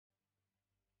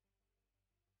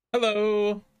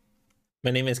Hello,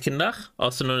 my name is Kindach,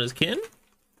 also known as Kin,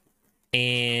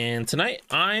 and tonight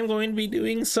I'm going to be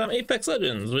doing some Apex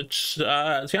Legends, which,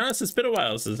 to be honest, it's been a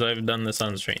while since I've done this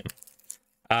on stream.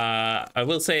 I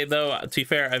will say, though, to be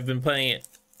fair, I've been playing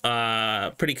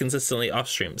it pretty consistently off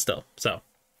stream still, so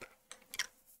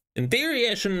in theory,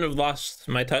 I shouldn't have lost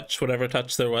my touch, whatever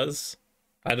touch there was.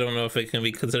 I don't know if it can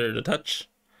be considered a touch,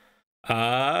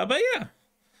 but yeah.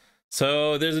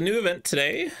 So there's a new event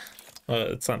today. Well,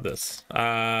 it's not this,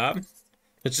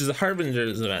 which is a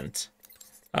Harbingers event,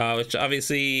 which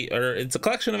obviously, or it's a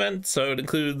collection event, so it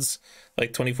includes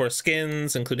like 24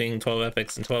 skins, including 12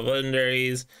 epics and 12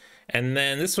 legendaries. And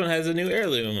then this one has a new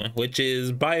heirloom, which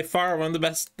is by far one of the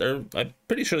best, or I'm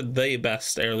pretty sure the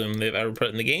best heirloom they've ever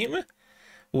put in the game,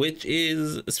 which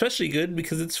is especially good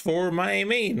because it's for my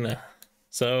main.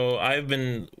 So I've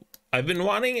been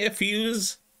wanting a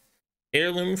fuse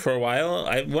heirloom for a while.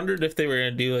 I wondered if they were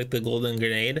gonna do like the golden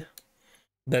grenade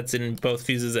that's in both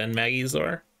fuses and Maggie's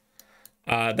lore.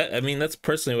 That's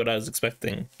personally what I was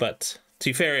expecting, but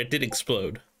to be fair, it did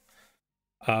explode.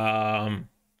 But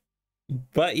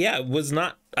yeah, I was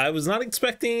not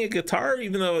expecting a guitar,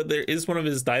 even though there is one of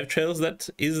his dive trails that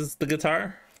is the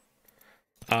guitar.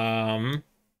 I'm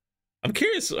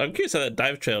curious how that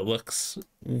dive trail looks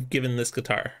given this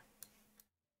guitar.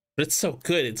 But it's so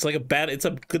good. It's like it's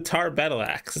a guitar battle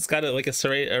axe. It's got like a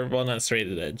serrated, or well, not a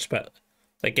serrated edge, but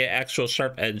like an actual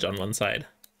sharp edge on one side.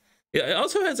 It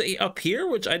also has a up here,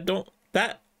 which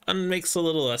that makes a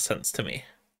little less sense to me.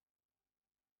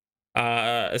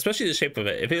 Especially the shape of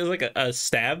it. If it was like a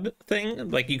stab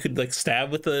thing, like you could like stab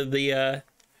with the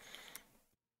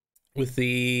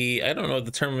I don't know what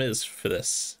the term is for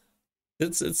this.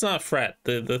 It's not a fret.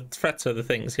 The frets are the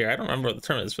things here. I don't remember what the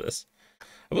term is for this.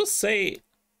 I will say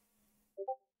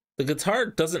the guitar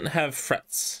doesn't have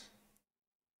frets.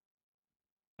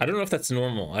 I don't know if that's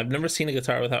normal. I've never seen a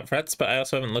guitar without frets, but I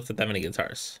also haven't looked at that many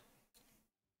guitars.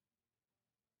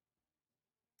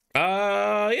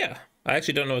 Yeah. I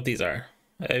actually don't know what these are.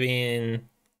 I mean,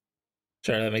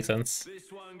 sure, that makes sense.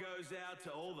 This one goes out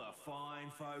to all the fine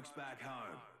folks back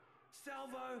home.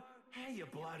 Salvo, how you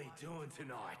bloody doing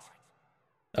tonight?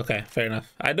 Okay, fair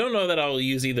enough. I don't know that I'll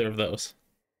use either of those.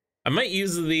 I might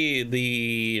use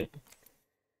the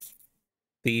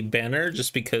banner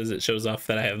just because it shows off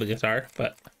that I have the guitar,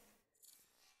 but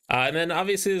and then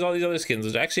obviously there's all these other skins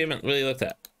which I actually haven't really looked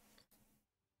at.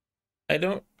 I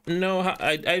don't know how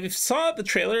I saw the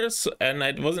trailers and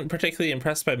I wasn't particularly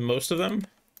impressed by most of them,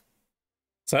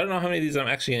 so I don't know how many of these I'm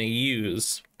actually going to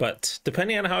use, but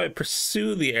depending on how I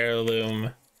pursue the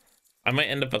heirloom, I might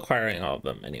end up acquiring all of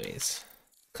them anyways,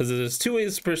 because there's two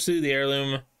ways to pursue the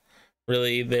heirloom.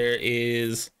 Really, there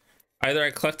is either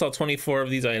I collect all 24 of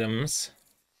these items,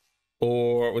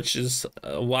 or which is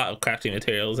a lot of crafting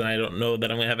materials, and I don't know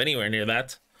that I'm gonna have anywhere near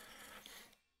that.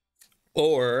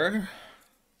 Or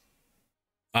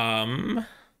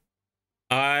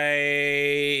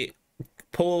I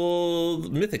pull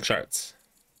mythic shards.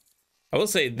 I will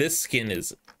say this skin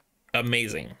is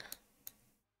amazing.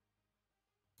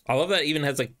 I love that it even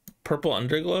has like purple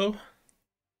underglow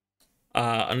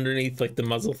underneath like the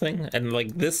muzzle thing, and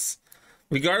like this,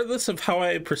 regardless of how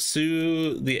I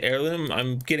pursue the heirloom,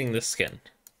 I'm getting this skin.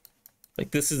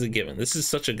 Like, this is a given. This is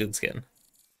such a good skin.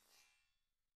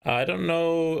 I don't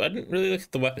know. I didn't really look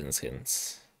at the weapon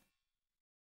skins.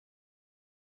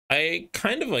 I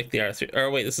kind of like the R3. Or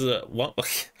wait, this is a one.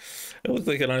 It looks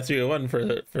like an R301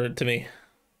 for to me.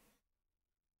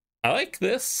 I like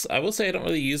this. I will say I don't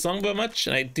really use longbow much,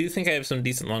 and I do think I have some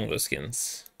decent longbow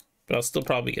skins, but I'll still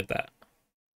probably get that.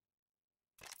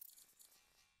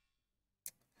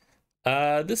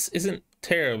 This isn't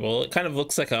terrible. It kind of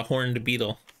looks like a horned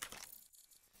beetle.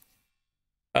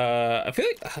 I feel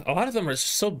like a lot of them are just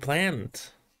so bland,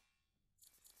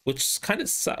 which kind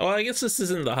of well, I guess this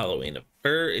isn't the Halloween,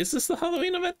 or is this the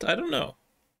Halloween event? I don't know.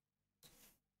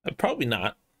 Probably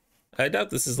not. I doubt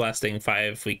this is lasting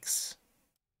 5 weeks,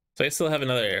 so I still have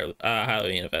another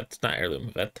Halloween event, not heirloom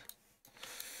event.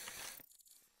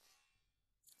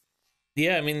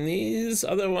 Yeah, I mean these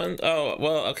other ones. Oh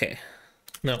well, okay.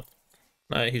 No,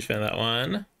 not a huge fan of that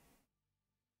one.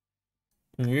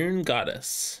 Rune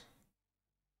Goddess.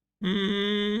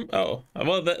 Oh,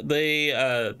 well,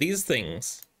 these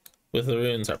things with the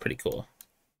runes are pretty cool.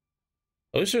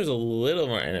 I wish there was a little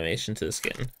more animation to the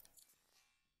skin.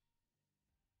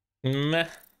 Meh.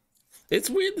 It's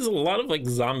weird, there's a lot of like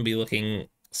zombie looking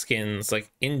skins,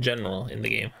 like in general in the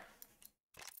game.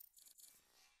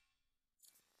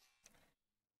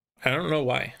 I don't know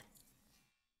why.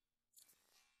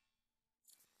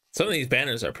 Some of these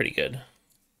banners are pretty good,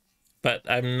 but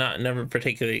I'm never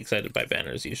particularly excited by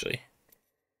banners usually.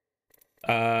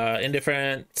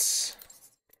 Indifferent.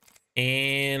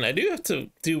 And I do have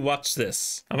to watch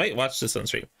this. I might watch this on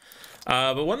stream.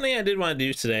 But one thing I did want to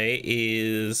do today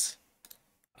is,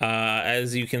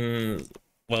 as you can,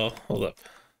 well, hold up.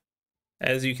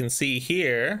 As you can see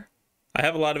here, I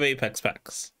have a lot of Apex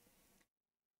packs.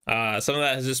 Some of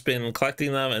that has just been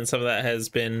collecting them, and some of that has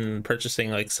been purchasing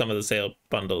like some of the sale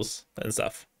bundles and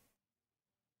stuff.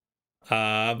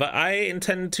 But I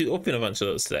intend to open a bunch of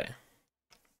those today.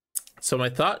 So my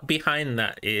thought behind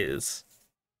that is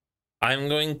I'm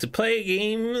going to play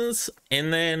games,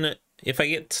 and then if I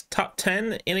get top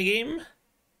 10 in a game,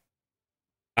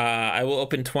 I will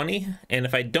open 20. And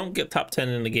if I don't get top 10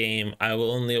 in the game, I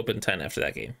will only open 10 after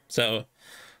that game. So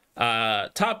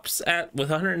tops at with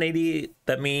 180,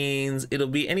 that means it'll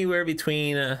be anywhere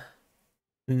between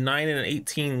 9 and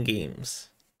 18 games.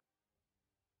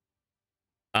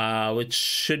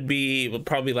 Which will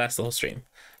probably last the whole stream.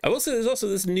 I will say there's also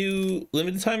this new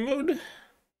limited time mode,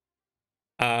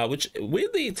 which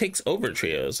weirdly takes over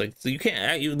trios. Like, so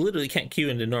you literally can't queue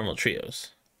into normal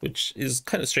trios, which is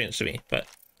kind of strange to me. But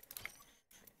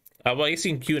well, I guess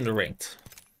you can queue into ranked.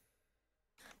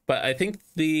 But I think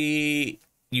the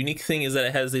unique thing is that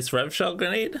it has this rev shell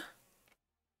grenade,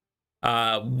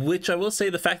 which I will say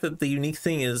the fact that the unique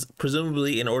thing is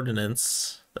presumably an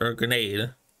ordnance or a grenade.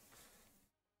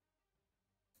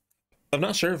 I'm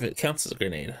not sure if it counts as a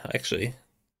grenade, actually,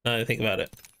 now that I think about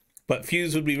it. But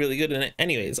Fuse would be really good in it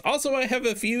anyways. Also, I have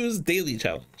a Fuse daily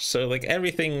challenge, so like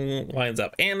everything lines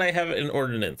up. And I have an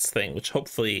ordnance thing, which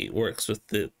hopefully works with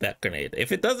that grenade.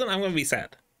 If it doesn't, I'm going to be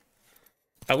sad.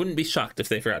 I wouldn't be shocked if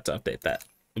they forgot to update that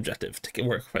objective to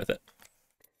work with it.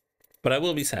 But I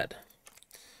will be sad.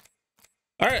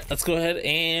 Alright, let's go ahead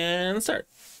and start.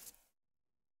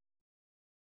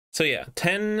 So yeah,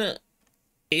 10...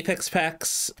 Apex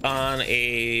packs on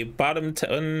a bottom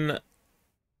 10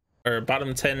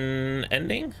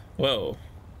 ending. Whoa.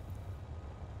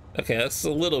 Okay, that's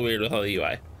a little weird with all the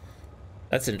UI.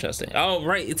 That's interesting. Oh,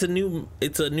 right, it's a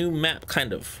new map,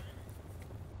 kind of.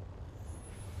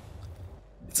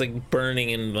 It's like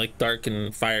burning and like dark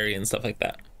and fiery and stuff like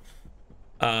that.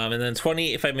 And then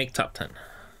 20 if I make top 10.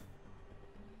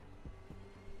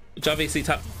 Which obviously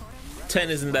top 10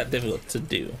 isn't that difficult to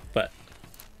do, but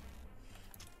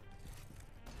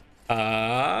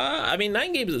I mean,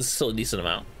 9 games is still a decent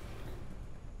amount,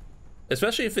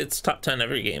 especially if it's top 10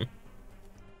 every game.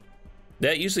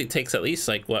 That usually takes at least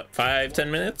like what, 5-10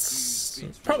 minutes,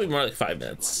 probably more like 5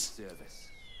 minutes.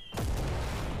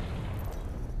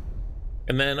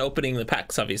 And then opening the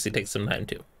packs obviously takes some time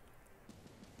too.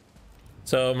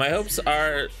 So my hopes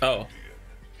are, oh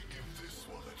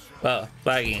well,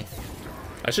 lagging.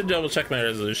 I should double check my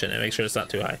resolution and make sure it's not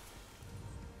too high.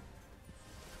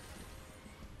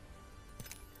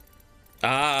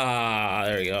 Ah,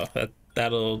 there we go.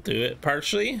 That'll do it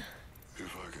partially.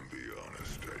 If I can be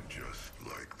honest, I just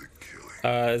like the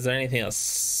killing. Is there anything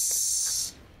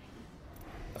else?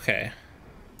 Okay.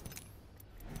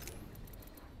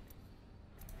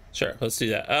 Sure, let's do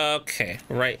that. Okay,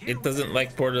 right. It doesn't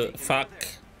like border. Fuck.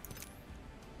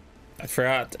 I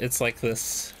forgot it's like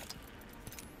this.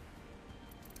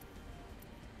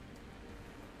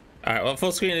 Alright, well,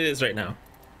 full screen it is right now.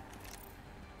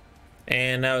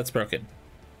 And now it's broken.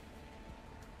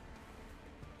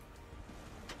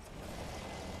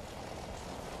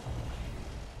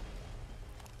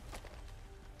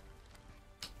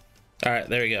 All right,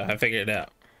 there we go. I figured it out.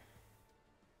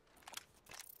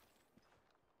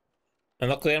 And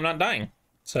luckily I'm not dying.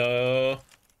 So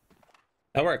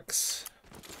that works.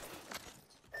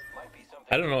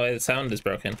 I don't know why the sound is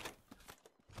broken.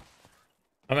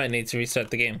 I might need to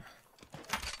restart the game.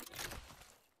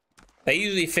 I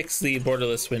usually fix the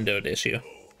borderless windowed issue.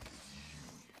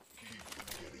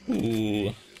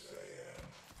 Ooh.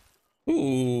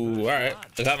 Ooh, alright.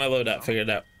 I got my loadout figured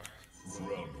out.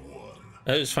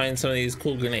 I'll just find some of these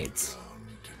cool grenades.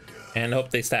 And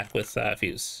hope they stack with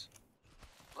Fuse.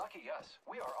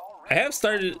 I have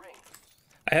started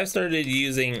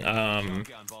using what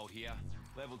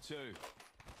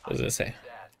was I say?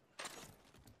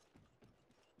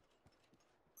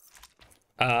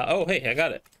 Oh hey, I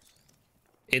got it.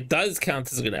 It does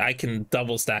count as a grenade. I can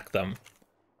double stack them.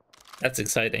 That's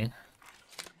exciting.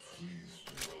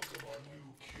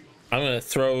 I'm gonna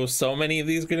throw so many of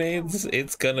these grenades,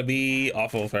 it's gonna be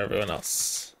awful for everyone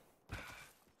else.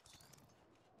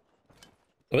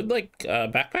 I would like a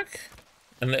backpack,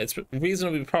 and it's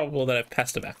reasonably probable that I've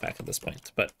passed a backpack at this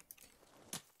point, but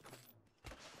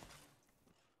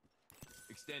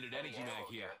Extended energy mag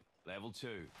here, level 2.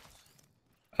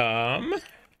 There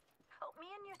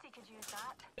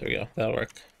we go, that'll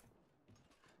work.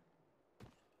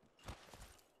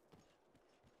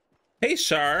 Hey,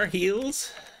 Char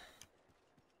heals.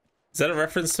 Is that a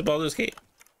reference to Baldur's Gate?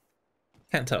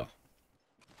 Can't tell.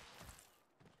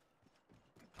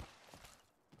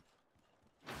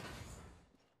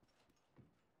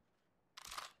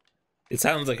 It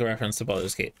sounds like a reference to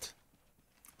Baldur's Gate.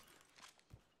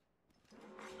 The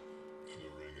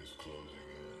ring is closing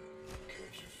in.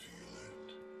 Can't you feel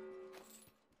it?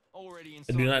 Already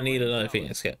I do not need another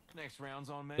Phoenix kit. Next round's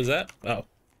on me. Was that? Oh.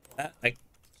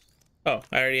 Oh,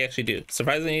 I already actually do.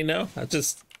 Surprisingly, no.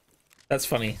 That's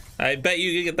funny. I bet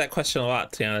you get that question a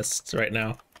lot, to be honest, right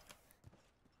now.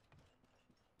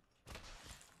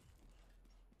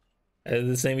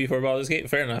 The same before Baldur's Gate?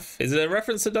 Fair enough. Is it a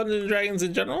reference to Dungeons and Dragons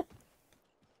in general?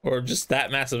 Or just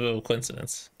that massive of a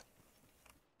coincidence?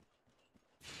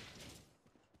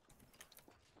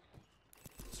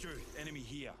 Struth, enemy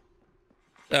here.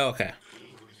 Oh, okay.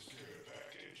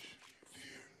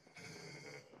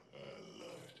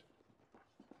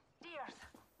 Deers,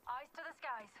 eyes to the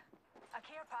skies. A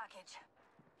care package.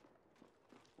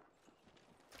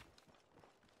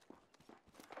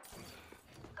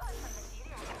 Got some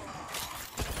material.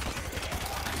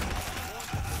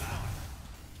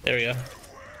 There we go.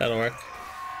 That'll work.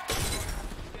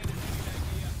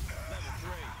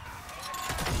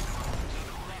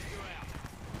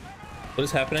 What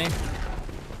is happening?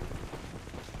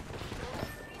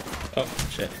 Oh,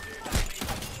 shit.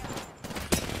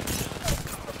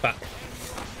 Fuck.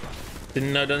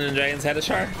 Didn't know Dungeons and Dragons had a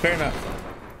char. Fair enough.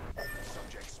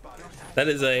 That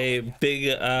is a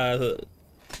big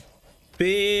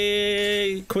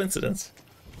coincidence.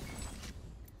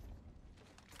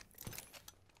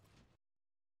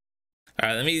 All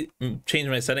right, let me change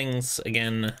my settings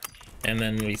again and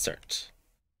then restart.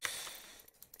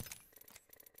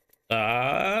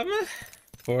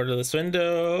 Borderless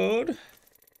windowed.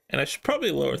 And I should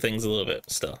probably lower things a little bit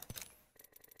still.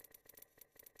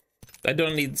 I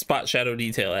don't need spot shadow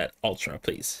detail at ultra,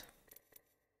 please.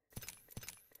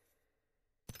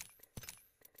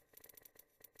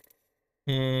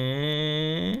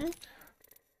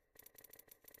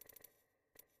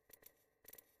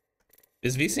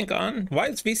 Is VSync on? Why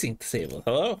is VSync disabled?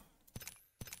 Hello?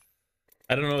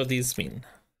 I don't know what these mean.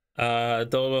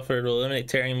 Double buffer will eliminate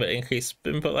tearing but increase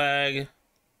input lag.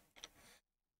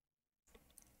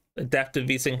 Adaptive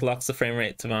VSync locks the frame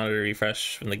rate to monitor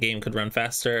refresh when the game could run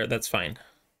faster. That's fine.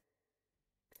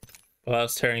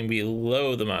 Allows tearing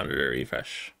below the monitor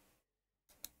refresh.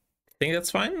 Think that's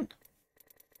fine?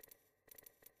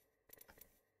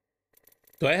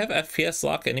 Do I have FPS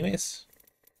lock anyways?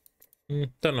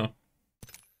 Don't know.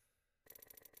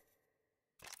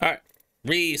 Alright,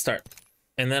 restart.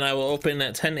 And then I will open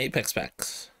 10 Apex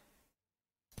packs.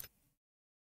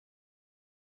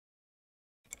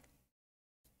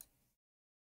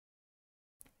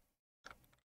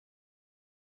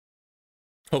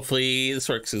 Hopefully this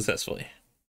works successfully.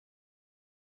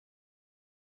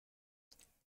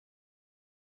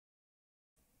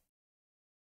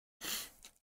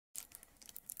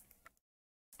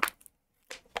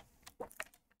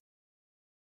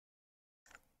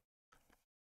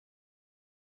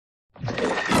 It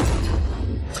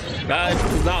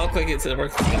does not look like it's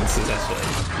working successfully,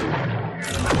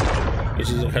 which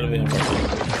is incredibly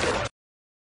unfortunate.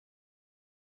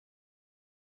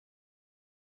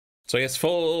 So I guess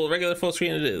regular full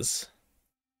screen it is.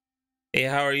 Hey,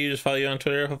 how are you? Just follow you on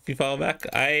Twitter. Hope you follow back.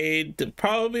 I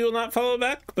probably will not follow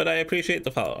back, but I appreciate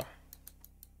the follow.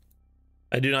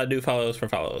 I do not do follows for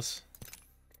follows.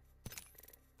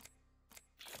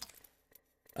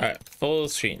 All right, full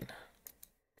screen.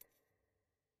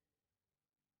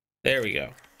 There we go.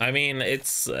 I mean,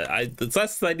 it's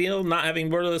less ideal not having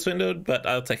borderless windowed, but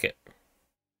I'll take it.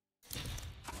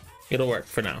 It'll work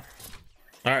for now.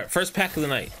 All right, first pack of the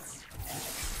night.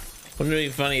 Wouldn't it be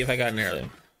funny if I got an heirloom?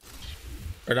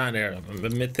 Or not an heirloom,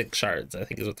 mythic shards, I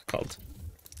think is what they're called.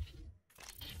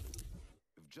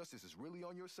 If justice is really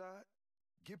on your side,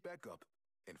 get back up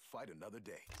and fight another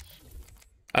day.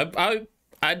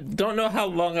 I don't know how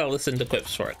long I'll listen to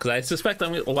clips for it, because I suspect a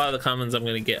lot of the comments I'm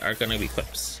going to get are going to be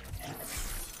clips.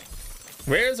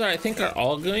 Rares I think are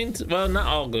all going to, well, not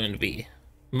all going to be.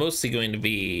 Mostly going to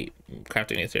be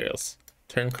crafting materials.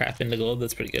 Turn crap into gold,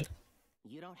 that's pretty good.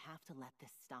 You don't have to let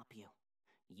this stop you.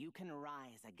 You can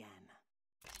rise again.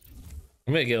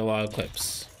 I'm going to get a lot of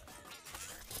clips.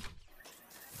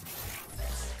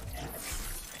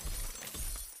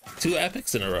 Two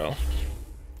epics in a row.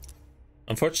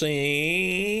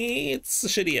 Unfortunately, it's a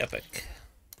shitty epic.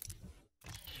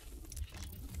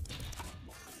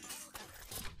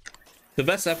 The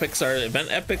best epics are event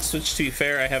epics, which to be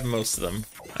fair, I have most of them,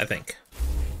 I think.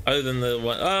 Other than the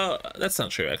one, oh, that's not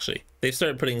true actually. They've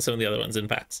started putting some of the other ones in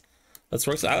packs. Let's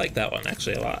work. I like that one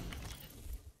actually a lot.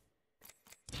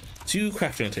 2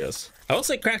 crafting materials. I will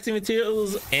say crafting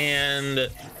materials and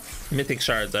mythic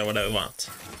shards are what I want.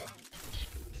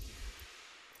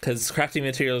 Because crafting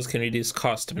materials can reduce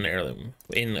cost of an heirloom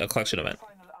in a collection event.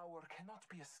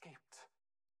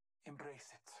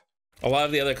 A lot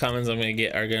of the other commons I'm gonna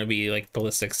get are gonna be like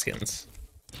ballistic skins.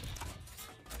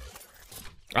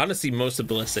 Honestly, most of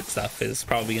ballistic stuff is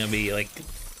probably gonna be like,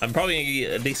 I'm probably gonna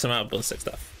get a decent amount of ballistic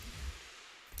stuff.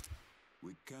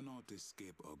 We cannot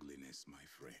escape ugliness, my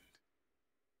friend,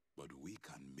 but we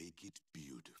can make it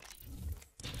beautiful.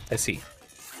 I see.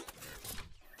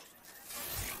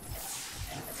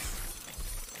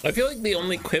 I feel like the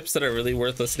only quips that are really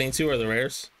worth listening to are the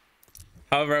rares.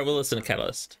 However, I will listen to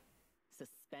Catalyst.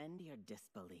 Suspend your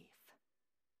disbelief.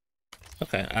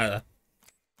 Okay,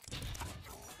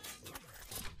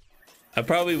 I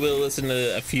probably will listen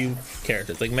to a few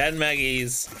characters, like Mad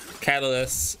Maggie's,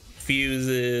 Catalyst,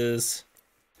 Fuses.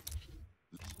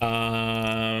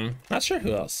 Not sure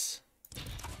who else.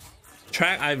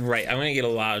 I'm right. I'm gonna get a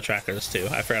lot of trackers too.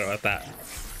 I forgot about that.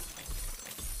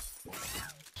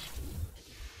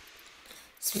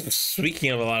 Speaking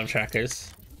of a lot of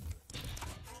trackers.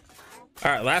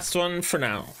 All right, last one for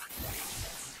now.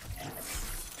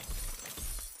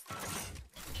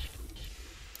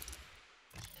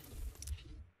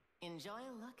 Enjoy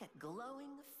a look at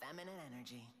glowing feminine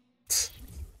energy.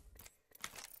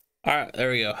 All right,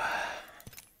 there we go.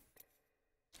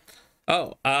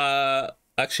 Oh,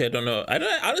 actually, I don't know.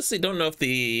 I honestly don't know if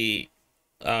the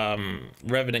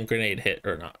Revenant grenade hit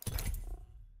or not.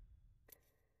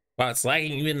 Wow, it's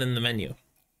lagging even in the menu.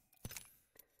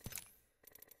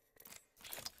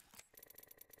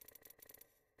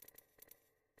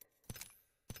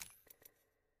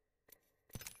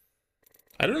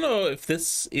 I don't know if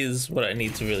this is what I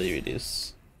need to really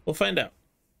reduce. We'll find out.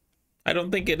 I don't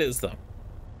think it is though.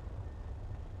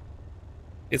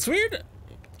 It's weird.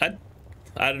 I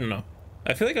don't know.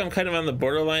 I feel like I'm kind of on the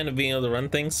borderline of being able to run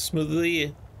things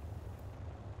smoothly.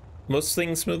 Most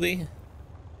things smoothly.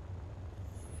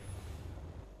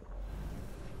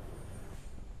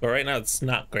 But right now it's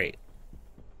not great.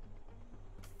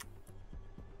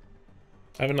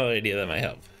 I have another idea that might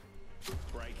help.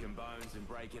 Breaking bones and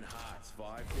breaking hearts,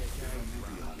 5 decades. To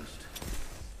be honest,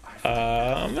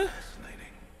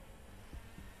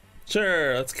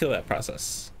 Sure, let's kill that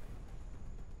process.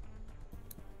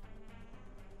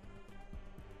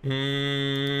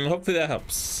 Hopefully that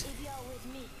helps. If you're with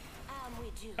me, I'm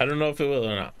with you. I don't know if it will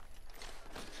or not.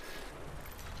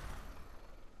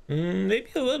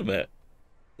 Maybe a little bit.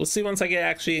 We'll see once I get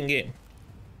actually in game.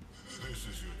 This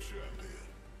is your champion.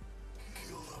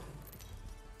 Kill them.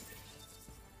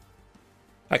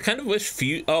 I kind of wish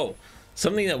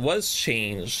something that was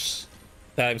changed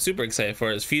that I'm super excited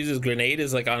for is Fuse's grenade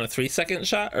is like on a 3-second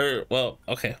shot, or well,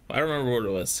 okay, I don't remember what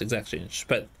it was exactly,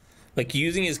 but like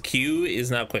using his Q is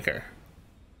now quicker,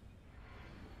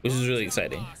 which is really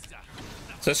exciting,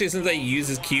 especially since I use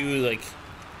his Q like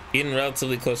in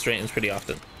relatively close range pretty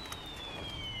often.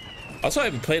 Also, I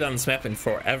haven't played on this map in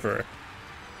forever.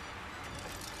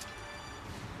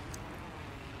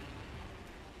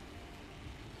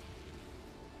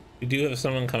 We do have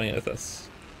someone coming with us.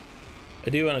 I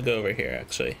do want to go over here,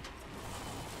 actually.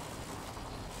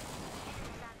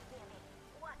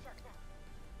 Watch yourself.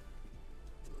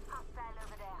 Hostile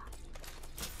over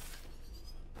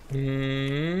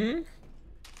there.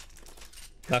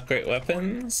 Not great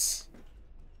weapons.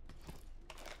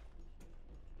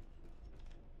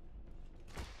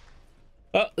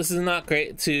 Oh, this is not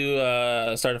great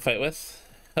to start a fight with.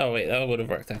 Oh wait, that would have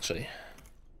worked actually.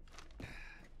 Listen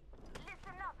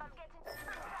up, I'm getting down.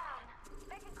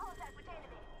 Making contact with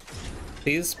enemy.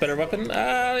 Please, better weapon.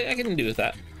 I can do with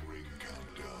that. Ring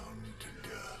countdown to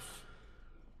death.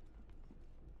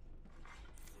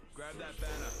 grab that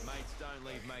banner. Mates don't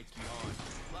leave mates behind.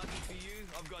 Lucky for you,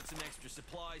 I've got some extra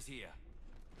supplies here.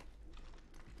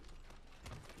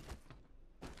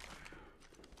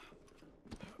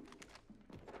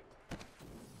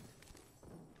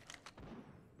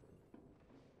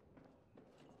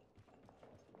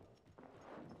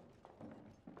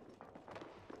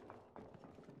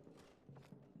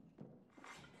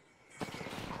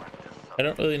 I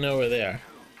don't really know where they are.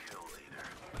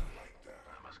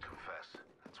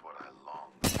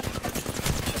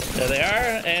 There they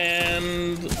are,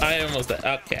 and I almost died.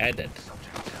 Okay, I did.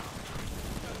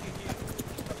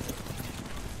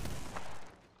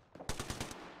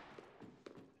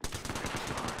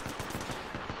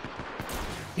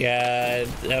 Yeah,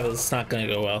 that was not gonna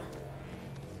go well.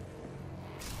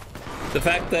 The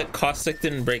fact that Caustic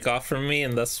didn't break off from me,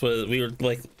 and thus we were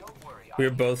like We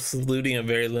were both looting a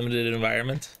very limited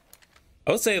environment.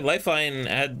 I would say Lifeline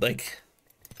had like,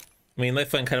 I mean,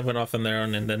 Lifeline kind of went off on their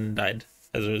own and then died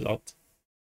as a result.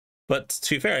 But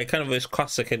to be fair, I kind of wish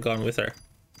Caustic had gone with her.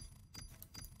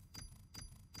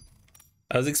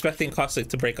 I was expecting Caustic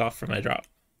to break off from my drop.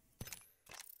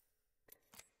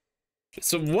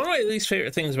 So one of my least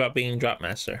favorite things about being Drop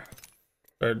Master,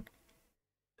 or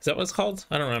is that what it's called?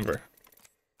 I don't remember.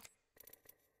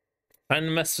 Trying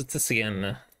to mess with this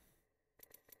again.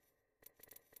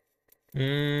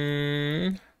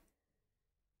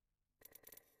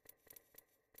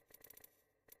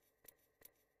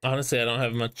 Honestly, I don't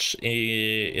have much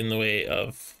in the way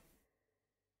of,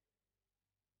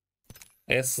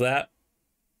 I guess that.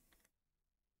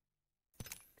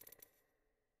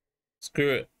 Screw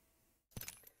it.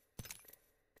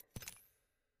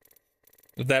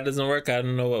 If that doesn't work, I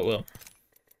don't know what will.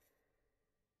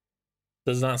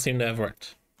 Does not seem to have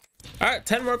worked. Alright,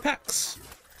 10 more packs.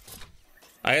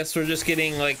 I guess we're just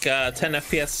getting like 10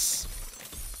 FPS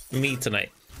me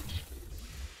tonight.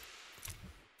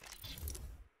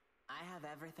 I have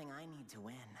everything I need to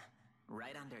win,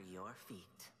 right under your feet.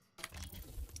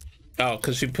 Oh,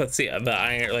 because she puts the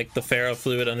iron, like the ferro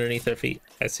fluid underneath her feet.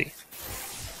 I see.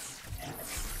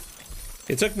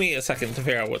 It took me a second to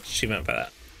figure out what she meant by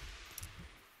that.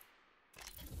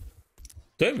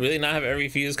 Do I really not have every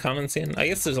fuse common skin? I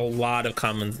guess there's a lot of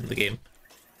commons in the game.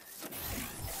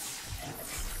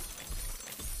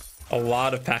 A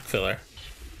lot of pack filler.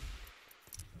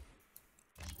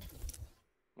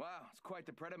 Wow, it's quite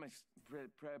the predicament.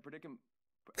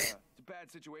 It's a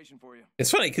bad situation for you. It's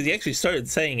funny because he actually started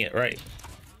saying it right.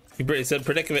 He said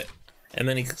predicament and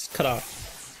then he cut off.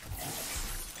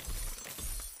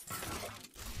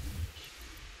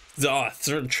 Oh,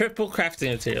 triple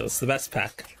crafting materials, the best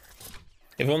pack.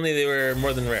 If only they were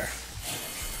more than rare.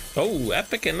 Oh,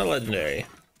 epic and a legendary.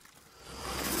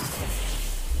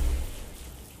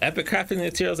 Epic crafting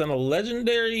materials and a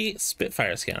legendary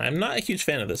Spitfire skin. I'm not a huge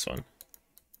fan of this one.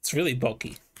 It's really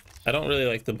bulky. I don't really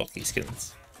like the bulky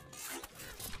skins.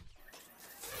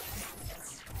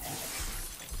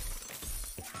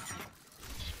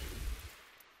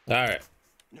 Alright.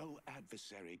 No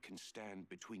adversary can stand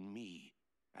between me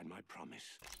and my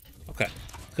promise. Okay,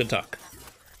 good talk.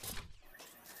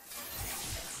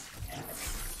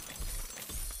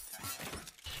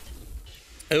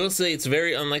 I will say it's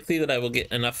very unlikely that I will get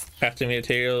enough crafting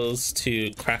materials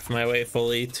to craft my way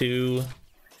fully to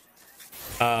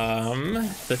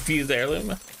the fused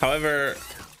heirloom. However,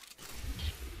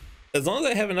 as long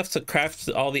as I have enough to craft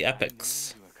all the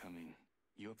epics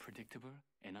You're predictable,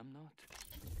 and I'm not.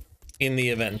 in the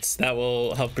event, that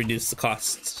will help reduce the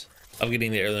cost of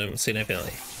getting the heirloom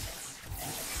significantly.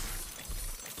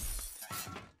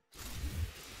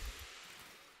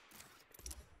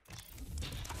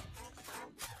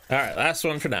 All right, last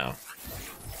one for now.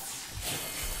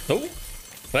 Oh,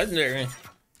 legendary.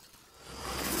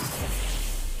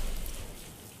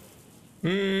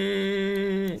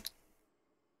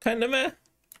 Kind of meh.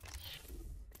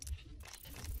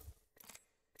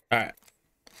 All right,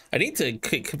 I need to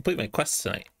complete my quest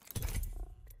tonight.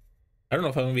 I don't know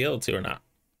if I'm gonna be able to or not.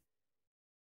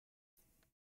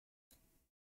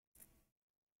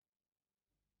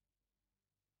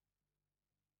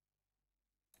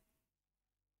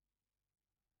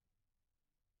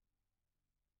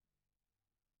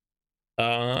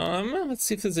 Let's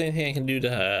see if there's anything I can do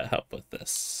to help with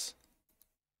this.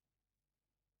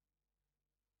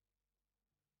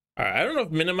 All right, I don't know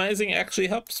if minimizing actually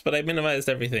helps, but I minimized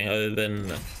everything other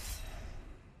than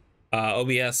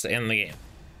OBS and the game.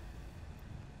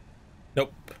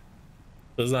 Nope,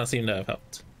 does not seem to have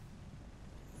helped.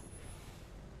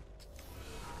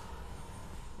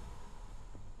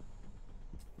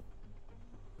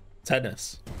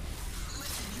 Sadness.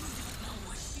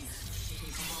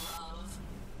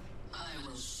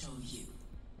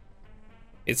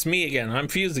 It's me again. I'm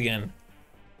fused again.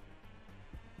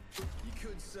 You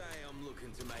could say I'm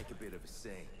looking to make a bit of a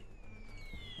scene.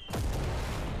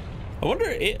 I wonder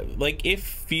if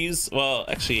Fuse, well,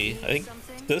 actually, I think,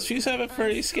 does Fuse have a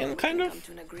furry skin, kind of?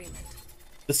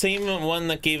 The same one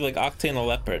that gave, like, Octane a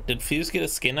leopard. Did Fuse get a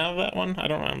skin out of that one? I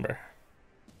don't remember.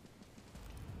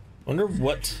 Wonder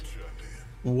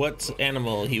what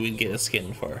animal he would get a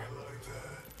skin for.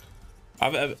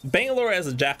 Bangalore as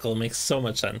a jackal makes so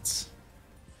much sense.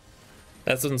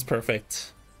 That one's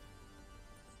perfect.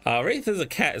 Wraith as a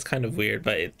cat is kind of weird,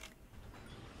 but I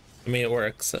mean, it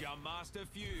works. I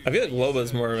feel like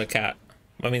Loba's more of a cat.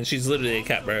 I mean, she's literally a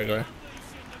cat burglar.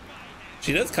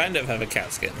 She does kind of have a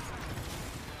cat skin.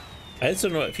 I just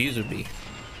don't know what Fuse would be.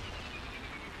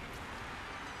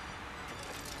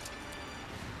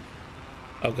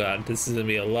 Oh god, this is gonna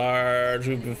be a large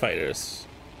group of fighters.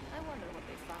 I wonder what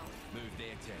they found. Move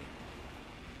there, team.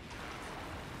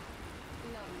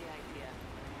 Lovely idea.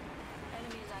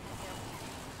 Enemies under here.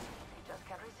 You just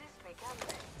can't resist me, can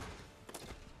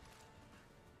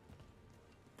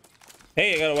they?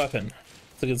 Hey, I got a weapon.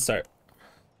 It's a good start.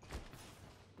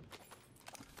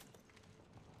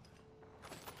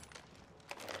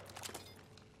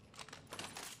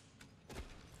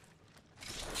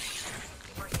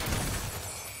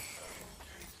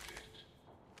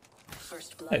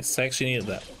 First blood. Nice, I actually needed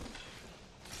that.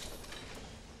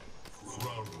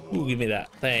 Ooh, give me that.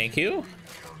 Thank you.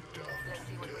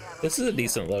 This is a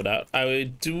decent loadout. I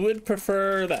would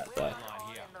prefer that though. All in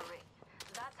the ring.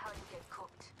 That's how you get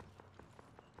cooked.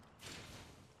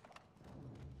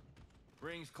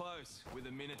 Ring's close, with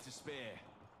a minute to spare.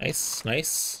 Nice,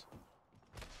 nice.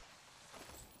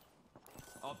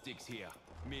 Optics here,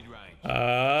 mid-range.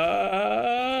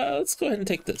 Let's go ahead and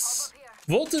take this.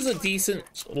 Volt is a decent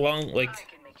long, like, I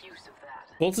can make use of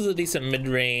that. Volt is a decent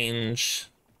mid-range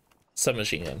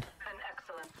submachine gun. An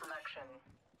excellent selection.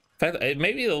 In fact, it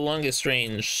may be the longest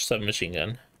range submachine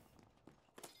gun.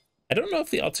 I don't know if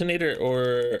the alternator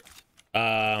or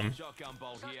Shotgun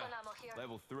bolt here. Shotgun ammo here.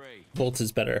 Level 3. Volt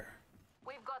is better.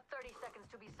 We've got 30 seconds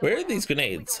to be Where are somewhere these else.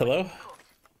 grenades? We don't Hello? wanna get cooked.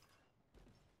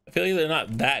 I feel like they're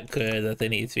not that good that they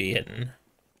need to be hidden.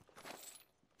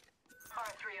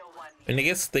 R301. And I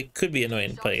guess they could be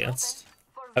annoying to play against.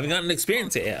 I haven't gotten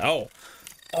experience yet. Oh,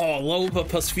 Loba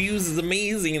plus Fuse is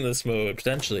amazing in this mode,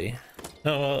 potentially.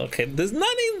 Oh, well, okay. There's not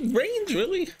any range,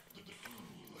 really.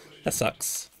 That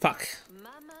sucks. Fuck.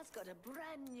 Mama's got a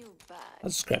brand new bag. I'll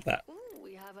just grab that. Ooh,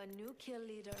 we have a new kill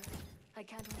leader. I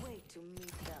can't wait to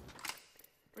meet them.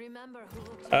 Remember who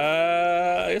hooked you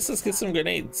I guess let's get some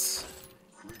grenades.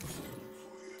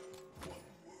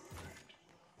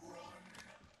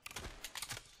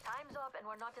 Time's up and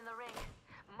we're not in the ring.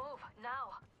 Move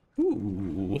now.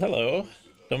 Ooh, hello.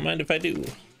 Don't mind if I do. Meet me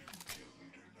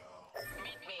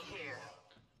here.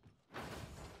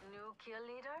 New kill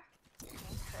leader?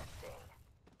 Interesting.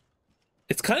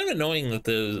 It's kind of annoying that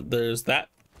there's that.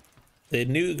 The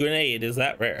new grenade is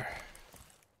that rare.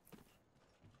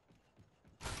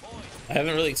 I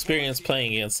haven't really experienced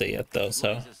playing against it yet, though,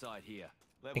 so Laser sight here.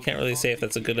 I can't really say if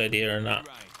that's a good idea or not.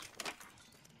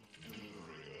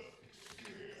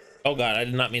 Oh god, I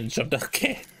did not mean to jump down.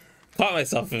 Okay. Caught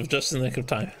myself just in the nick of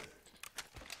time.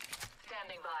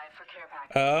 Standing by for care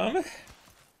package. That way,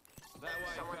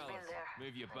 Someone's been fellas. there.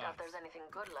 Move your I doubt butts. there's anything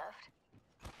good left.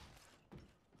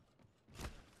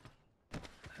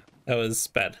 That was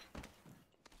bad.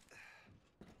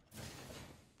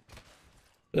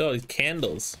 Look at all these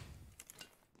candles.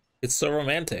 It's so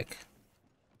romantic.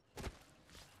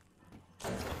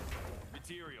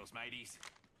 Materials, mateys.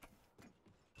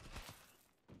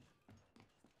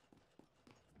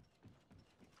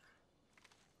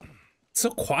 It's so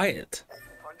quiet.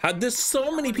 How there's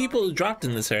so many people who dropped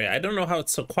in this area. I don't know how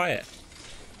it's so quiet.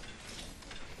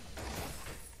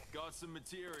 Got some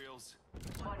materials.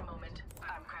 One moment.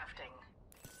 I'm crafting.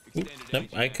 Oop, Extended nope,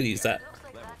 energy I could use that. Looks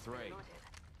like Level that's been 3. looted.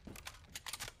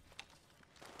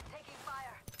 Taking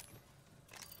fire.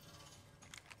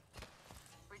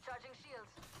 Recharging shields.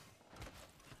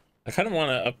 I kind of want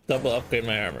to double upgrade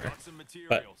my armor. Got some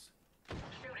materials.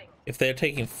 Shooting. If they're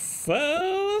taking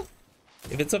well,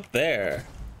 if it's up there,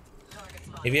 Target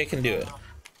spotted. maybe I can do it.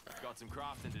 Got some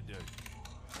crafting to do.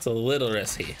 It's a little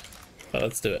risky, but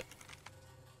let's do it.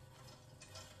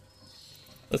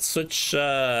 Let's switch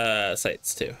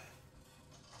sights too.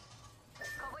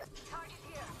 Target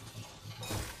here.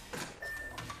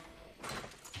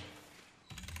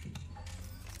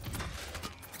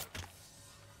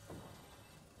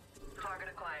 Target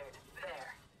acquired.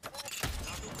 There.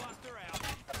 Knuckle buster out.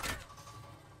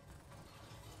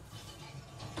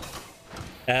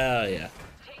 Oh yeah.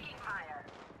 Taking fire.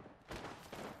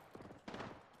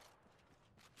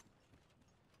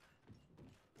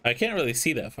 I can't really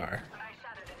see that far. I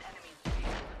shattered an enemy's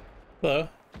shield. Hello.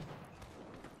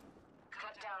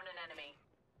 Cut down an enemy.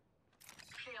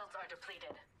 Shields are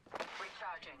depleted.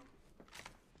 Recharging.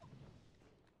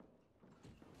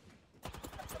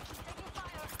 Taking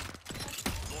fire.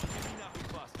 Go on, give me knuckle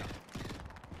buster.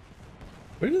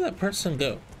 Where did that person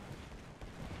go?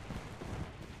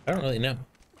 I don't really know.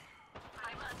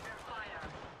 I'm under fire.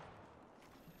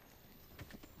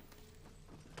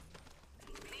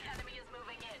 The enemy is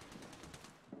moving in.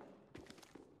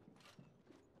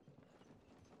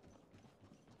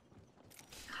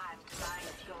 Time to buy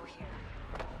fuel here.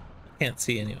 Can't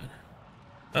see anyone.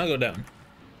 I'll go down.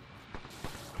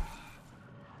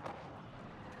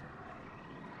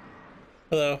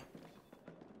 Hello.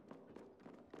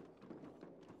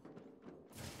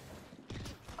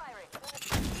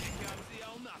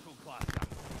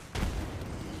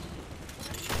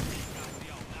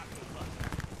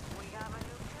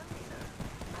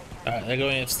 Alright, they're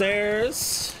going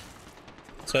upstairs.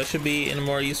 So I should be in a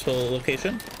more useful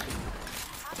location.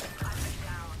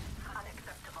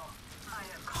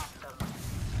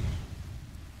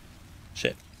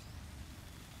 Shit.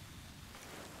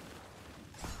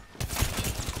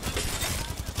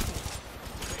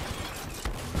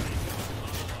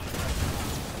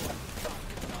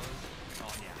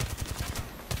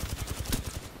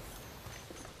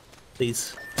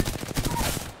 Please.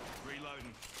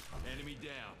 Reloading. Enemy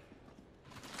down.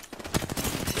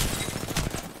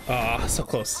 Ah, so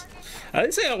close. At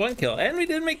least I got 1 kill, and we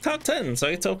did make top 10, so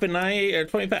I get to open 9 or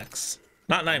 20 packs.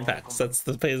 Not 9 packs. That's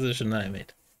the position that I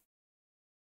made.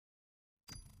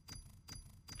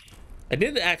 I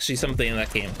did actually something in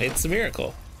that game. It's a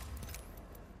miracle.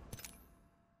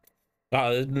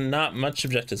 Wow, there's not much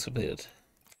objectives completed.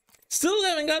 Still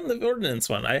haven't gotten the ordnance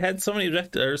one. I had so many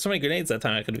so many grenades that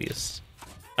time I could have used.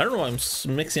 I don't know why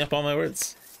I'm mixing up all my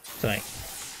words tonight.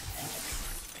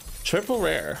 Triple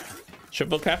rare.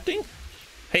 Triple crafting?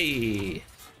 Hey.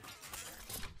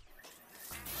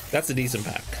 That's a decent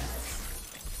pack.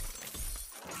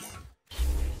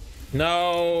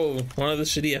 No, one of the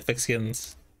shitty epic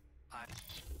skins.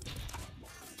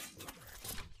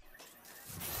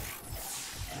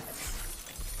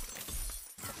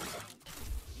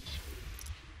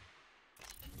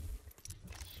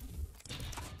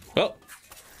 Well,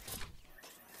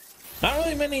 not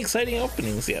really many exciting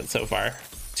openings yet so far.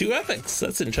 2 epics,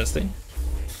 that's interesting.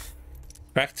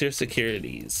 Fracture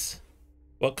Securities.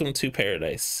 Welcome to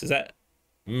Paradise. Is that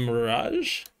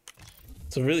Mirage?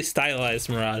 It's a really stylized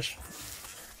Mirage.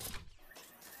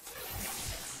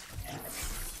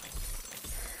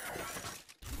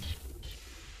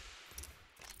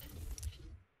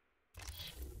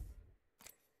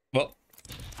 Well,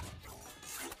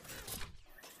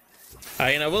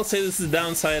 I will say this is the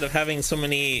downside of having so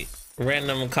many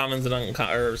random commons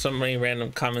and so many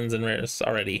random commons and rares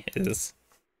already. Is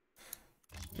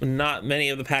not many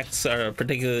of the packs are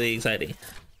particularly exciting.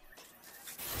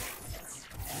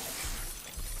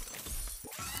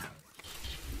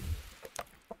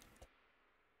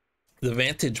 The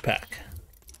Vantage pack.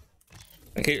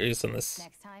 I can't use on this.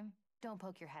 Next time, don't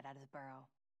poke your head out of the burrow.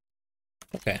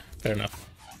 Okay, fair enough.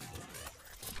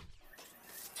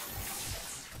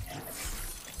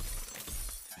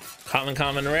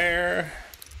 Common, rare.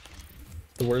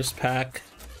 The worst pack.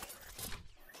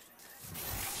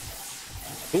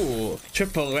 Ooh,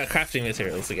 triple crafting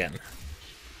materials again.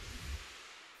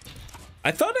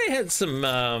 I thought I had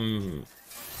some,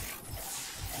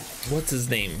 what's his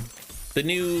name? The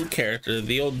new character,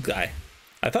 the old guy.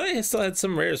 I thought I still had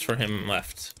some rares for him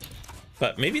left,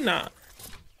 but maybe not.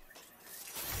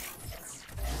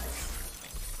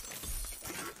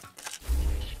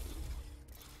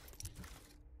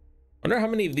 Wonder how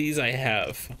many of these I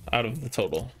have out of the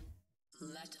total.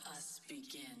 Let us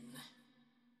begin.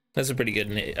 That's a pretty good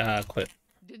clip.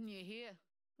 Didn't you hear?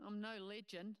 I'm no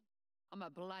legend. I'm a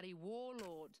bloody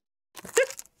warlord.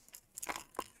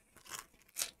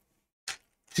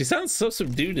 She sounds so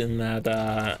subdued in that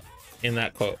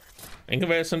quote, in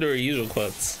comparison to her usual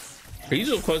quotes. Her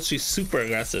usual quotes, she's super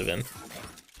aggressive in.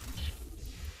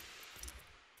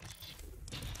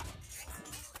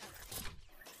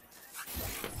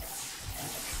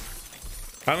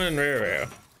 Common and rare.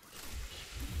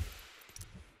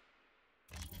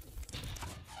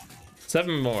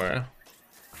 7 more.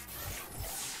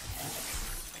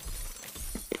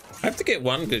 I have to get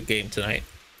one good game tonight.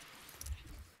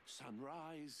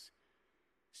 Sunrise,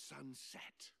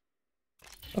 sunset.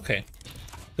 Okay,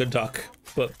 good talk.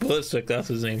 But Ballistic, that's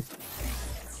his name.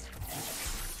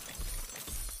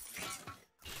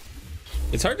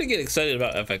 It's hard to get excited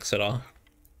about FX at all.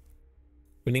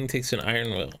 Winning takes an iron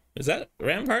will. Is that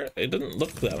Rampart? It doesn't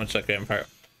look that much like Rampart.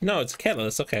 No, it's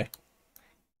Catalyst. Okay.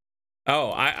 Oh,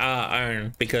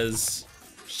 iron, because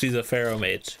she's a Pharaoh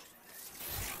mage.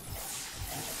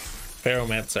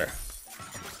 Pharaohmancer.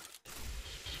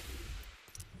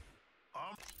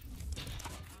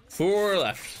 Four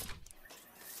left.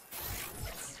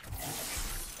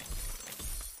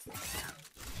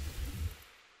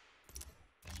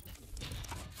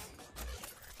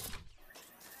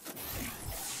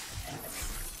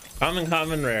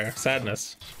 Common, rare.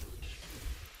 Sadness.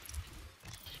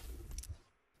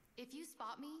 If you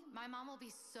spot me, my mom will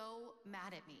be so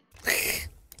mad at me.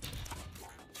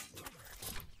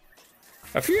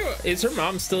 Is her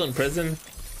mom still in prison?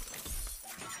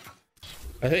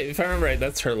 I think, if I remember right,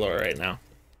 that's her lore right now.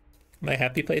 My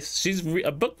happy place. She's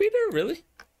a book reader, really?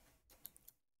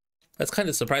 That's kind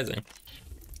of surprising.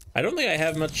 I don't think I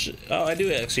have much. Oh, I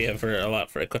do actually have a lot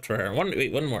for equipped for her.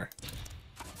 Wait, one more.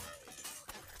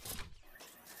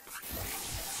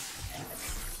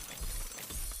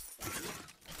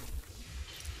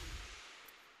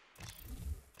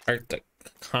 Arctic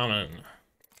common.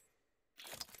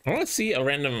 I want to see a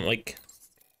random, like,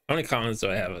 how many commons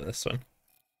do I have in this one?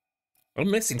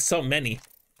 I'm missing so many.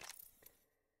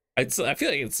 I feel like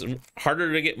it's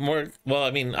harder to get more. Well,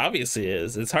 I mean, obviously it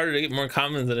is. It's harder to get more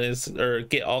commons than it is, or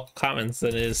get all commons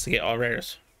than it is to get all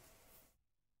rares.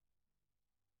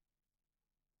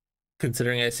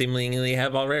 Considering I seemingly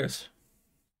have all rares.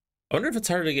 I wonder if it's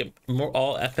harder to get more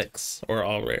all epics or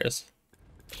all rares.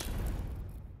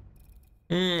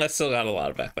 I still got a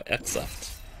lot of epics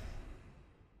left.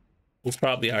 It's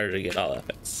probably harder to get all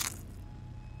epics.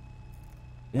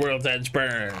 World's Edge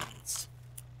burns.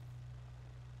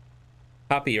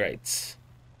 Copyrights.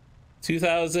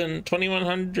 2000,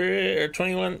 2100 or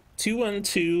 21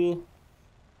 212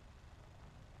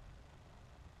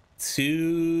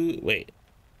 2. Wait.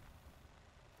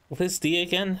 What is D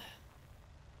again?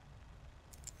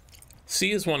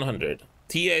 C is 100.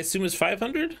 T I assume is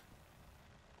 500.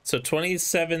 So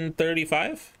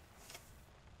 2735.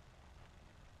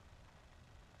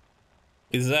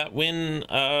 Is that when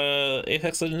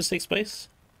Apex Legends takes place?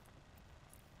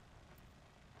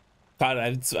 God,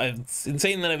 it's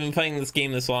insane that I've been playing this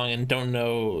game this long and don't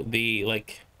know the,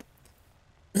 like,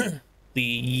 the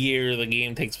year the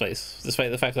game takes place,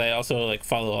 despite the fact that I also, like,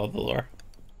 follow all the lore.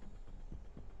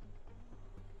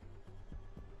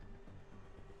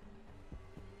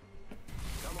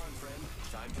 Come on, friend.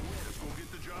 Time to win. Let's go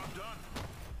get the job done.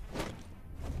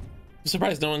 I'm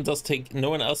surprised no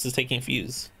one else is taking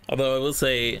Fuse. Although I will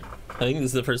say, I think this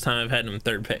is the first time I've had him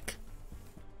third pick.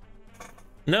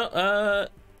 No,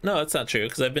 that's not true,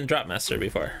 because I've been Drop Master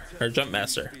before. Or Jump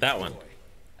Master, that one.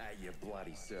 At your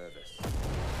bloody service.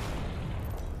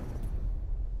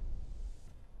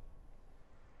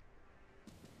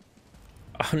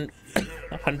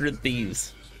 100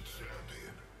 Thieves.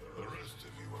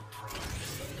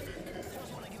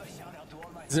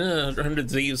 Isn't 100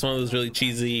 Thieves one of those really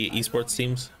cheesy esports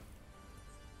teams?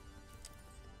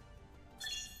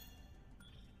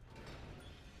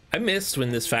 I missed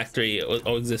when this factory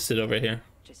all existed over here.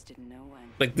 Just didn't know when.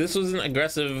 Like, this was an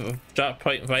aggressive drop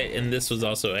point fight, and this was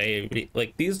also a,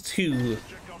 like, these two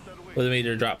were the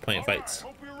major drop point fights.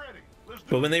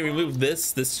 But when they removed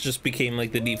this just became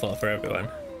like the default for everyone.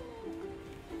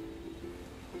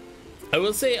 I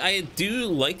will say I do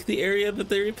like the area that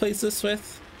they replaced this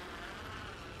with,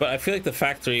 but I feel like the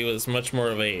factory was much more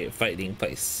of a fighting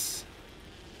place.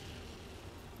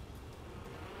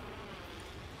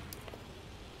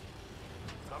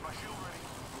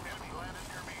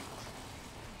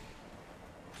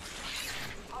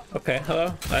 Okay,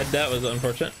 hello. That was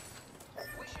unfortunate.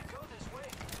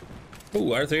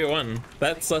 Ooh, R301.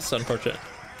 That's less unfortunate.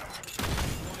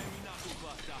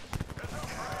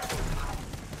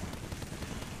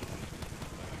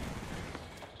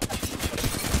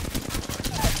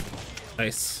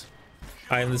 Nice.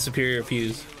 I am the superior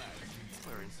Fuse.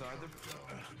 We're inside the...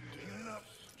 Healing up.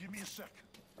 Give me a sec.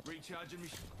 Recharging me.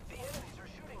 The enemies are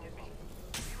shooting at me.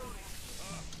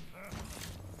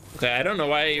 Okay, I don't know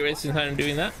why you're wasting time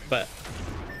doing that, but...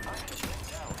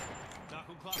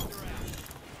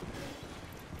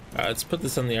 Alright, let's put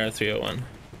this on the R301.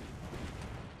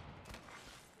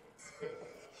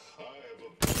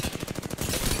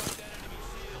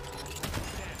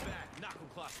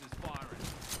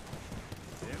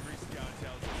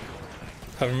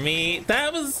 Cover me.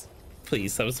 That was...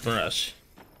 Please, that was Mirage.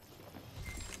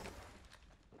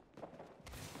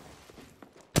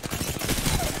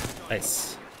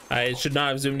 Nice. I should not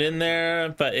have zoomed in there,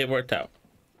 but it worked out.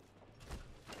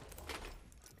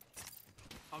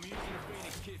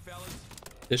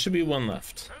 There should be one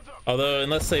left. Although,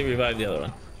 unless they revive the other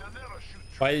one.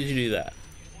 Why did you do that?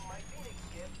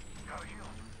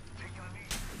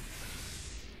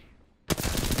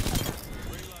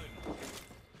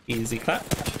 Easy clap.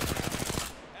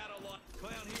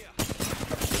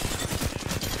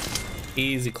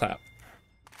 Easy clap.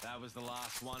 That was the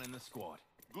last one in the squad.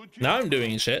 Now I'm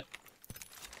doing shit.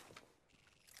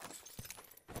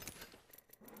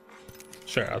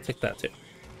 Sure, I'll take that too.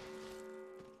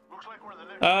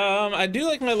 I do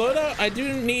like my loadout. I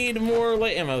do need more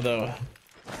light ammo though.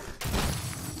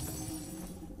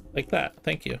 Like that.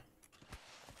 Thank you.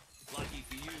 Lucky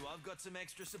for you, I've got some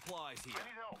extra supplies here.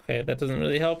 Okay, that doesn't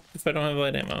really help if I don't have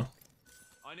light ammo.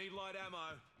 I need light ammo.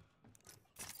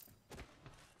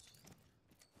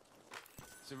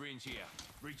 Syringe here.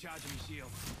 Recharging me shield.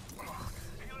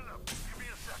 Healing up. Give me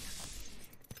a sec.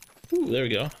 Ooh, there we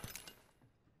go.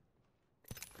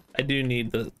 I do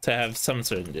need to have some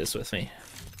syringes with me.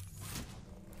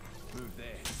 Move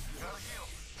there.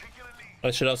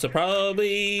 I should also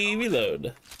probably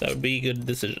reload. That would be a good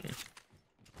decision.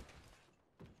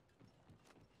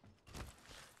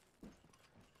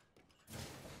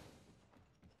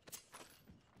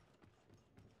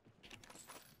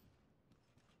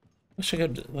 Wish I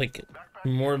could like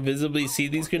more visibly see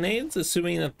these grenades,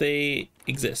 assuming that they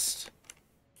exist.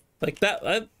 Like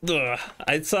that,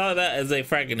 I saw that as a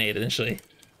frag grenade initially.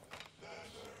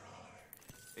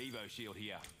 Evo shield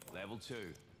here, level 2.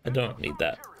 I don't need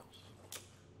that.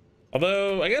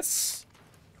 Although I guess,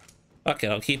 okay,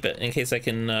 I'll keep it in case I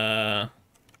can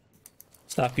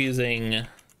stop using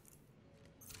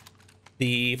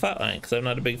the flatline, because I'm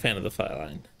not a big fan of the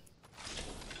flatline.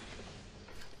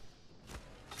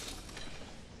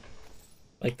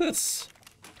 Like this.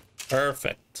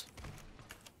 Perfect.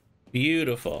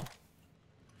 Beautiful.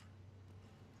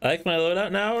 I like my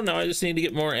loadout now. Now I just need to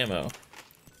get more ammo.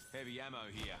 Heavy ammo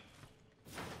here.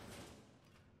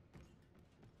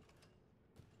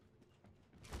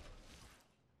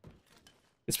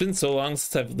 It's been so long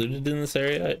since I've looted in this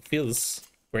area. It feels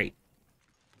great.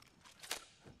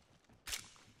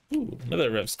 Ooh,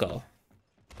 another Rev Skull.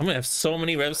 I'm gonna have so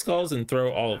many Rev Skulls and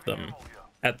throw all of them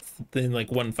in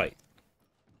like one fight.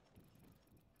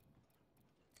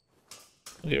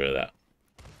 I'll get rid of that.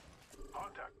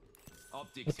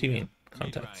 Optics What do you here, mean,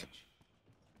 contact? mid-range.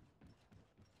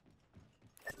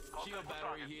 Shield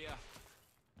battery here.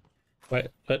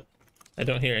 What? What? I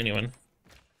don't hear anyone.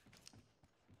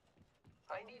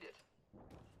 I need it.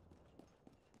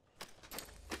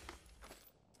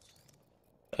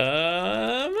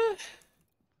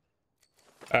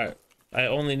 Alright. I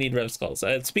only need Rev Skulls.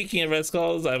 Speaking of Rev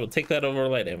Skulls, I will take that over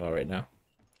light ammo right now.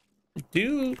 I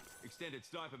do Extended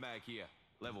sniper mag here,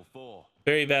 level 4.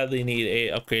 very badly need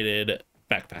a upgraded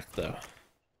backpack though.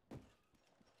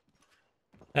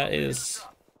 That is,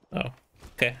 oh,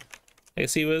 okay. I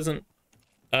guess he wasn't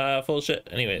full of shit.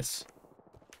 Anyways,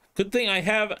 good thing I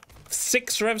have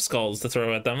 6 Rev Skulls to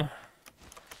throw at them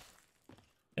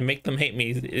and make them hate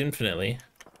me infinitely.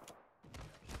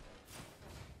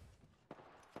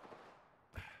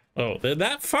 Oh, they're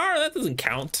that far? That doesn't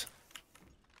count.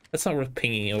 That's not worth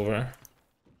pinging over.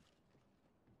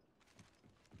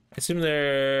 I assume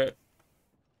they're...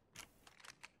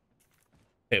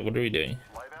 Wait, what are we doing?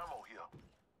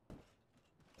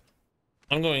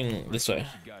 I'm going this way.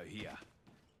 Go here.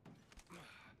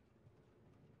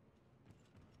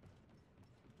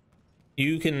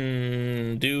 You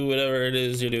can do whatever it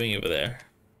is you're doing over there.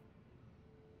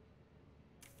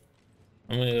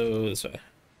 I'm gonna go this way.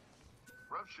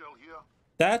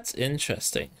 That's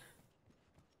interesting.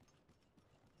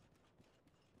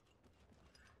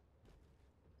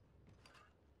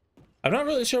 I'm not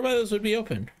really sure why those would be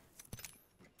open.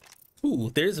 Ooh,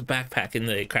 there's a backpack in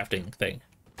the crafting thing.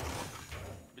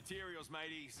 Materials,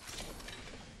 mateys.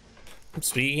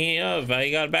 Speaking of,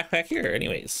 I got a backpack here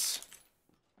anyways.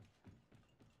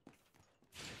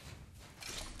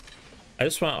 I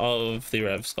just want all of the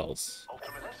Rev Skulls.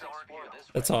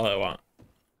 That's all I want.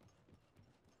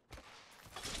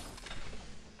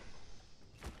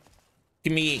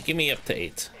 Give me up to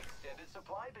 8.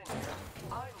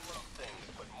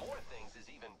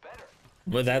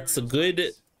 Well, that's a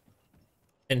good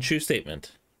and true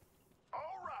statement.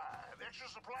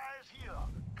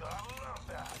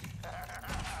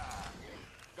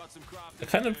 I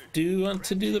kind of do want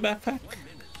to do the backpack,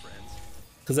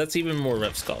 because that's even more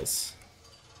Rev Skulls.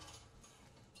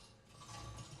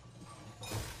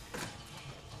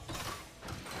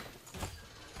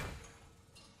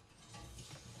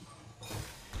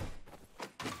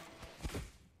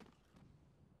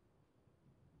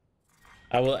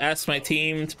 I will ask my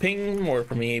team to ping more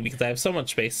for me because I have so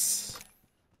much space.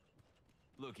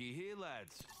 Looky here,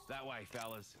 lads. That way,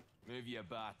 fellas. Move your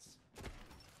butts.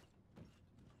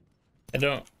 I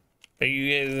don't... Are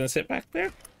you guys gonna sit back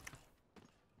there?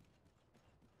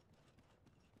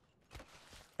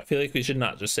 I feel like we should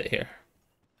not just sit here.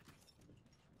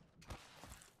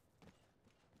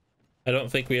 I don't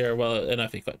think we are well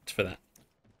enough equipped for that.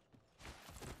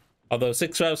 Although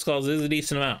 6 Rev Skulls is a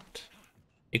decent amount.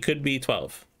 It could be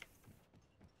 12.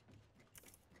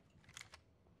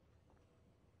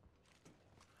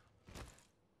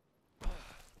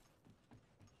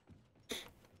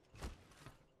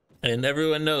 And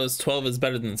everyone knows 12 is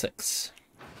better than 6.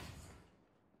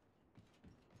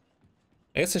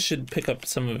 I guess I should pick up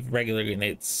some of regular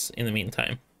grenades in the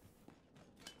meantime.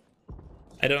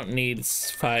 I don't need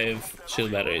 5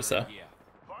 shield batteries though.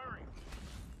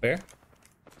 Where?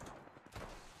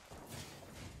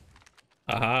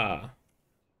 Aha.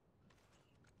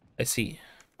 I see.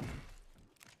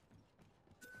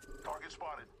 Target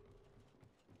spotted.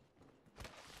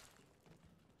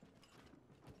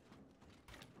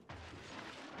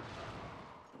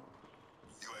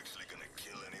 You actually gonna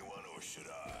kill anyone, or should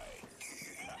I?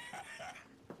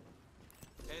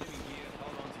 Enemy here.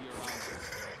 Hold on to your armor.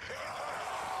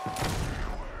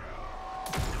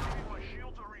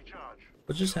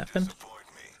 What just happened? Support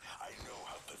me. I know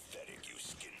how pathetic you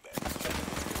skinbags.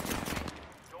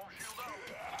 Don't shield out.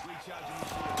 Recharging your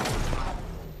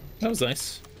shield. That was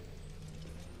nice.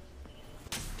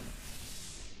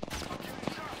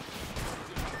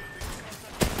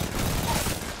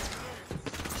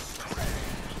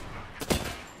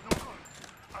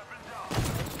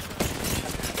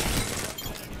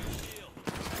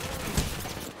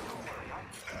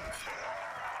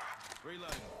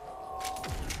 Reloading.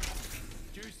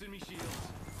 Juicing me shields.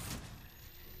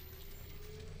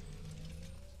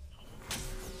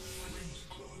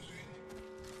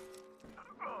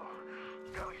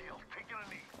 Gotta heal. Taking a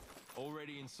knee.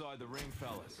 Already inside the ring,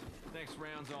 fellas. Next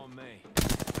round's on me.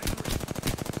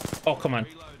 Oh, come on.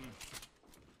 Reloading.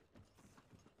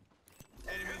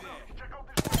 Enemy there. Check out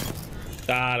this.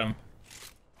 Got him.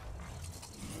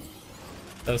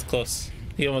 That was close.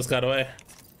 He almost got away.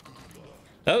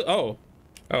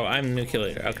 Oh, I'm new kill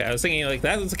leader. Okay, I was thinking like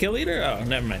that was a kill leader. Oh,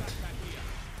 never mind.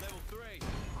 Level 3.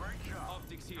 Great job.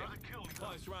 Optics here.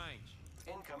 Close range.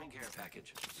 Incoming care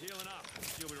package. Healing up.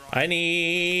 She'll be right. I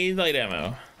need light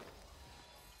ammo.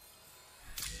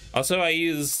 Also, I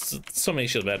used so many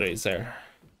shield batteries there.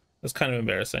 That's kind of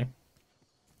embarrassing.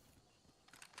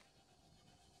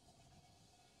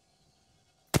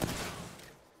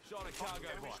 Shot a cargo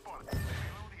bot.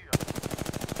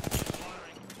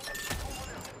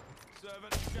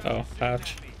 Oh,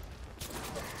 ouch.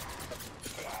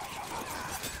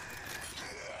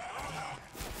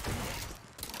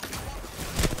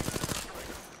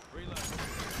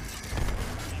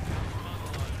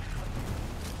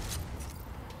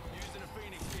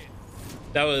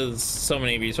 That was so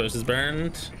many resources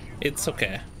burned. It's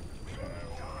okay.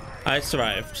 I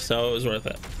survived, so it was worth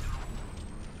it.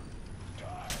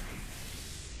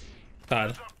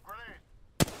 God.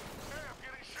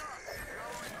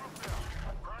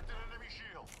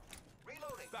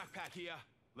 Backpack here.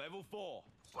 Level 4.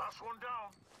 Last one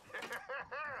down.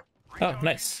 Oh,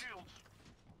 nice.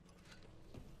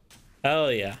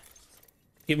 Hell yeah.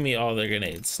 Give me all their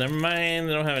grenades. Never mind,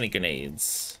 they don't have any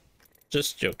grenades.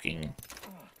 Just joking.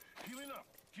 Healing up.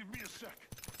 Give me a sec.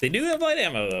 They do have light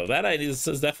ammo though. That is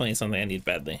definitely something I need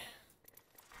badly.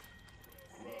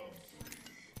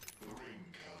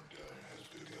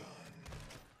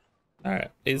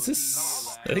 Alright, is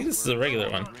this... I think this is a regular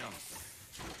one.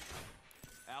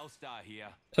 Star here.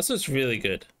 That's just really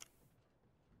good.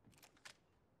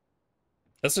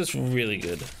 That's just really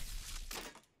good.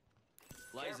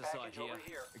 Laser sight here.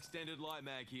 Extended light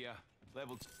mag here.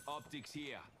 Level optics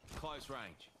here. Close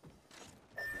range.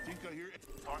 Think I hear it.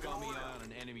 Got me eye on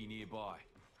an enemy nearby.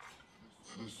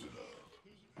 Listen up.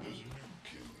 There's a new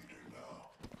kill leader now.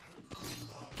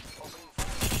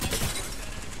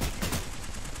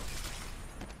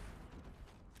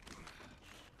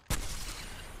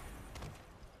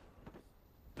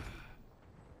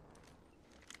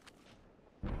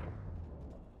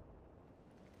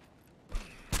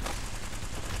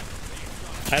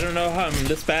 I don't know how I'm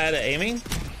this bad at aiming,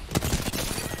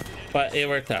 but it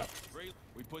worked out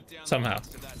We put down somehow. the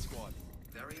to that squad.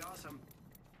 Very awesome.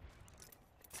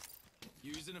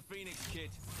 Using a Phoenix kit.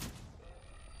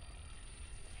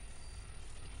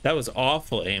 That was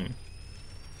awful aim.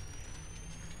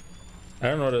 I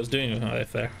don't know what I was doing with my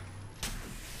life there.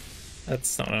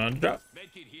 That's not what I wanted to drop.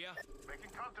 Medkit here.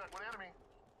 Making contact with enemy.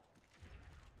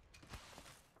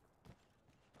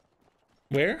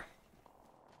 Where?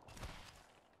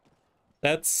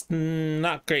 That's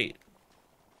not great.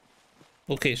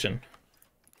 Location.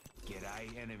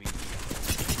 G'day, enemy.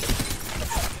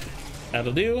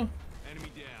 That'll do.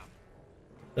 Enemy down.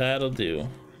 That'll do.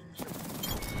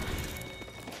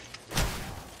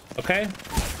 Okay.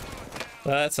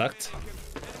 Well, that sucked.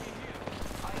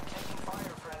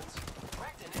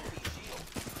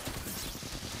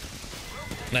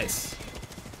 Nice.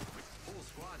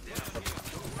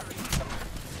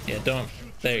 Yeah, don't.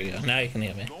 There you go. Now you can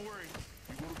hear me. Don't worry.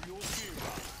 You will be okay.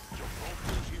 Your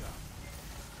focus here.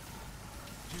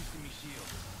 Juicing me shield.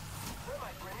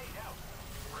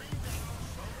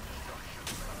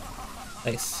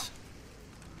 Nice.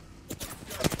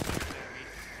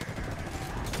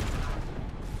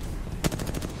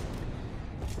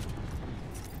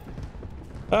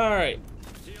 All right.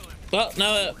 Well,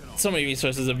 now that so many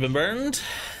resources have been burned,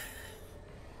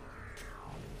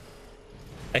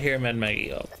 I hear Med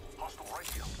Maggie up. Hostile right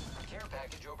here. Care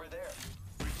package over there.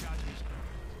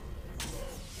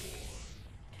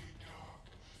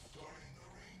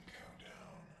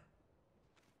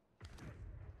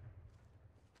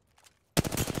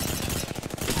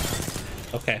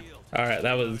 Okay. All right.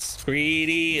 That was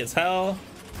greedy as hell.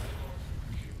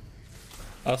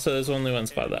 Also, there's only one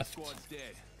spot left. Squad's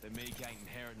dead. They The meek ain't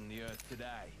inheriting the earth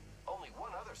today. Only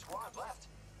one other squad left.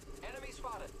 Enemy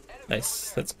spotted. Enemy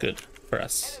Nice. over there. That's good for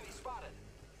us. Enemy spotted.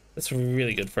 That's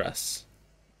really good for us.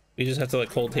 We just have to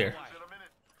like hold here.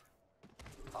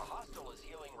 A hostile is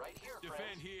healing right here, Defend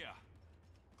friends. here.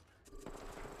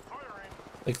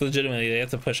 Like legitimately, they have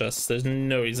to push us. There's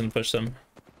no reason to push them.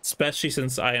 Especially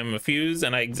since I am a fuse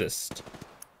and I exist.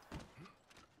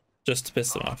 Just to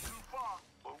piss them off. Too far,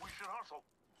 but we should hustle.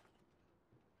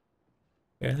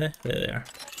 Where are they? There they are.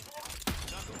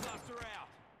 Knuckle cluster out.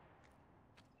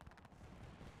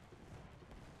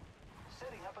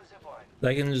 Setting up a zip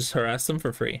line. I can just harass them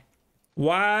for free.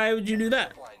 Why would you do that?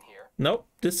 Zip line here. Nope,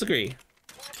 disagree.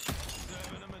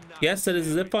 Serving them enough. Yes, it is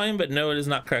a zip line, but no, it is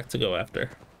not correct to go after.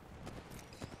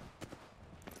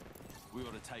 We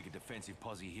ought to take a defensive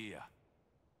posse here.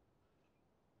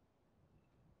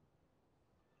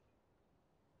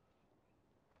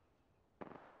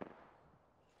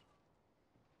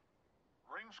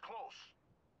 Rings close.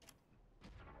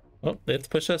 Oh, they have to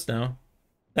push us now.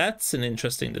 That's an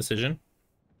interesting decision.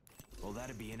 Well,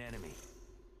 that'd be an enemy.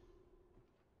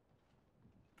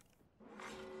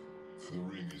 The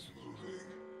ring is moving.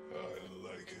 I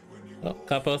like it when you Oh,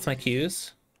 got both my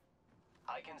cues.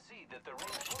 I can see that the ring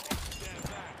is moving. Stand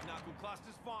back. Knuckle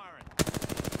cluster's firing.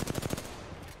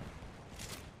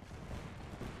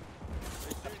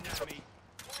 They're shooting at me.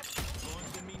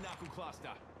 Launching me knuckle cluster.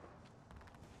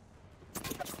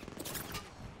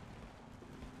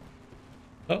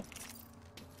 Oh,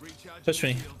 Recharging push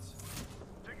me. shields.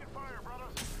 Taking fire, brothers.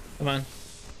 Come on.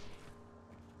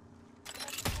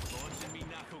 Launching me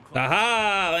knuckle cluster.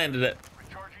 Aha! Landed it.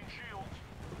 Recharging shields.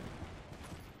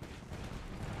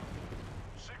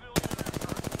 Signal unit.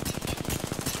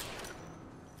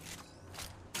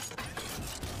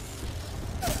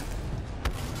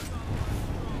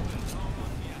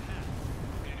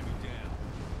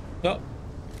 Oh,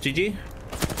 GG.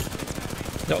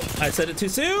 No, I said it too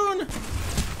soon.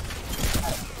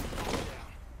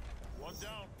 One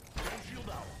down. One shield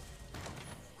out.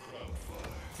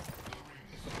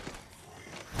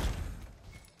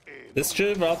 This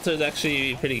Gibraltar is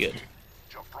actually pretty good.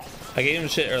 I gave him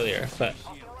shit earlier, but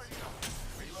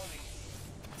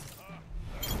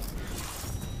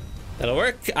that'll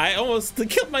work. I almost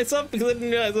killed myself because I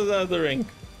didn't realize I was out of the ring.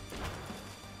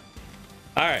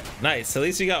 All right, nice. At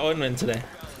least we got one win today.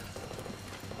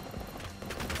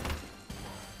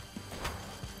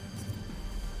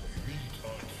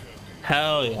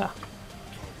 Hell yeah.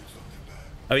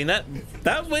 I mean,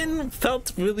 that win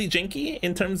felt really janky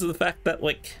in terms of the fact that,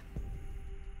 like,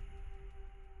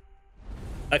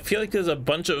 I feel like there's a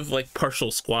bunch of like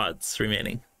partial squads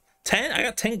remaining. 10? I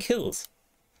got 10 kills.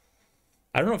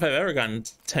 I don't know if I've ever gotten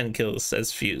 10 kills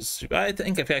as fuse. I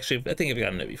think I've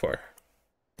gotten it before.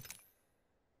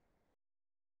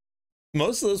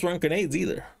 Most of those weren't grenades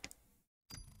either.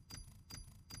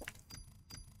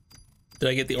 Did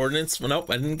I get the ordnance? Well, nope,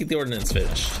 I didn't get the ordnance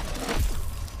finished.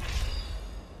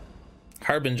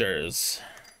 Harbingers.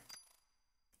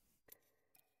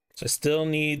 So I still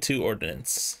need 2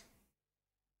 ordnance.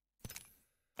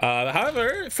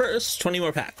 However, first, 20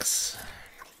 more packs.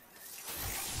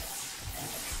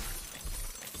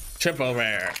 Triple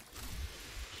rare.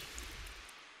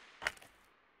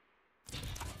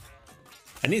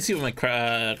 I need to see what my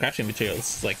crafting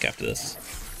materials is like after this.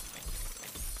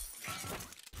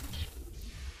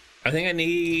 I think I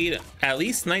need at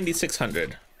least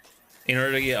 9,600 in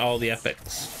order to get all the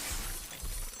epics.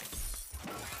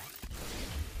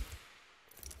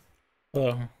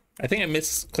 Oh, I think I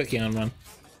missed clicking on one.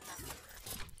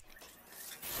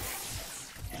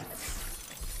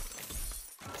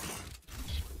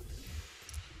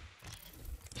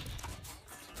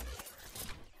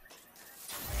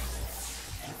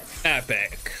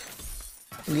 Epic.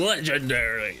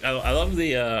 Legendary. I love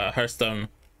the Hearthstone.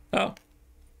 Oh,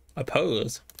 a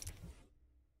pose.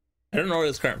 I don't know where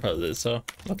this current pose is, so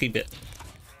I'll keep it.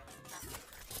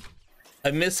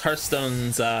 I miss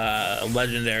Hearthstone's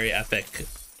legendary epic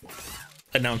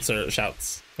announcer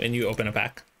shouts when you open a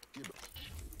pack.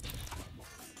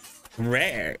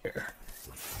 Rare.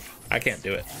 I can't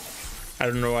do it. I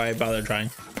don't know why I bothered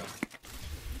trying.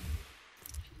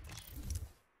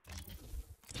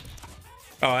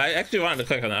 Oh, I actually wanted to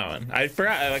click on that one. I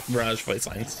forgot I like Mirage voice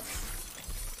lines.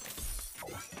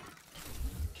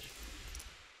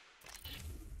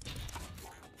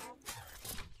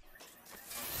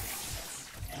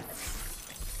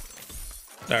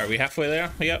 Are we halfway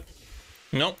there? Yep.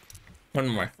 Nope. One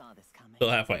more. Still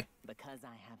halfway. Because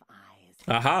I have eyes.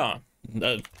 Aha.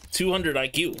 200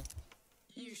 IQ.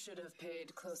 You should have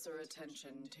paid closer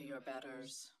attention to your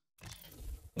betters.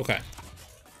 Okay.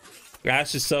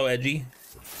 Grass is so edgy.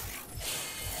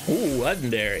 Ooh,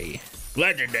 legendary.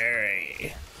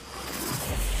 Legendary.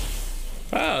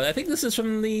 Wow, I think this is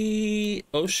from the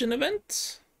ocean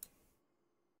event.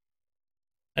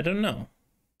 I don't know.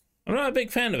 I'm not a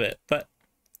big fan of it, but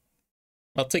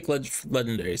I'll take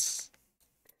legendaries.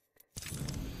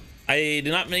 I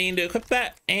did not mean to equip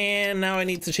that, and now I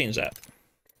need to change that.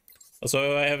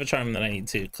 Also, I have a charm that I need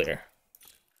to clear.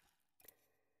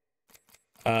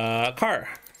 Car.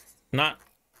 Not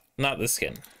this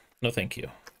skin. No, thank you.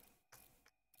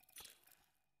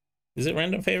 Is it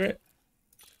random favorite?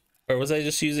 Or was I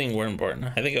just using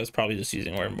Wormborn? I think I was probably just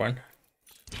using Wormborn.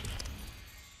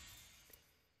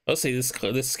 I'll say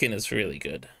this skin is really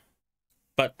good.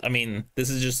 But, I mean, this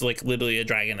is just like literally a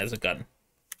dragon as a gun.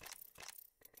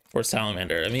 Or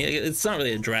salamander. I mean, it's not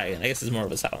really a dragon. I guess it's more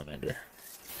of a salamander.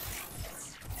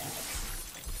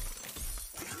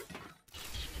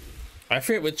 I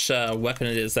forget which weapon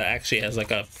it is that actually has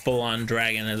like a full-on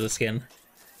dragon as a skin.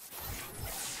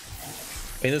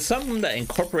 I mean, there's some that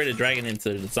incorporated dragon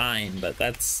into the design, but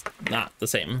that's not the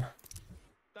same.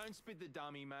 Don't spit the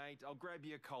dummy, mate. I'll grab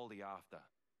you a coldie after.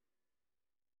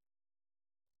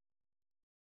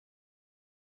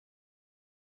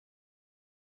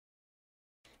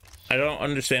 I don't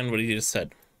understand what he just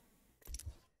said.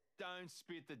 Don't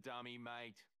spit the dummy,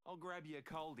 mate. I'll grab you a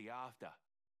coldie after.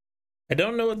 I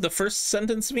don't know what the first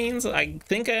sentence means. I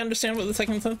think I understand what the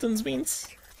second sentence means.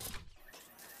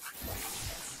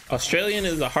 Australian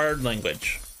is a hard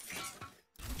language.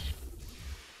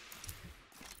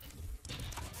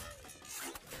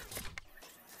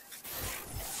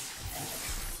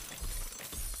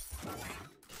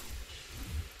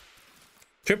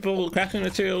 Triple crafting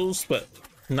materials, but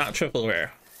not triple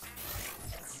rare.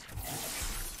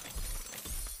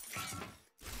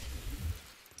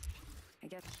 I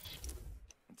guess.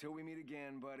 Until we meet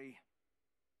again, buddy.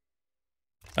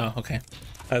 Oh, okay.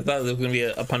 I thought there was gonna be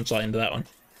a punchline to that one.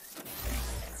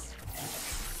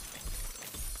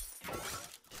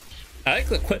 I like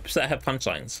the quips that have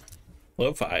punchlines.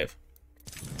 Low 5.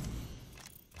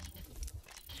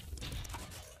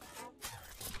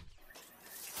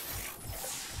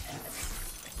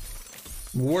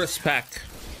 Worst pack.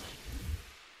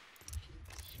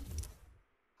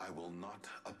 I will not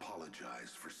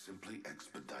apologize for simply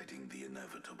expediting the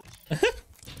inevitable.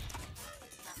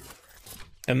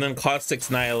 And then Caustic's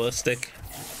nihilistic.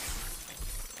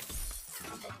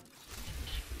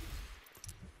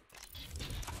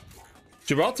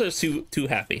 Gibraltar's too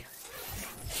happy.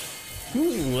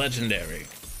 Ooh, legendary.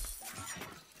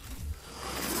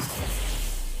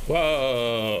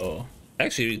 Whoa.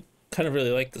 Actually, kind of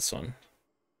really like this one.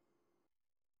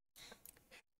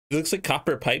 It looks like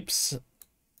copper pipes,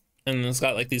 and it's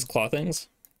got like these claw things.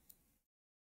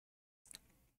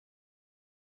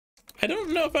 I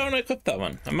don't know if I want to equip that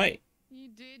one. I might. You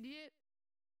did yet?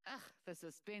 Ugh, the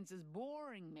suspense is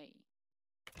boring me.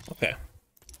 Okay.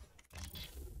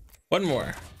 One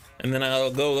more, and then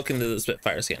I'll go look into the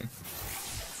Spitfire skin.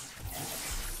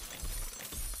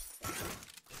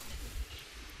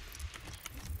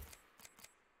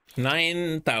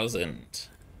 $9,000.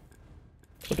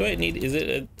 What do I need? Is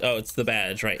it oh, it's the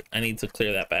badge, right? I need to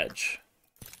clear that badge.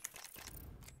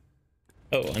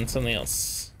 Oh, and something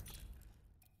else.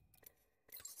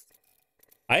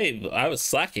 I was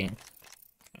slacking.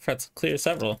 I forgot to clear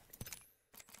several.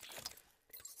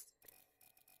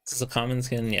 This is a common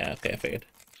skin? Yeah, okay, I figured.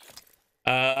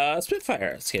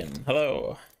 Spitfire skin.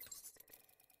 Hello.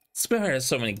 Spitfire has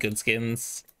so many good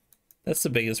skins. That's the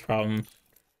biggest problem.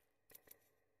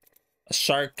 A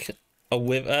shark, a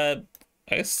whip. I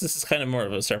guess this is kind of more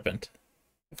of a serpent,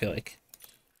 I feel like.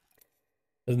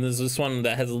 And there's this one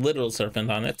that has a literal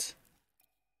serpent on it.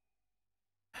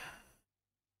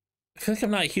 I feel like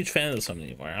I'm not a huge fan of this one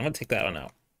anymore. I'm gonna take that one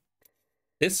out.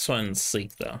 This one's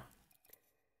sleek though.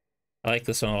 I like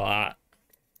this one a lot.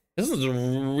 This one's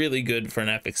really good for an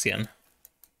epic skin.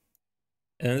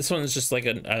 And this one's just like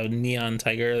a neon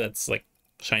tiger that's like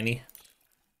shiny.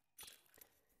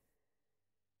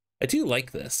 I do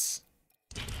like this.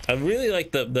 I really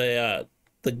like the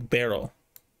barrel.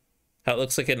 How it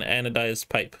looks like an anodized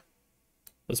pipe.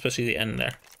 Especially the end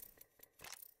there.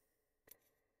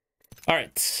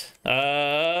 Alright.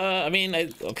 I mean,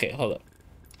 okay, hold up.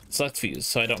 Select fuse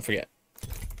so I don't forget.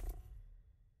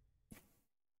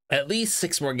 At least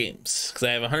 6 more games, because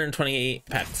I have 128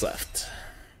 packs left.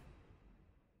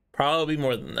 Probably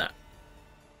more than that.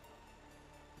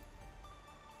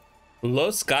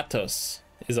 Los Gatos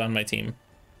is on my team.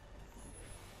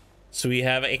 So we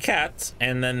have a cat,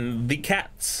 and then the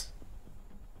cats.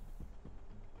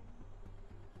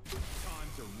 Time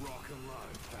to rock and roll,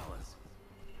 fellas.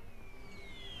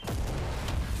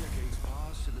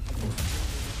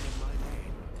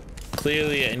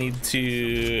 clearly I need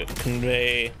to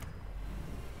convey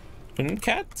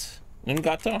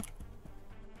Ungato.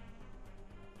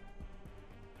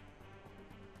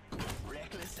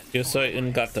 Yo soy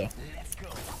un gato.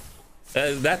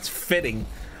 That's fitting.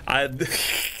 I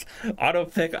auto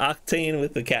pick Octane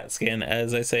with the cat skin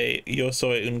as I say yo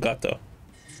soy un gato.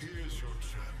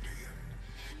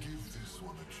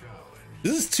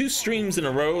 This is 2 streams in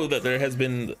a row that there has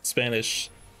been Spanish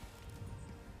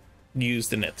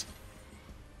used in it,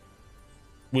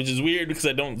 which is weird because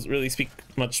I don't really speak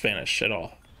much Spanish at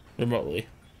all remotely.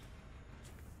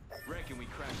 Reckon we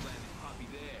crash landed puppy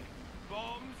there.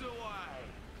 Bombs away.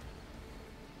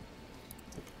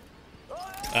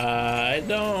 I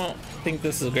don't think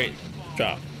this is a great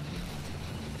drop.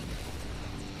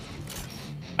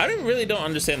 I really don't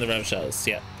understand the rev shells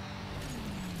yet.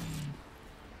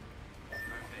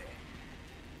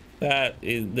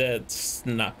 That's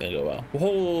not gonna go well.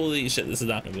 Holy shit, this is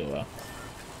not gonna go well.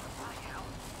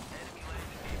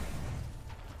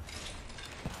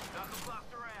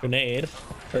 Grenade,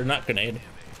 or not grenade.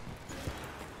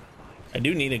 I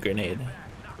do need a grenade.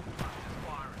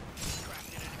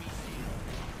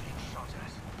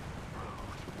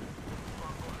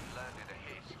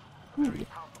 Ooh.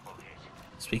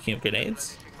 Speaking of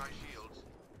grenades,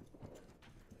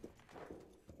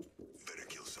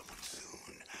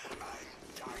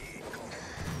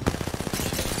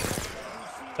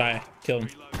 die, kill him,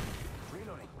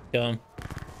 kill him,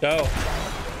 go.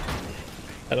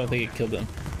 I don't think it killed him.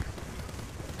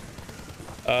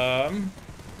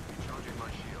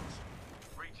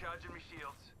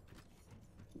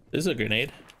 This is a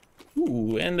grenade.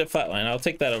 Ooh, and a flatline. I'll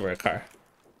take that over a car.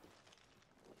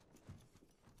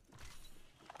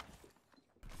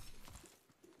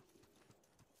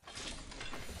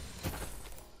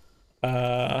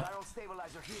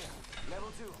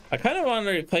 I kind of want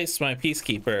to replace my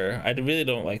Peacekeeper. I really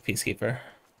don't like Peacekeeper.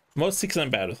 Mostly because I'm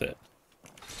bad with it.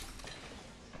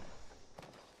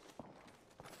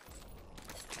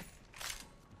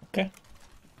 Okay.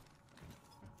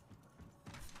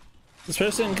 This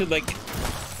person could like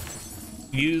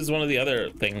use one of the other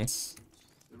things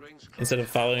instead of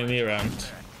following me around.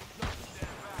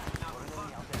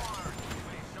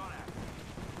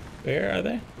 Where are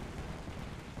they?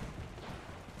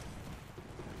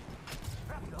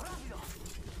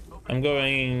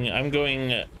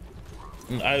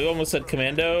 I almost said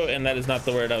commando, and that is not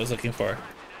the word I was looking for.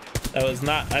 That was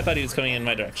not, I thought he was coming in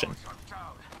my direction.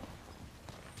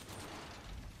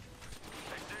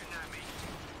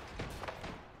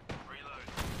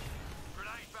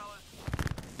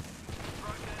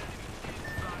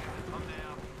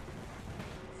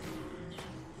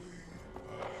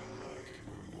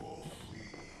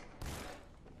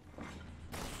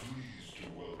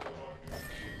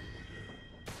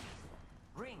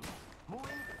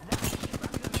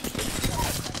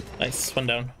 Nice, one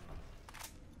down.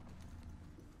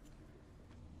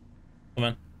 Come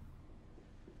on.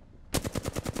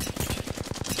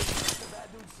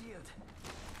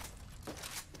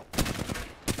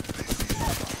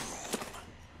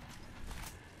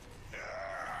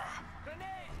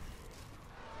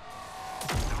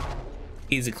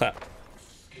 Easy clap.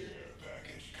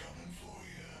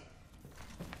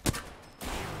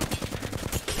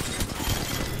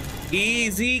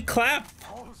 Easy clap.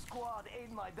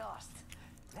 Dust.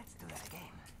 Let's do that again.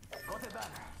 Got a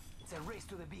banner. It's a race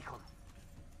to the beacon.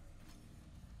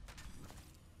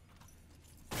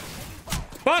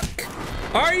 Fuck!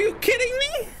 Are you kidding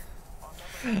me?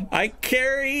 I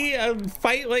carry a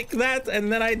fight like that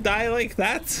and then I die like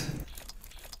that?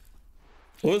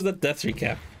 What was the death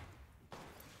recap?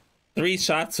 3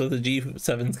 shots with a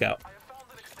G7 scout.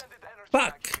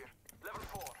 Fuck!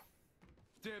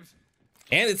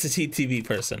 And it's a TTV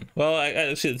person. Well,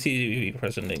 actually, the TTV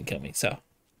person didn't kill me, so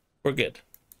we're good.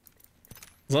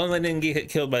 As long as I didn't get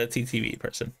killed by the TTV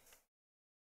person.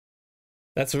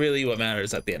 That's really what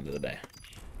matters at the end of the day.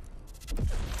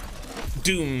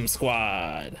 Doom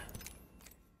Squad.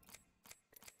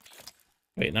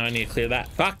 Wait, now I need to clear that.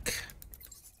 Fuck!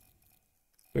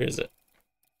 Where is it?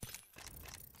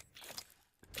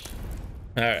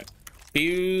 Alright.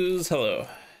 Fuse, hello.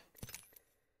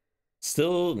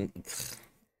 Still...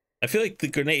 I feel like the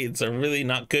grenades are really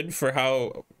not good for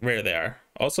how rare they are.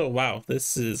 Also, wow,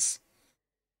 this is...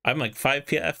 I'm like 5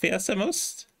 FPS at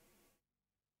most.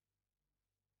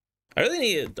 I really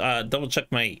need to double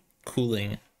check my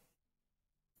cooling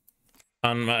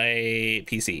on my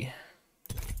PC.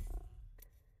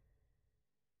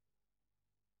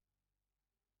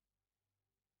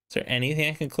 Is there anything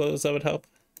I can close that would help?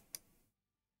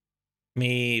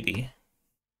 Maybe.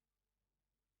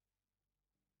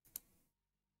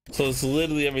 So it's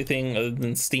literally everything other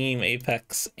than Steam,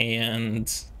 Apex,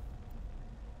 and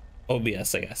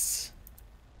OBS, I guess.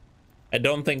 I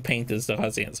don't think Paint is still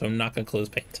causing it, so I'm not gonna close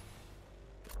Paint.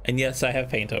 And yes, I have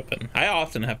Paint open. I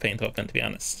often have Paint open, to be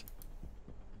honest.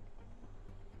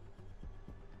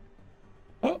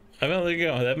 Oh, there you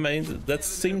go. That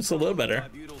seems a little better.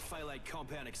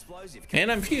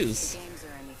 And I'm fused.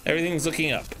 Everything's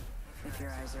looking up.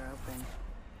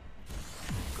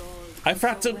 I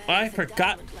forgot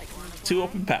to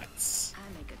open packs.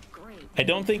 I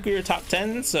don't think we were top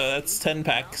 10, so that's 10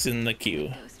 packs in the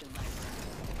queue.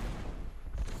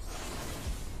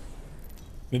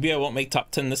 Maybe I won't make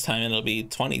top 10 this time and it'll be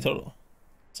 20 total.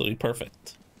 So it'll be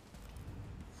perfect.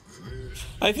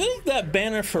 I feel like that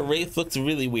banner for Wraith looks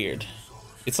really weird.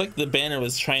 It's like the banner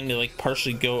was trying to like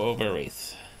partially go over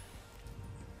Wraith.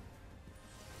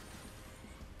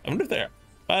 I wonder if there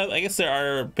I guess there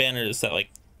are banners that like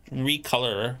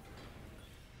recolor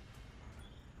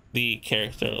the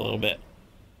character a little bit.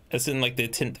 As in like they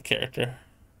tint the character.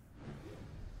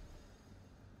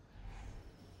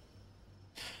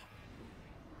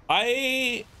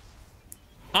 I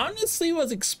honestly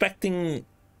was expecting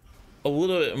a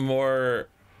little bit more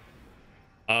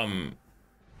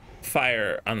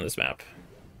fire on this map.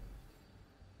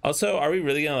 Also, are we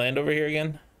really gonna land over here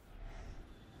again?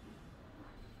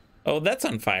 Oh, that's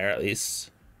on fire at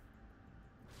least.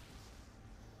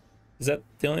 Is that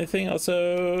the only thing?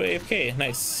 Also AFK,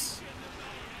 nice.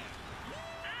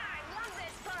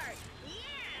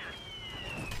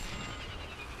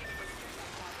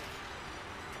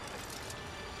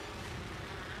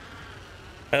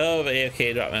 I love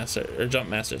AFK drop master or jump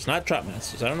masters, not drop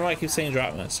masters. I don't know why I keep saying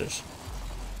drop masters.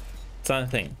 It's not a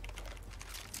thing.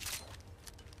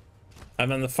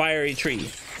 I'm on the fiery tree.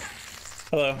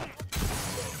 Hello.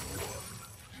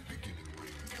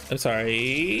 I'm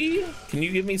sorry. Can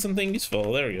you give me something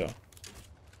useful? There we go.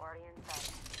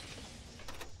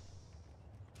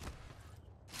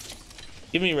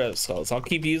 Give me red skulls. I'll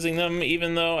keep using them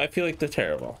even though I feel like they're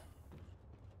terrible.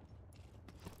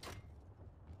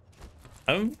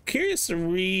 I'm curious to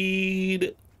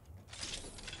read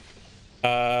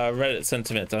Reddit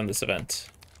sentiment on this event.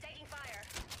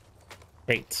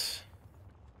 Great.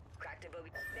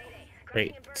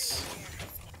 Great.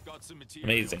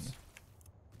 Amazing.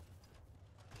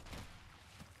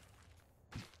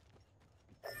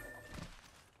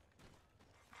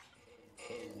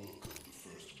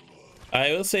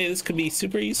 I will say this could be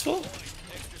super useful.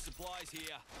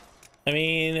 I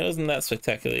mean, it wasn't that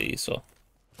spectacularly useful.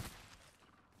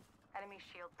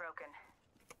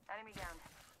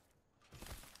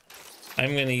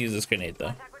 I'm gonna use this grenade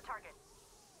though.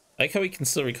 I like how we can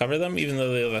still recover them even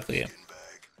though they left the game.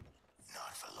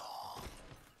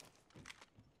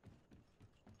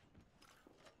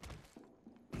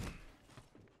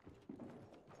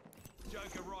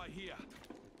 Joker right here.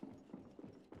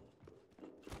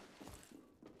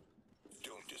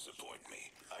 Don't disappoint me.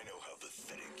 I know how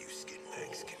pathetic you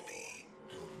skinbags can be.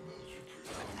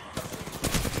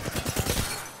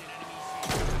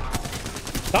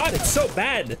 God, it's so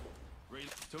bad.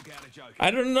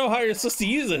 I don't know how you're supposed to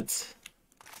use it.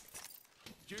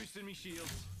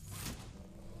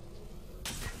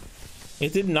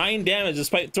 It did 9 damage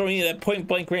despite throwing it at point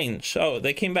blank range. Oh,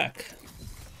 they came back.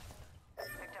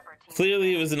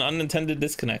 Clearly it was an unintended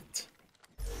disconnect.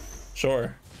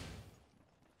 Sure.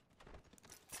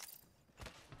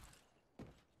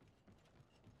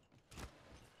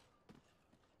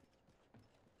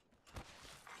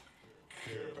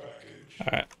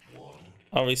 Alright.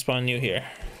 I'll respawn you here.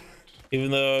 Even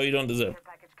though you don't deserve.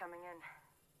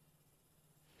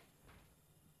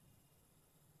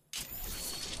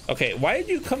 Okay, why did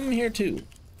you come here too?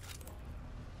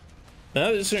 Now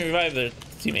they're just gonna revive their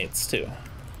teammates too.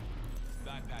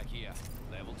 Backpack here,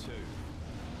 level 2.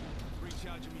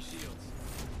 Recharging my shields.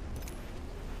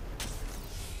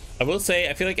 I will say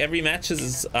I feel like every match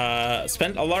has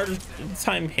spent a large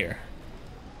time here.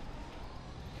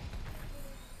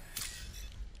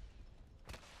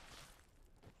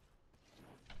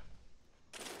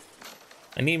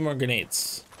 I need more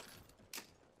grenades.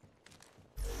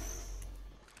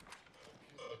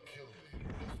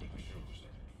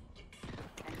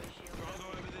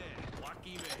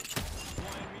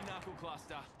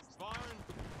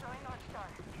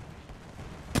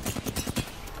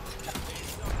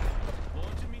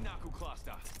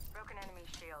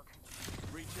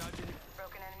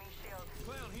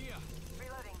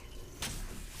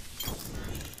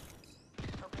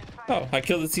 Oh, I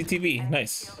killed the CTV.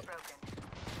 Nice.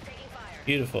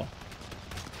 Beautiful.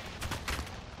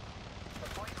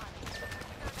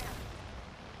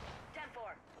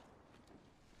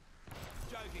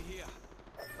 Joker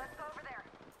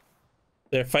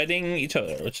They're fighting each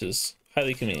other, which is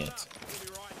highly convenient.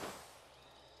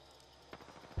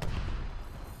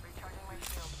 Recharging my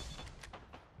shield.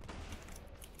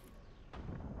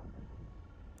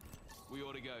 We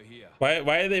ought to go here. Why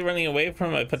are they running away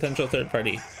from a potential third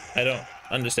party? I don't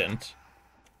understand.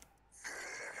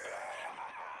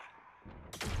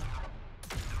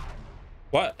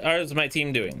 What is my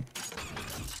team doing?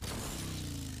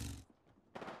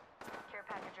 Care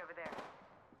package over there.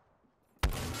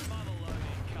 Mother load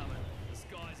incoming. The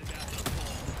sky's about to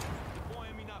fall. Deploy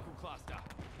enemy knuckle cluster.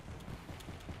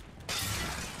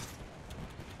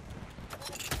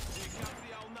 Here comes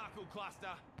the old knuckle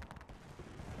cluster.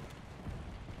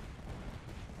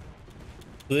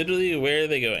 Literally, where are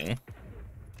they going?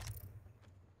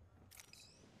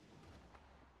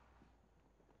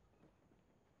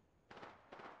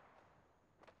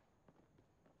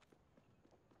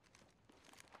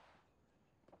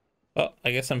 Oh,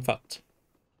 I guess I'm fucked.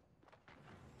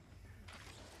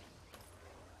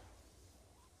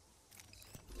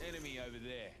 Enemy over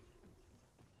there.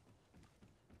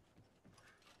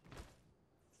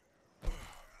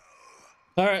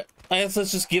 Alright, I guess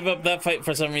let's just give up that fight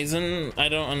for some reason. I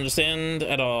don't understand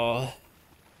at all.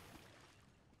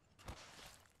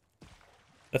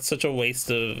 That's such a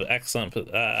waste of excellent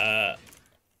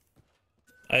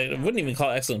I wouldn't even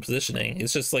call it excellent positioning.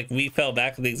 It's just like we fell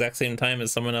back at the exact same time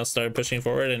as someone else started pushing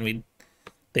forward and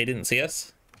they didn't see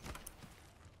us.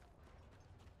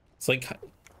 It's like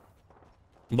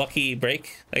lucky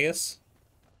break, I guess.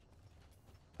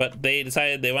 But they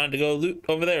decided they wanted to go loot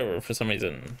over there for some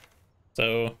reason.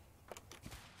 So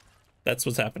that's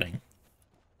what's happening.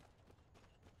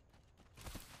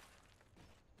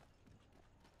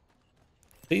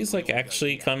 Please, like,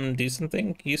 actually come do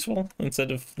something useful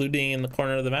instead of looting in the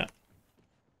corner of the map.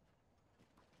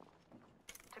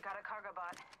 Took out a cargo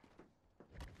bot.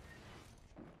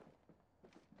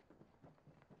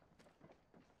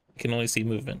 You can only see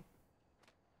movement.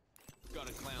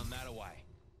 Gotta clown that away.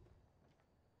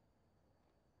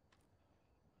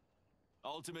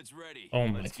 Ultimate's ready. Oh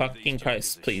my Let's give fucking these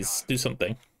Christ, jokers a please show. do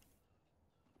something.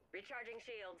 Recharging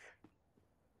shields.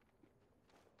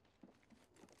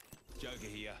 Joker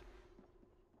here.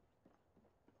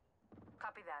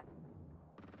 Copy that.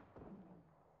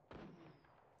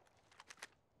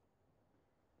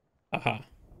 Aha.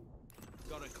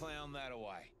 Gotta clown that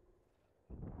away.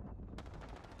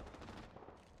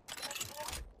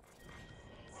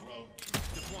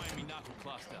 Deploying me knuckle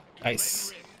cluster.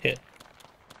 Nice. Hit.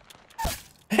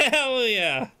 Hell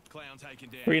yeah! Clown taken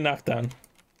down. Free knockdown.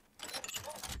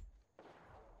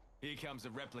 Here comes a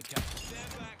replica.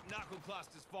 Stand back, knuckle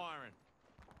cluster's firing.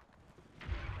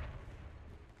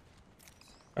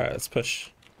 Alright, let's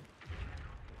push.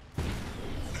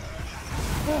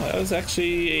 Oh, that was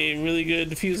actually a really good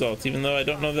defuse ult, even though I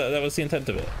don't know that that was the intent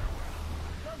of it.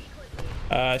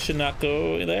 I should not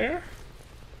go there.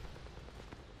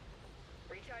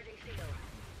 Recharging shield.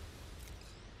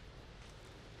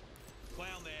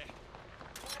 Clown there.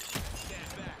 Stand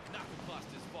back, knuckle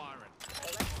cluster's firing.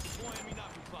 Deploying me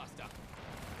knuckle cluster.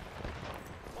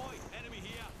 Oi, enemy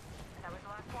here. That was the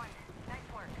last one. Nice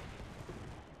work.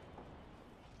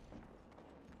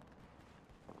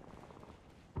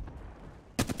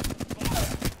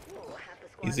 Ooh, half the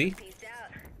squad Easy. is pieced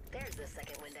out. There's the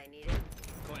second wind I needed.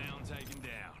 Clown taken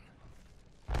down.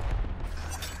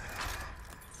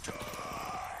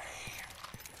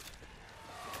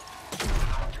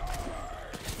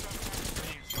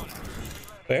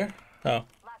 Where? Oh. Last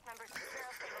member's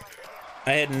barrel stabilizer here.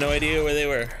 I had no idea where they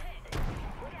were.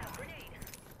 Look out, grenade.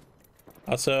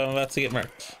 Also, I'm about to get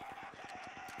marked.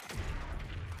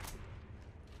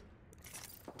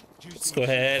 Let's go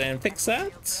ahead and fix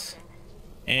that.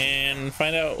 And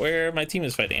find out where my team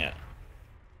is fighting at.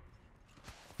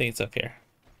 I think it's up here.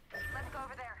 Let's go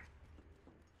over there.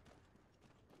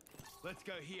 Let's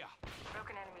go here.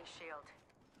 Broken enemy shield.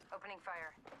 Opening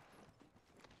fire.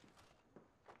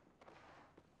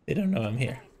 They don't know I'm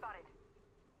here. Enemy spotted.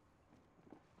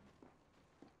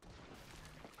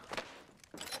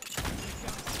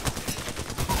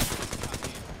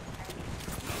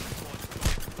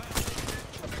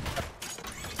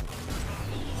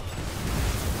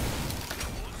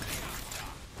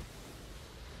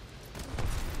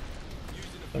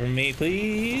 Cover me,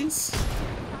 please.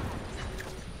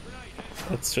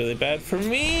 That's really bad for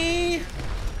me.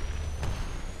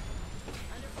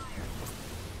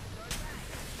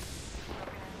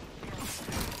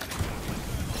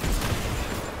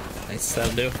 Nice,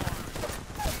 that'll do.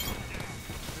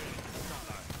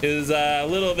 It was a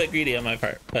little bit greedy on my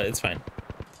part, but it's fine.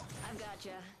 I've got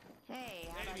you. Hey,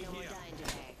 how about no more dying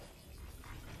today?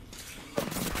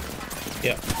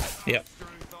 Yep. Yep.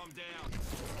 Strength, I'm down.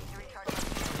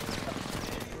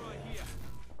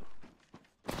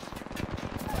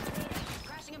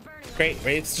 Crashing and burning. Great.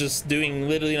 Wraith's just doing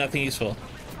literally nothing useful.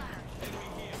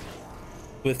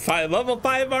 With level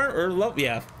 5 armor, or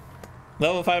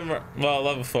level 5, well,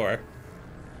 level 4.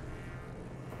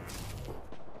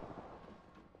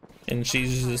 And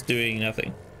she's just doing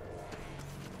nothing.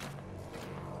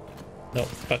 Nope,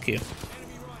 fuck you.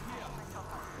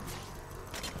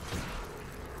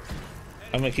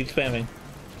 I'm gonna keep spamming.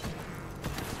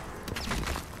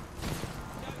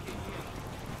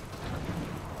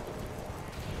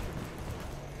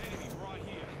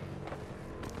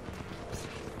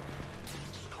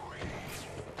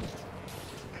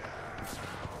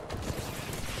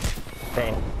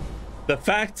 Bro, the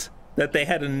fact that they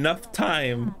had enough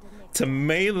time to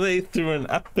melee through an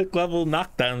epic level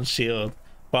knockdown shield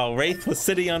while Wraith was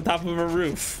sitting on top of a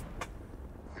roof,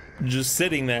 just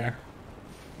sitting there,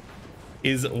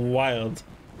 is wild.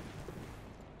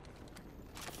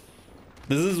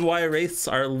 This is why Wraiths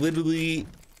are literally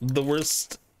the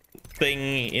worst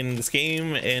thing in this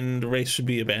game, and Wraith should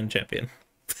be a banned champion.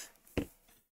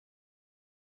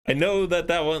 I know that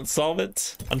won't solve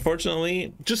it,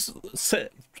 unfortunately.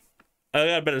 I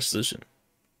got a better solution.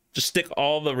 Just stick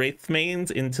all the Wraith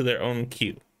mains into their own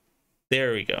queue.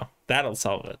 There we go. That'll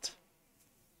solve it.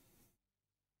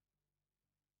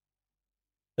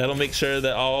 That'll make sure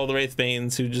that all the Wraith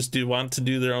mains who just want to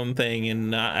do their own thing and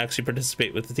not actually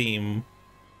participate with the team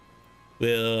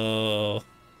will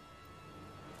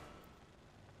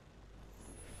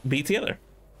be together.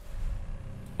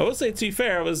 I will say, to be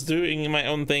fair, I was doing my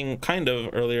own thing kind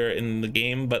of earlier in the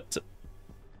game, but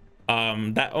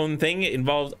that own thing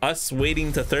involved us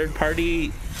waiting to third party,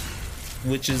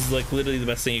 which is like literally the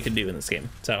best thing you can do in this game.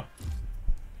 So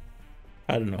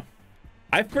I don't know.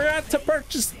 I forgot to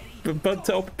purchase, but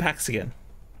to open packs again.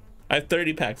 I have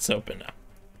 30 packs to open now.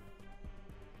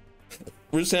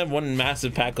 We're just gonna have one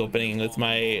massive pack opening with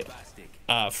my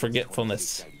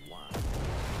forgetfulness.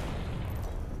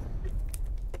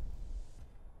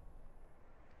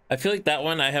 I feel like that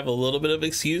one I have a little bit of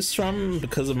excuse from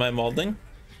because of my molding.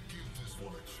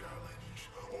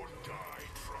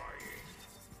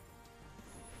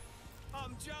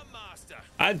 I'm Jump Master.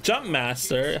 I'm Jump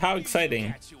Master. How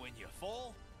exciting! Catch you when you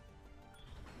fall.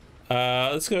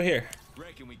 Let's go here.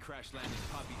 Reckon we crash land this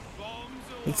puppy. Bombs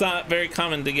It's not very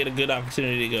common to get a good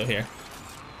opportunity to go here.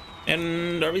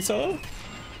 And are we solo?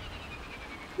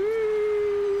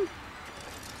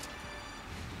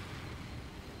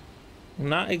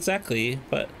 Not exactly,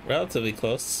 but relatively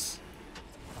close.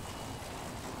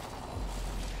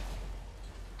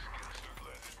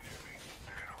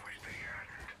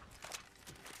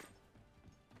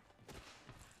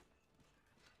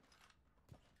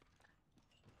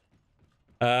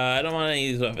 I don't want any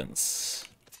of these weapons.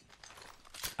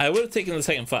 I would have taken the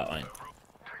second flatline.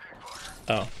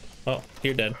 Oh,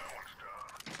 you're dead.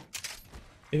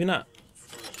 Maybe not.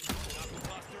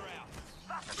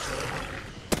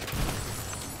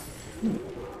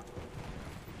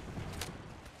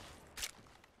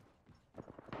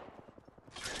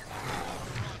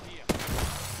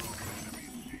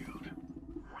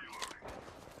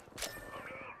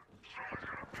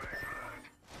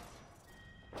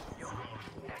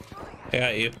 I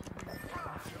got you.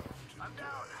 I'm down.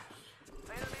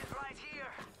 Enemies right here.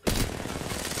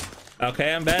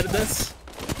 Okay, I'm bad at this.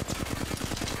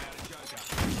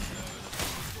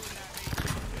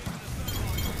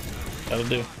 That'll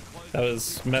do. That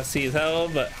was messy as hell,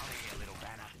 but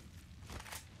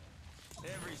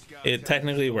it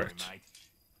technically worked.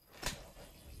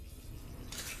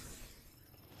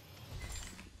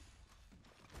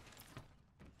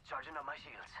 Charging up my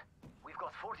shields. We've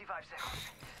got 45 seconds.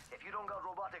 If you don't got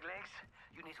robotic legs,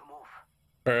 you need to move.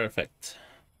 Perfect.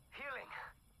 Healing.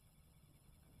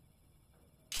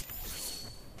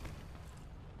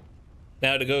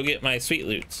 Now to go get my sweet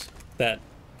loot that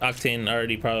Octane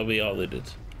already probably all looted,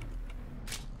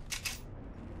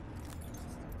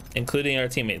 including our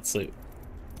teammates' loot.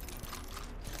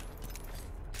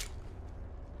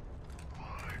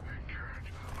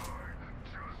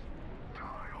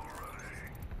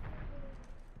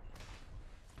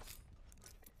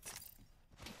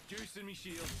 Juicing me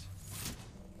shields.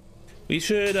 We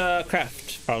should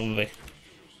craft, probably.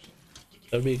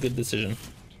 That would be a good decision.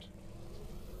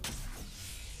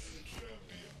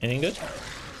 Anything good?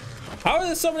 How are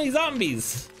there so many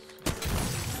zombies?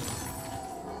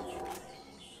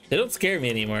 They don't scare me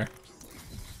anymore.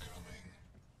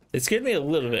 They scared me a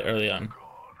little bit early on.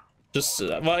 Just,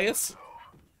 well, I guess.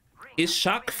 Is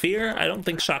shock fear? I don't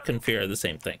think shock and fear are the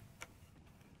same thing.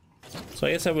 So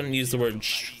I guess I wouldn't use the word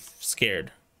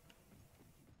scared.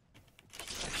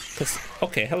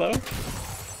 Okay, hello.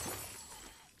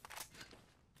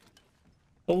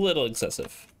 A little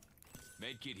excessive.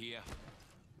 Medkit here.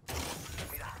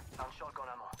 Mira, found shotgun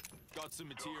ammo. Got some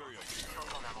material.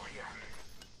 Shotgun ammo here.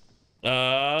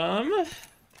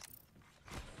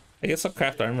 I guess I'll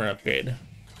craft armor upgrade.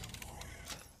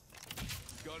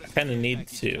 Got a Kind of care need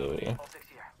package to. over there. Optics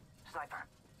here. Sniper.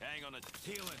 Hang on, it's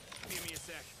healing. Give me a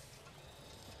sec.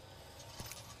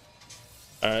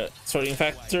 Alright, sorting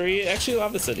factory. Actually,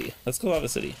 Lava City. Let's go Lava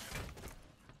City.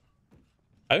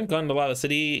 I haven't gone to Lava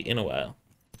City in a while.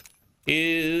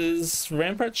 Is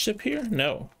Rampart's ship here?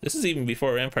 No. This is even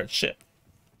before Rampart's ship.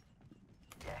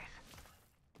 Yes.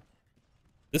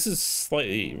 This is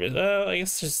slightly... I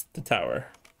guess just the tower.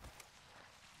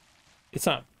 It's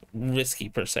not risky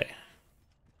per se.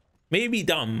 Maybe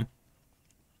dumb.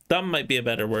 Dumb might be a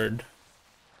better word.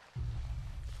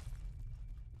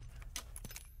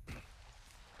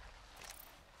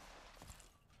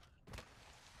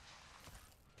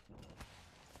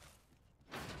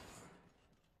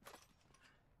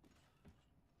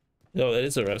 Oh, that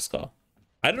is a red skull.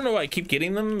 I don't know why I keep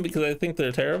getting them because I think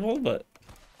they're terrible, but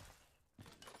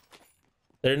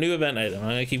they're a new event item. I'm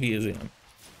gonna keep using them.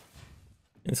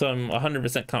 And so I'm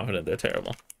 100% confident they're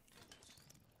terrible.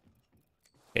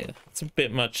 Okay, it's a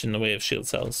bit much in the way of shield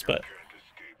cells, but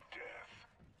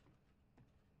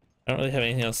I don't really have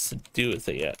anything else to do with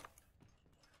it yet.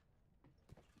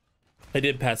 I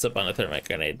did pass up on a thermite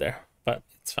grenade there, but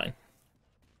it's fine.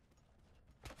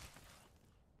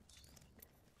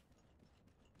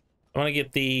 I want to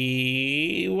get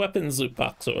the weapons loot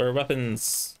box or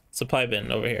weapons supply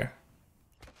bin over here.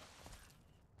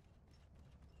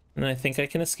 And I think I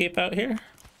can escape out here.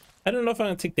 I don't know if I'm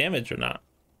going to take damage or not.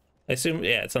 I assume,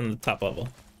 yeah, it's on the top level.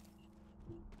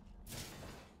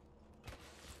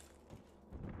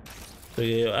 So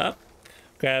you go up,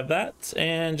 grab that,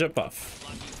 and jump off.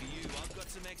 Lucky for you, I've got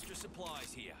some extra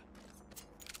supplies here.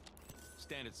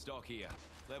 Standard stock here.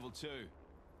 Level 2.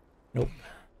 Nope.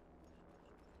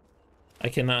 I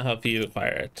cannot help you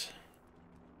acquire it.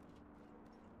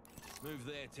 Move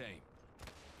there, team.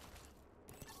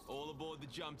 All aboard the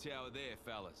jump tower there,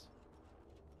 fellas.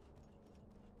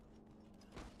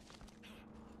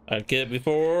 I'd get it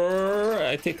before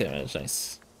I take damage.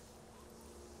 Nice.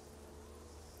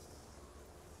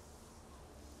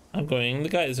 I'm going the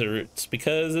geyser route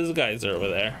because there's a geyser over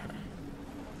there.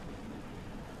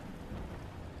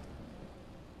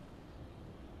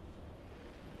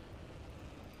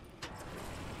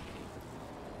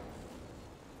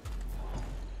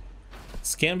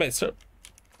 Scan by so.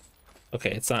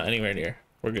 Okay, it's not anywhere near.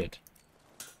 We're good.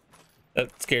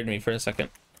 That scared me for a second.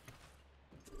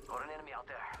 Got an enemy out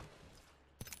there.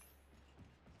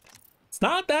 It's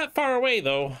not that far away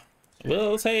though.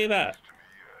 We'll say that.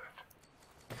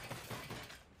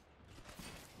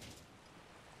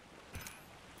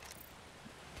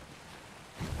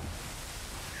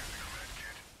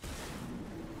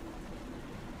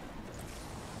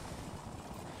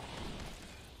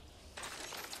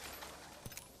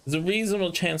 There's a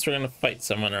reasonable chance we're gonna fight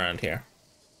someone around here.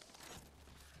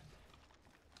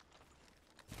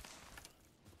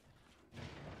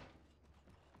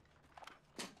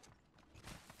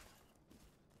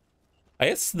 I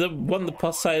guess one of the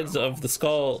plus sides of the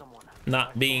skull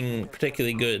not being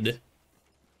particularly good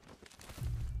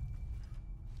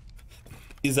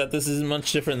is that this is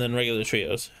much different than regular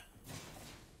trios.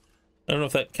 I don't know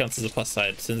if that counts as a plus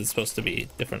side since it's supposed to be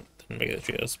different than regular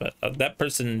trios, but that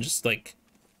person just like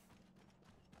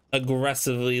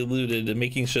aggressively looted and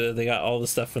making sure that they got all the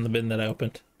stuff from the bin that I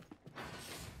opened.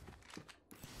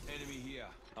 Enemy here.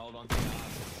 Hold on to your ass.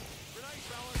 Grenade,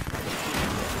 fellas.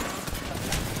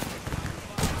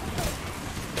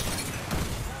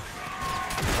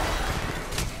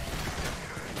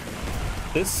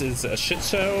 This is a shit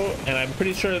show, and I'm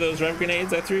pretty sure those rev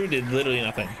grenades I threw did literally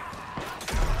nothing.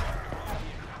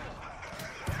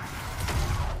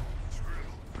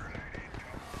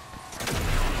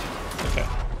 Okay.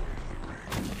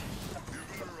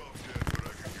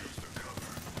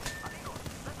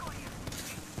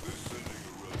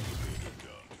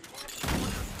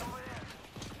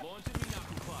 Launching me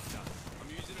knuckle cluster. I'm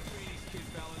using a Phoenix kit,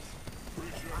 fellas.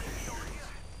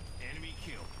 Enemy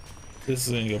kill. This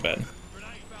is gonna go bad.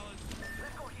 Grenade, fellas.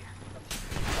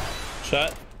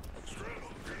 Shot.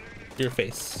 Your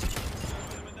face.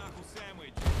 Them a knuckle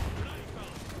sandwich. Grenade,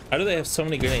 fellas. How do they have so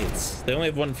many grenades? They only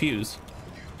have one fuse.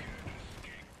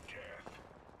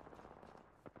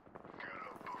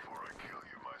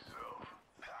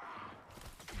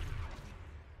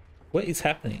 What is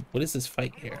happening? What is this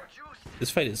fight here? This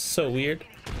fight is so weird.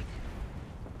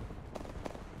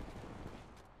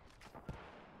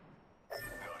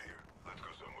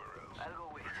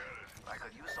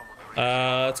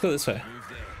 Let's go this way. Move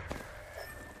there.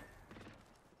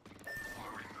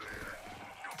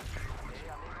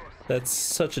 That's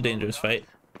such a dangerous fight.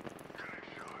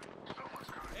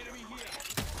 Enemy here.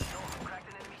 Cracked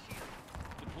an enemy shield.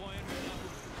 Deploying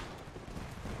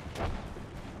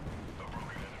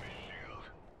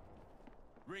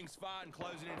rings far and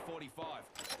closing in 45.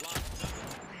 Last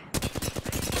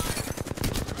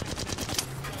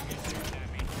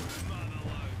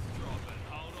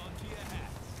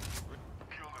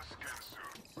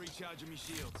recharging me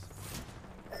shields.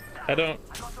 I don't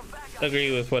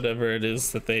agree with whatever it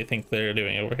is that they think they're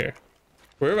doing over here.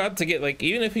 We're about to get, like,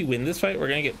 even if we win this fight, we're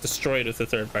gonna get destroyed with the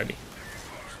third party.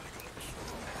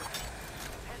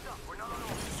 Heads up, we're not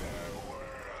alone.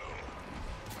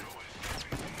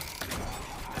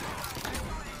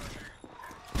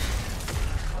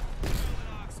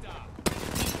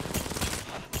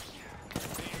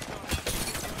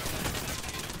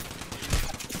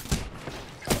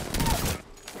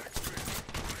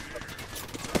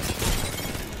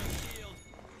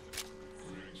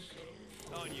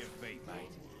 On your feet, mate.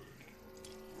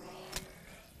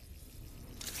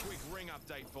 Quick ring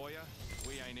update for you.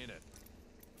 We ain't in it.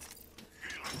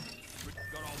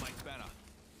 Got old mate's banner.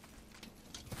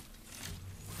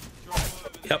 Drop over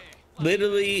Yep. there.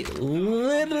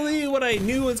 Literally what I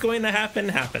knew was going to happen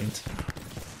happened.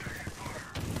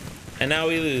 And now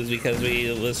we lose because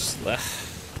we lose.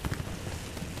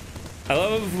 I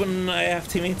love when I have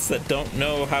teammates that don't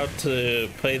know how to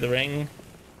play the ring,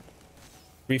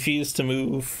 refuse to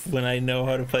move when I know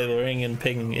how to play the ring, and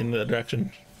ping in the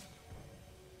direction.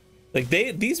 Like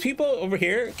these people over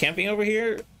here, camping over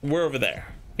here, were over there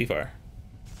before.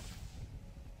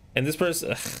 And this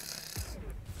person,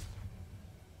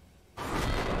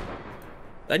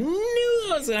 I knew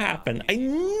it was gonna happen. I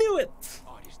knew it.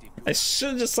 I should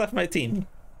have just left my team.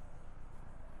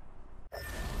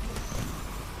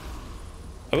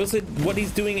 I will say what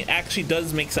he's doing actually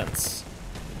does make sense.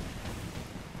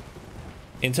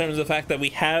 In terms of the fact that we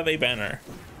have a banner.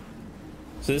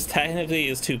 So this technically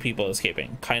is two people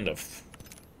escaping, kind of.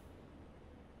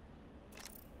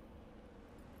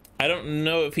 I don't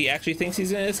know if he actually thinks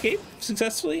he's gonna escape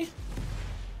successfully.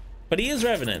 But he is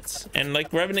Revenant. And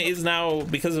like Revenant is now,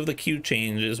 because of the Q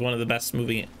change, is one of the best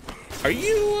moving. Are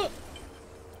you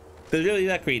really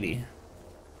that greedy?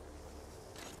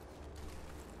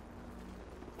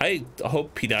 I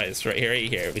hope he dies right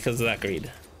here because of that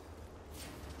greed.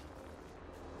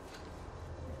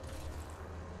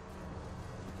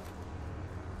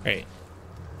 Right.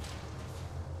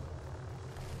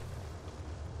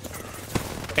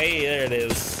 Hey, there it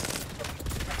is.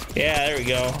 Yeah, there we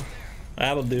go.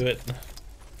 That'll do it.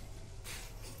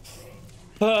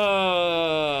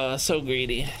 Oh, so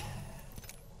greedy.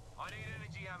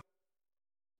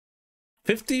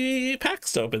 50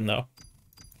 packs to open though.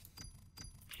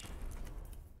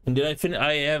 And did I finish?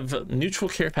 I have neutral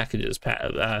care packages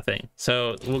thing.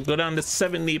 So we'll go down to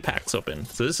 70 packs open.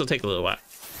 So this will take a little while.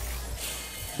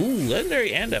 Ooh,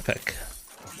 legendary and epic.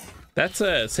 That's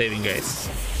a saving grace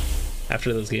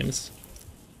after those games.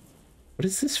 What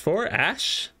is this for?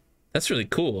 Ash? That's really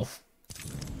cool.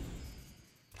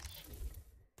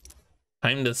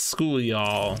 Time to school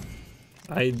y'all.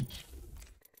 I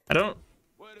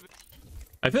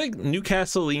feel like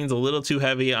Newcastle leans a little too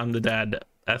heavy on the dad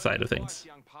side of things.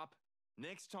 Young pup,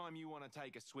 next time you want to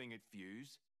take a swing at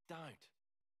Fuse, don't.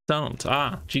 Don't.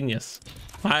 Ah, genius.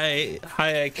 High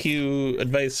IQ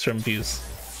advice from Fuse.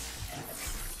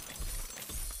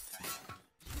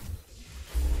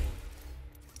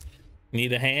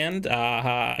 Need a hand?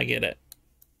 Aha, I get it.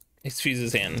 It's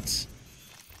Fuse's hands.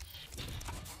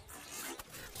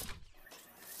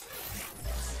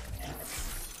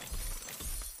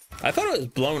 I thought it was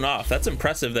blown off. That's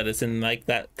impressive that it's in like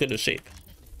that good a shape.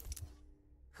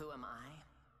 Who am I?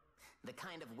 The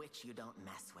kind of witch you don't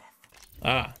mess with.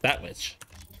 Ah, that witch.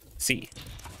 See.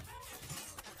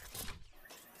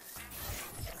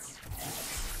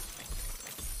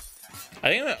 I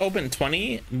think I'm gonna open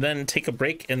 20, then take a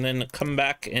break, and then come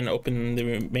back and open the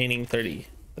remaining 30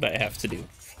 that I have to do.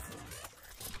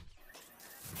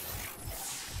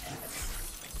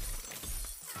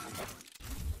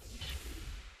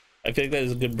 I feel like that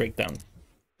is a good breakdown.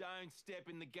 Don't step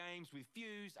in the games with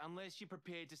Fuse unless you're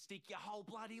prepared to stick your whole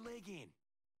bloody leg in.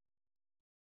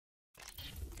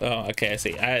 Oh, okay, I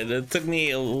see. It took me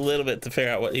a little bit to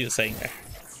figure out what he was saying there.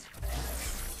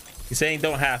 He's saying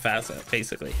don't half-ass it,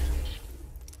 basically.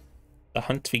 The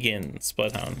hunt begins,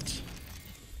 Bloodhound.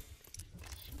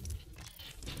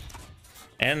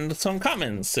 And some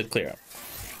commons to clear up.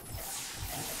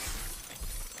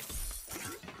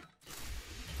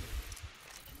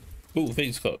 Ooh,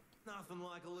 face coat. Nothing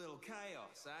like a little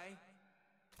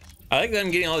I like that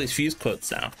I'm getting all these fuse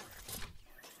quotes now.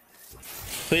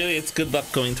 Clearly it's good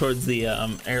luck going towards the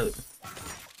heirloom.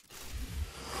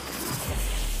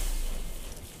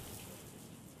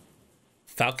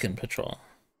 Falcon Patrol.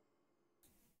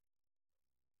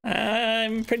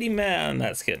 I'm pretty mad on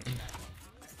that skin.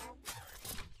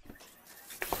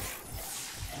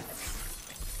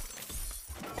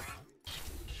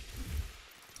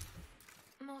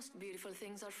 Most beautiful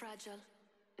things are fragile.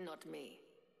 Not me.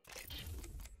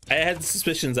 I had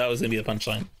suspicions that was gonna be the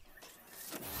punchline.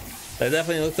 That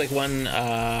definitely looked like one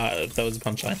that was a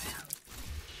punchline.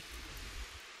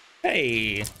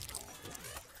 Hey!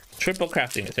 Triple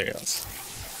crafting materials.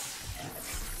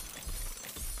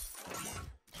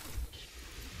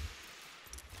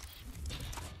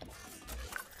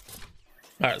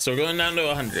 Alright, so we're going down to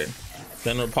 100.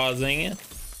 Then we're pausing it.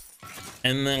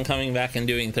 And then coming back and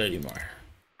doing 30 more.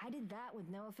 I did that with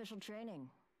no official training.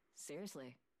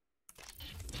 Seriously.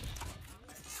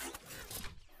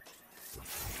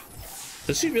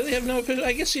 Does she really have no official?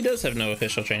 I guess she does have no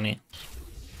official training.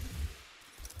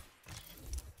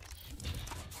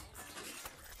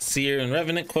 Seer and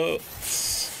Revenant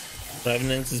quotes.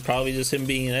 Revenant is probably just him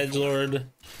being an edgelord.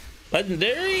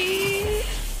 Legendary!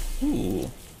 Ooh.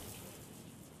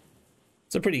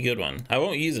 It's a pretty good one. I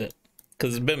won't use it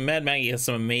because Mad Maggie has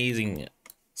some amazing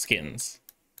skins,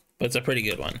 but it's a pretty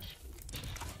good one.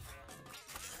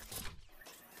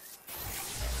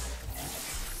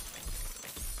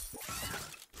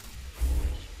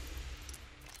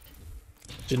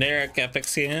 Generic epic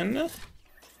skin.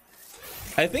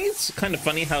 I think it's kind of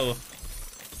funny how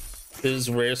there's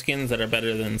rare skins that are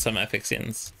better than some epic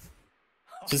skins.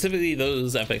 Specifically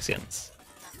those epic skins.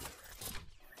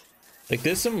 Like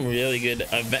there's some really good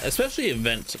event, especially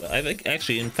event. I think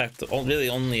actually, in fact, really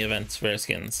only events rare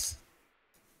skins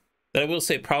that I will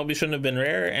say probably shouldn't have been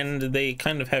rare, and they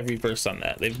kind of have reversed on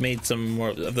that. They've made some more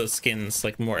of those skins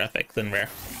like more epic than rare.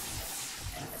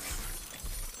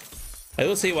 I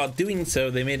will say while doing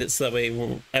so, they made it so that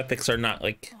way epics are not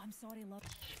like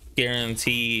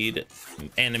guaranteed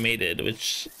animated,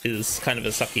 which is kind of a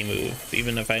sucky move,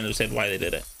 even if I understand why they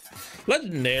did it.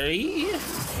 Legendary.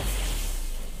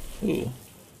 Ooh.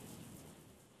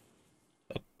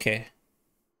 Okay.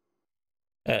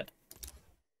 I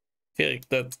feel like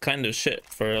that's kind of shit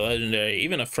for a legendary,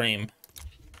 even a frame.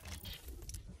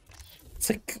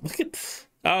 It's like, look at,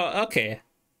 oh, okay.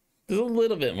 There's a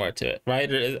little bit more to it.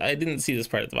 Rider, I didn't see this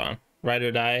part at the bottom. Ride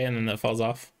or die, and then that falls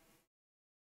off.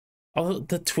 Oh,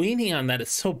 the tweening on that is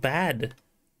so bad.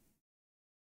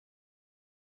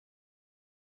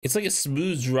 It's like a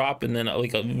smooth drop and then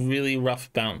like a really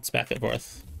rough bounce back and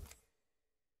forth.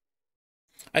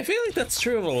 I feel like that's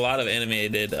true of a lot of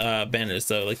animated banners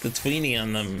though. Like the tweening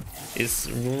on them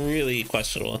is really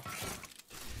questionable.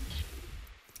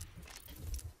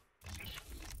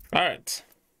 All right,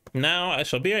 now I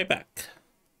shall be right back.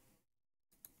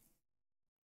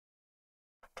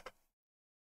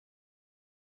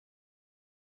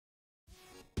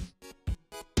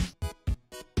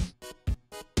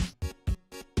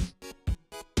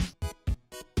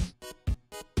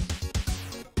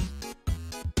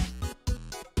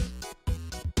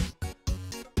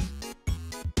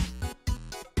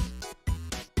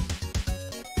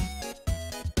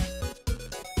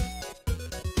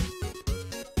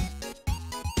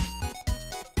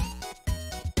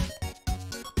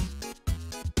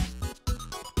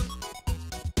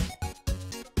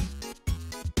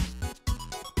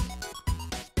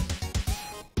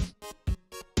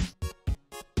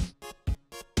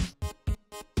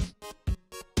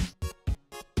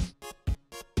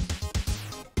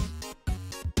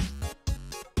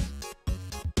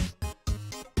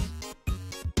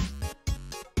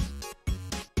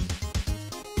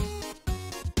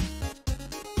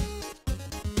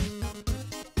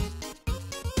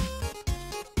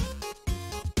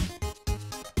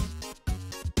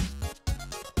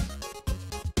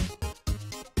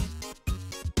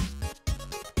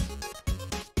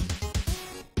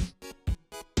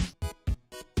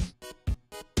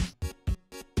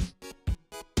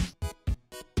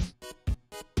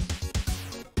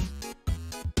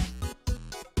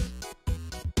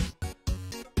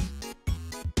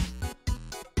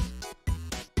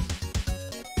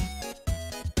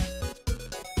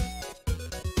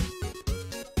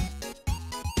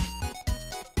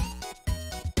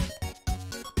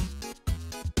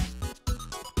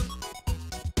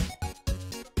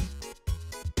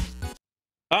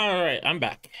 All right, I'm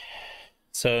back.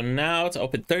 So now to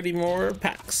open 30 more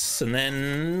packs and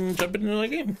then jump into the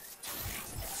game.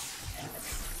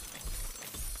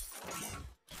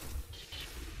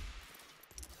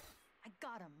 I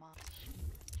got him, Mom.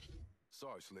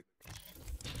 Sorry, Slick.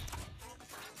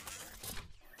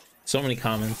 So many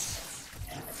comments.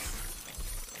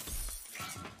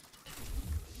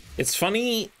 It's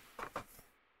funny.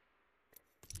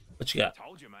 What you got?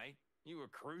 Told you, mate. You were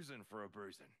cruising for a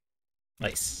bruising.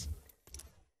 Nice.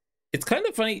 It's kind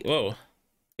of funny. Whoa.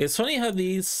 It's funny how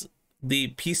the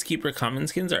Peacekeeper common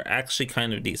skins are actually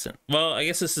kind of decent. Well, I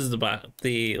guess this is the black,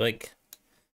 the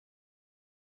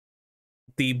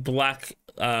black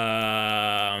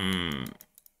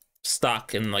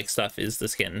stock and like stuff is the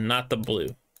skin, not the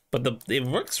blue. But it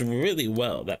works really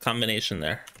well, that combination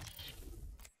there.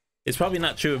 It's probably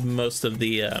not true of most of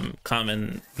the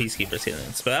common Peacekeeper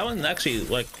skins, but that one actually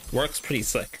like works pretty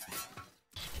slick.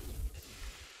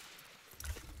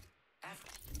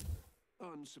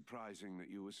 Unsurprising that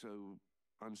you were so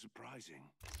unsurprising.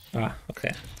 Ah,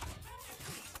 okay.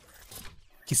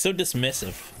 He's so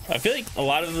dismissive. I feel like a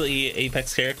lot of the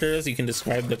Apex characters, you can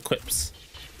describe the quips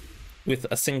with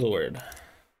a single word.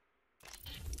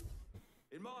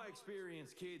 In my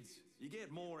experience, kids, you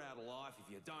get more out of life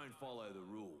if you don't follow the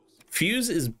rules. Fuse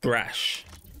is brash,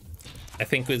 I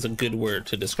think is a good word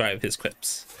to describe his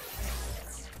quips.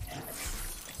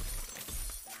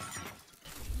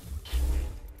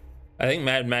 I think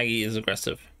Mad Maggie is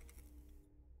aggressive.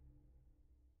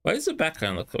 Why does the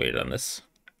background look weird on this?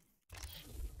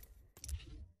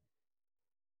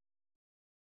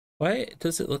 Why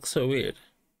does it look so weird?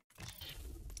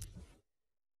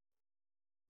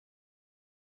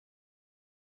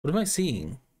 What am I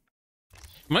seeing?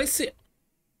 Am I seeing?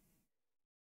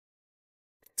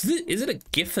 Is it a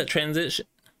GIF that transition?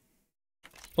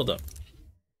 Hold up.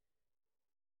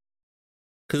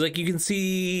 Because like you can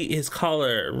see his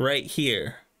collar right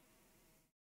here.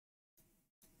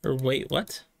 Or wait,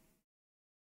 what?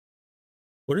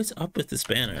 What is up with this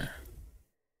banner?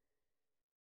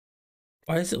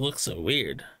 Why does it look so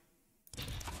weird?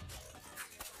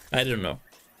 I don't know.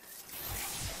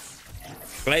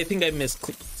 But I think I missed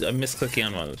clicking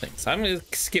on one of the things. I'm gonna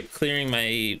skip clearing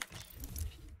my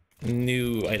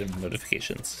new item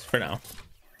notifications for now.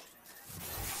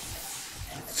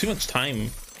 It's too much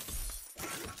time.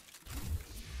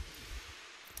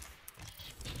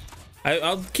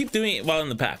 I'll keep doing it while in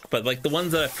the pack, but like the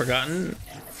ones that I've forgotten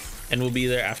and will be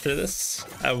there after this,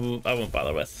 I won't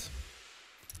bother with.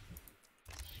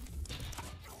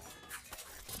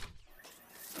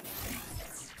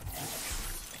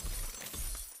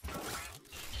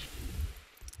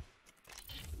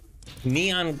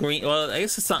 Neon green. Well, I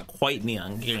guess it's not quite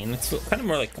neon green. It's kind of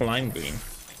more like lime green.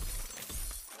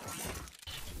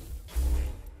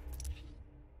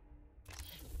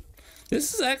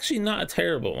 This is actually not a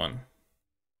terrible one.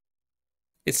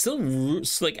 It's still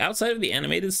like outside of the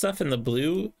animated stuff and the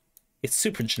blue, it's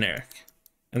super generic.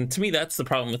 And to me, that's the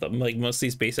problem with like most of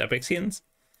these base epic skins.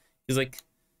 Is like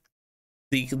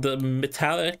the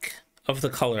metallic of the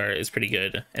color is pretty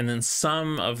good, and then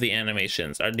some of the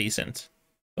animations are decent.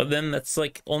 But then that's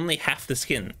like only half the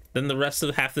skin. Then the rest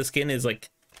of half the skin is like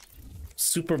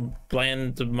super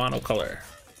bland monocolor.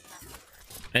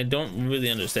 I don't really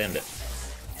understand it.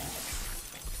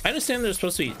 I understand there's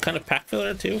supposed to be kind of pack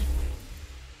filler too.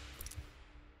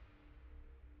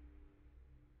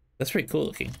 That's pretty cool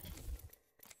looking.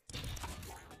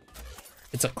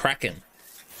 It's a kraken,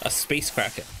 a space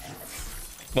kraken.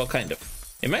 Well, kind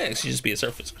of. It might actually just be a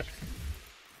surface kraken.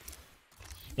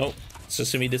 Nope, it's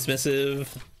just gonna be dismissive.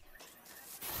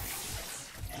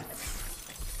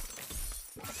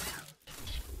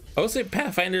 I would say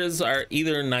Pathfinders are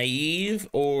either naive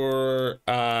or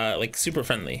like super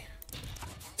friendly,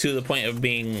 to the point of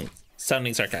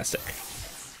sounding sarcastic.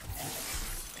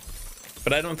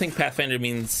 But I don't think Pathfinder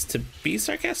means to be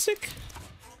sarcastic.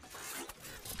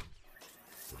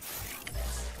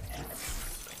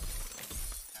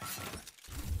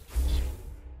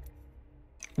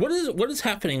 What is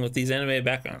happening with these anime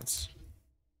backgrounds?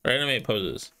 Or anime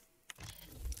poses?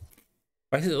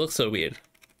 Why does it look so weird?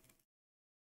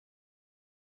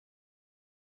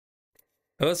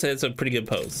 I would say it's a pretty good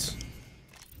pose.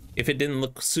 If it didn't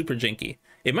look super janky.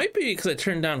 It might be because I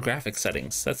turned down graphic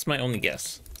settings. That's my only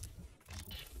guess.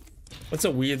 What's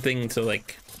a weird thing to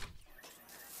like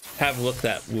have look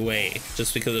that way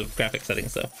just because of graphic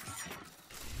settings though?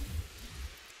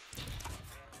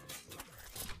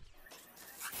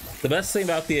 The best thing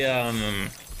about the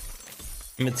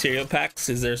material packs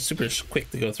is they're super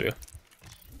quick to go through.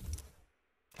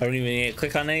 I don't even need to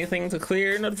click on anything to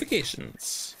clear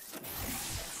notifications.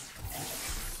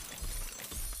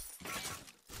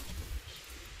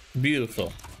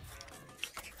 Beautiful.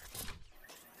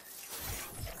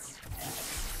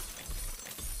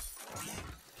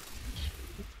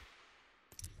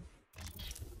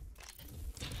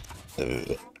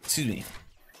 excuse me.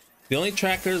 The only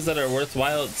trackers that are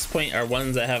worthwhile at this point are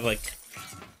ones that have like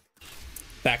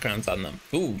backgrounds on them.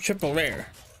 Ooh, triple rare.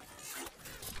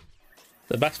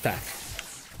 The best pack.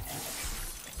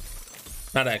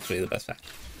 Not actually the best pack.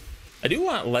 I do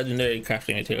want legendary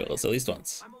crafting materials at least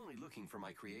once. I'm only looking for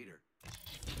my creator.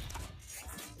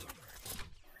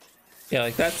 Yeah,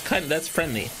 like that's that's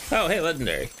friendly. Oh, hey,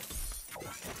 legendary.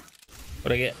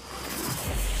 What'd I get?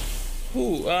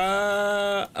 Ooh,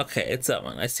 okay, it's that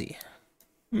one. I see.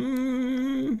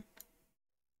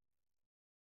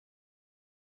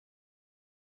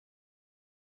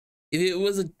 If it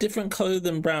was a different color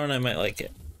than brown, I might like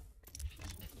it.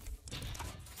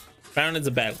 Brown is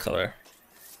a bad color.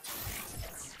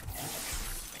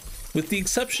 With the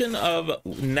exception of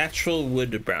natural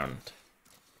wood brown.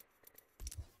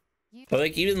 But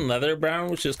like even leather brown,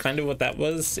 which is kind of what that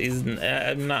was, is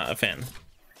I'm not a fan.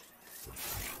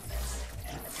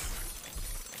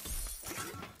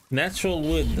 Natural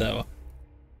wood though,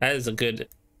 that is a good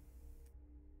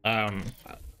I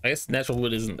guess natural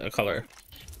wood isn't a color.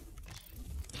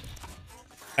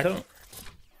 I don't.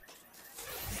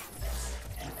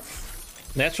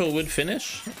 Natural wood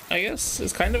finish, I guess,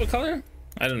 is kind of a color.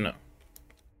 I don't know.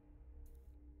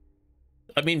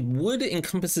 I mean, wood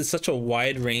encompasses such a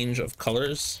wide range of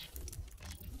colors,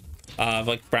 of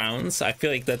like browns. I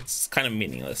feel like that's kind of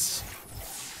meaningless.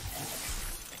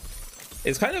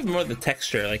 It's kind of more the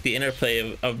texture, like the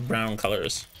interplay of brown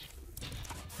colors.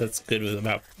 That's good with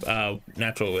about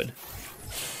natural wood.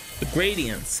 The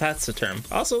gradients, that's the term.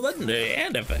 Also legendary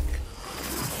and epic.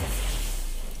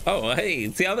 Oh, hey,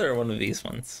 it's the other one of these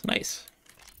ones. Nice.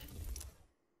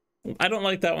 I don't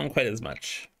like that one quite as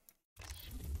much.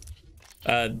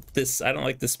 I don't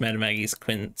like this Mad Maggie's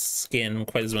Quint skin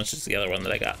quite as much as the other one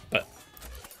that I got, but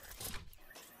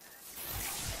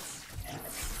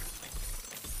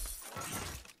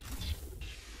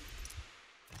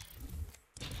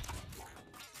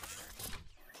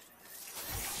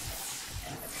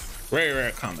very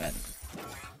rare combat.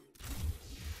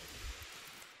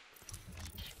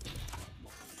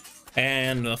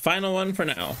 And the final one for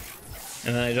now,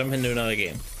 and then I jump into another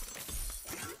game.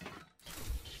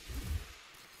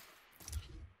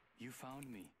 You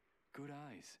found me. Good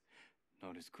eyes.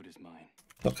 Not as good as mine.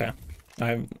 Okay.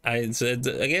 I said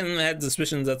again, I had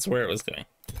suspicions that's where it was going.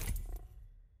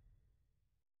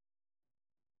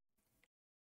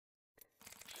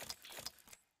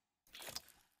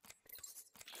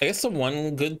 I guess the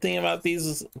one good thing about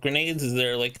these grenades is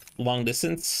they're like long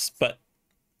distance, but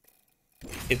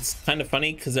it's kind of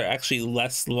funny because they're actually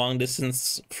less long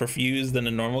distance for fuse than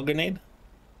a normal grenade.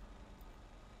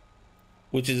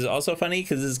 Which is also funny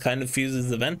because this kind of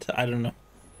fuses the vent. I don't know.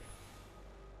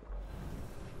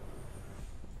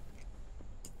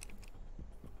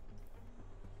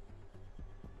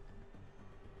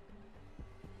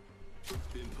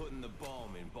 Been putting the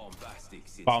bomb in Bombastic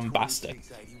since Bombastic.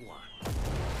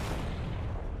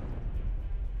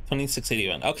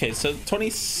 2681. Okay, so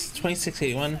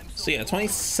 2681. So yeah,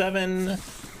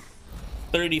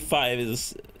 2735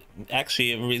 is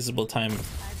actually a reasonable time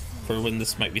for when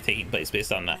this might be taking place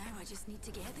based on that.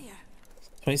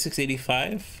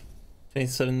 2685,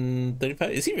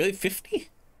 2735. Is he really 50?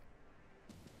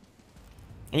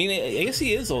 I mean, I guess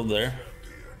he is older.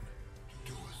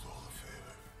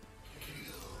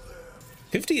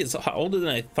 50 is older than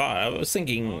I thought. I was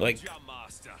thinking like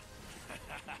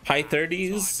high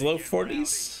 30s, low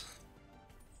 40s.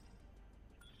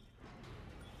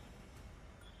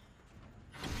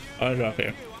 I'll drop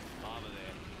here.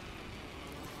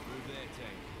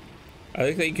 I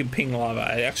think that you can ping lava.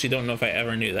 I actually don't know if I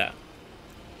ever knew that.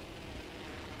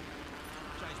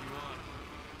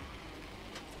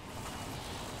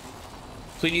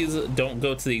 Please don't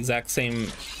go to the exact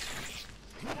same.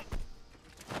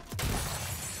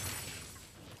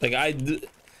 Like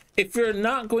if you're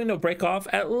not going to break off,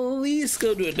 at least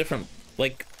go to a different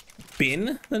like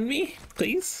bin than me,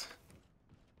 please.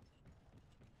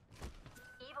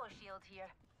 Evo shield here.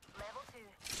 Level 2.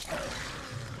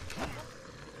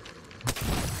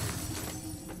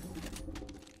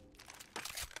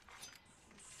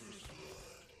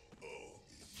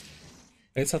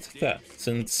 I guess I'll take that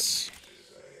since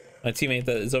my teammate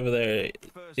that is over there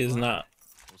is not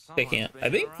taking it. I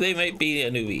think they might be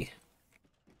a newbie,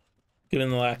 given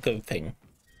the lack of ping.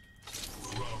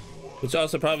 Which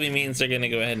also probably means they're gonna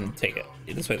go ahead and take it,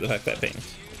 despite the fact that ping.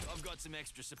 I've got some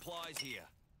extra supplies here.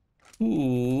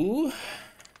 Ooh.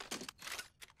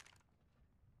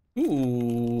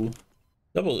 Ooh.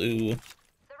 Double ooh. The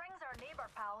rings are neighbor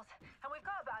pals, and we've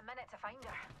got about a minute to find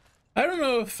her. I don't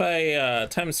know if I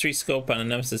 ×3 scope on a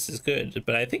nemesis is good,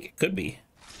 but I think it could be.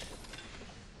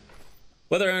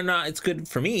 Whether or not it's good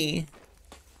for me,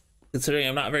 considering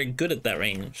I'm not very good at that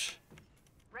range,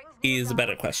 is a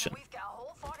better question.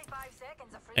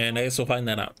 And I guess we'll find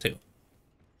that out too.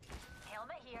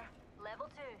 Helmet here, level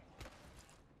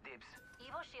 2. Dibs.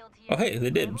 Evo shield here. Oh hey, they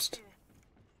level dibsed. 2.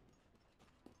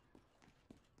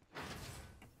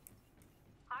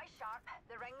 Eye sharp,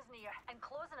 the ring's near, and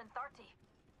closing in 30.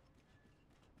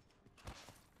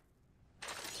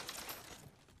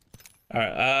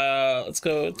 Alright, let's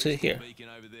go to here. Beacon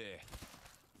over there.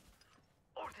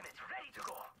 Ultimate's ready to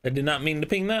go. I did not mean to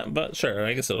ping that, but sure,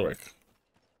 I guess it'll work.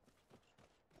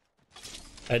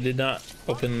 I did not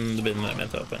open the bin that I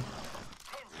meant to open.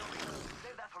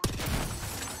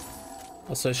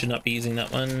 Also, I should not be using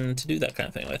that one to do that kind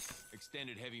of thing with.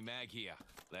 Extended heavy mag here,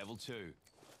 level 2.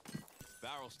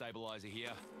 Barrel stabilizer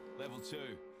here, level 2.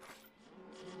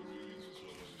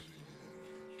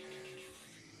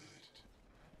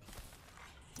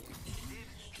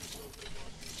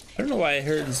 I don't know why I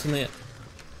heard something.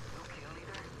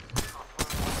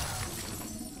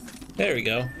 There we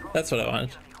go. That's what I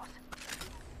wanted.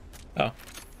 Oh. Hell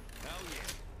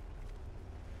yeah.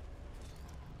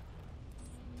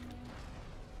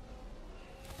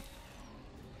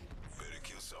 Better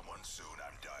kill someone soon.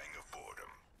 I'm dying of boredom.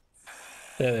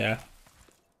 There they are.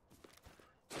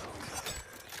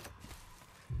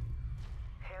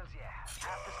 Hells yeah.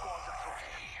 Half the squads are close.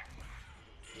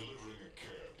 Delivering a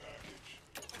care package.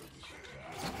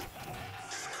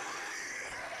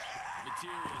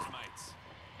 Materials, mates.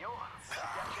 Yo, yeah,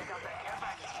 check out that care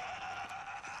package.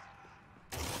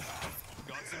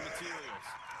 Got some materials.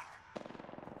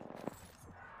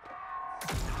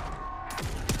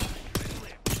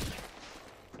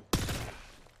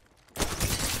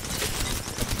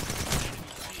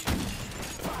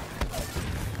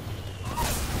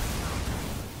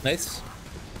 Nice.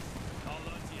 Hold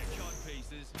on to your cod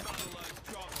pieces. Motherload's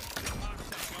dropping. Mark's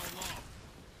not going long.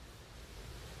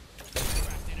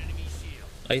 Cracked an enemy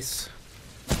shield. Nice.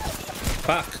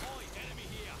 Fuck. Oi, enemy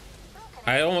here.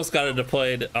 I almost got it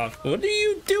deployed off. What are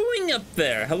you doing up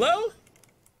there? Hello?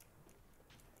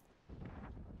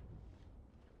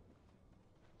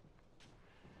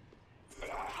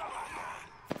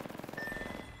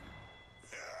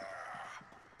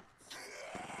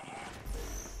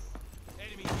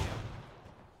 Enemy here.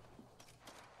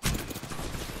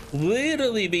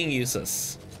 Literally being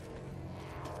useless.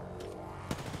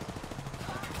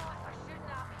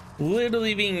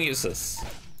 Literally being useless.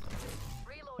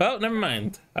 Well, never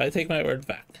mind. I take my word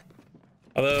back.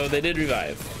 Although they did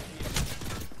revive.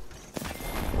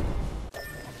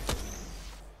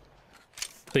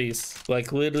 Please,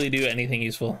 like, literally do anything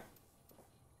useful.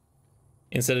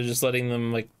 Instead of just letting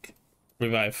them, like,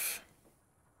 revive.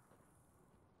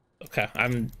 Okay,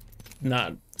 I'm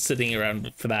not sitting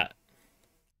around for that.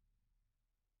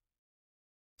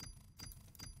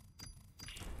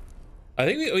 I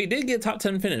think we did get top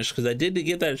 10 finish because I did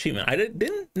get that achievement. I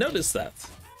didn't notice that.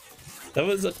 That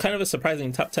was kind of a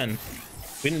surprising top 10.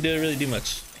 We didn't really do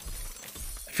much.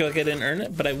 I feel like I didn't earn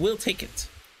it, but I will take it.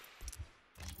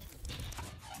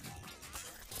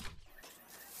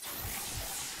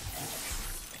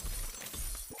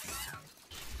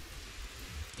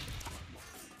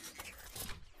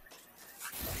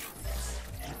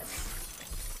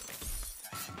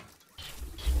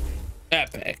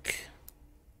 Epic.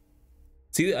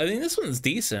 See, I think this one's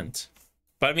decent.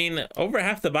 But I mean, over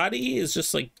half the body is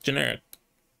just like generic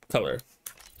color.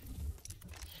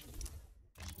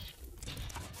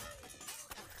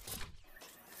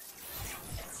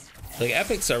 Like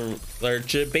epics are,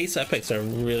 base epics are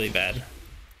really bad.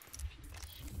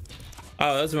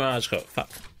 Oh, that was a Mirage coat. Fuck.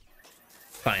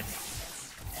 Fine.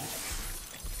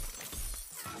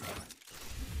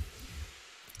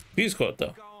 Fuse coat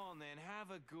though. Go on then, have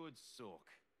a good sook.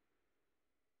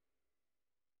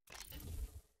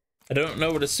 I don't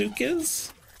know what a souk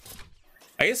is.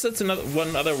 I guess that's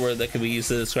one other word that could be used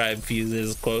to describe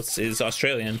fuses quotes is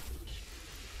Australian.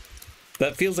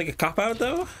 That feels like a cop-out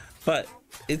though, but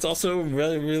it's also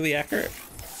really, really accurate.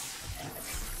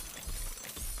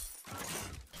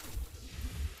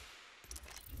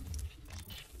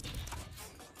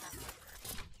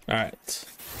 All right,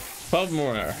 12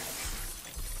 more.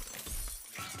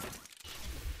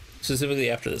 Specifically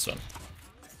after this one.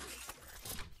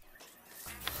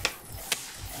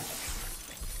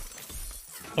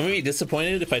 I'm gonna be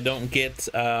disappointed if I don't get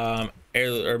air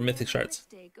or mythic shards.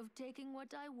 Of taking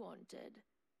what I wanted.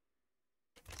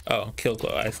 Oh, kill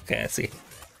glow. Okay, I see.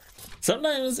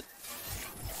 Sometimes,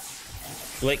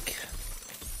 like,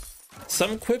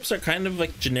 some quips are kind of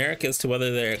like generic as to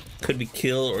whether there could be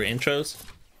kill or intros.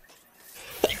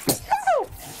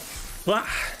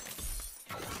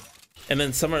 And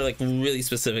then some are like really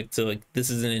specific to like, this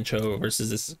is an intro versus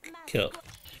this is kill.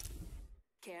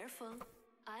 Careful.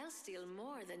 I'll steal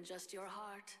more than just your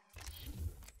heart.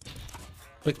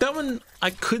 Like that one I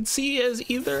could see as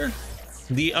either.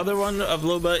 The other one of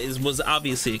Loba was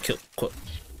obviously a kill quote.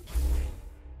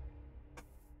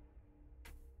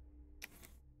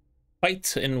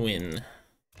 Fight and win.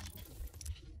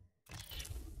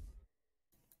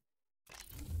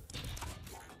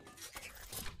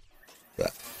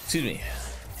 Excuse me.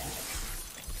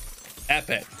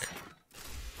 Epic.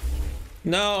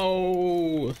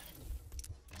 No.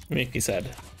 Make me sad.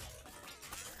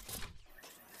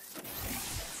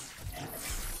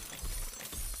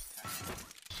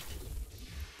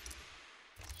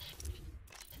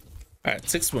 All right,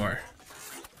 6 more.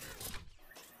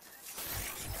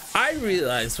 I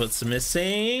realize what's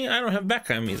missing. I don't have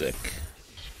background music.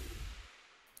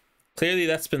 Clearly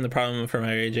that's been the problem for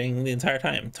my raging the entire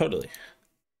time. Totally.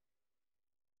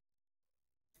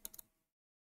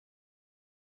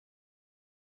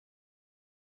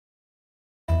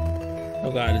 Oh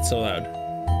god, it's so loud.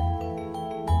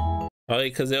 Probably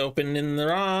because it opened in the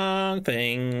wrong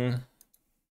thing.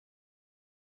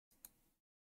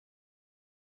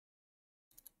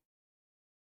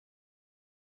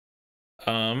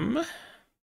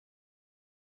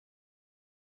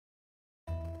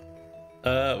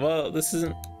 Well, this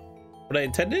isn't what I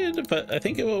intended, but I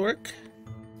think it will work.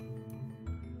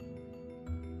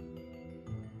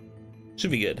 Should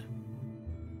be good.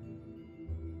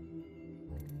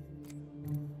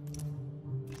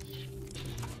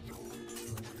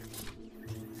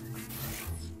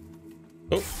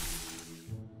 Oh.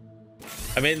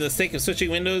 I made the mistake of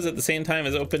switching windows at the same time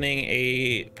as opening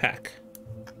a pack.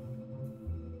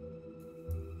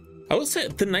 I will say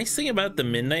the nice thing about the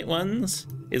midnight ones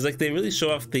is like they really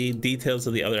show off the details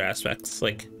of the other aspects.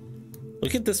 Like,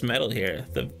 look at this metal here.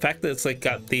 The fact that it's like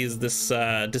got this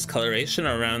discoloration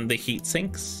around the heat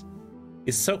sinks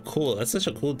is so cool. That's such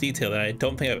a cool detail that I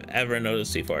don't think I've ever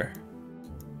noticed before.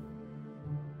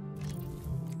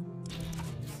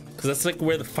 Because that's like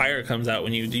where the fire comes out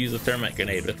when you use a thermite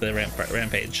grenade with the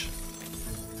rampage.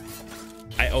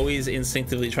 I always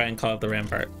instinctively try and call it the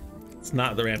rampart. It's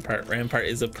not the rampart. Rampart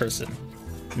is a person,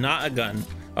 not a gun.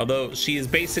 Although she is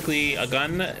basically a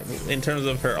gun in terms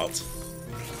of her ult.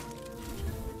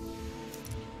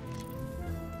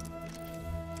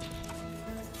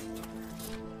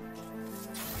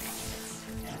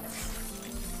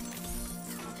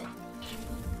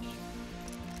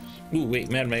 Ooh,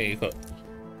 wait, Mad Maggie quote.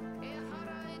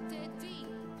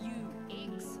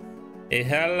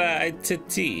 I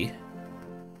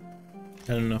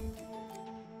don't know.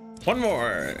 One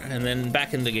more, and then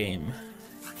back in the game.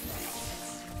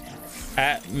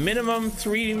 At minimum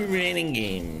 3 remaining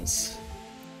games.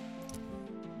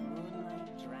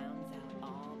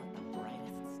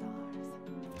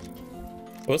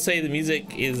 I will say the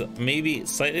music is maybe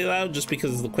slightly loud just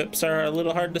because the quips are a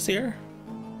little hard to hear.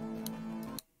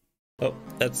 Oh,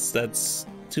 that's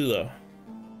too low.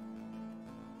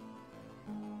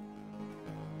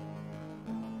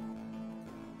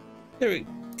 There we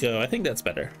go. I think that's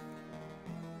better.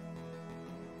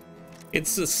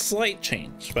 It's a slight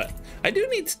change, but I do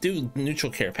need to do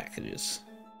neutral care packages.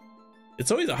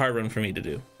 It's always a hard one for me to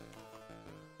do.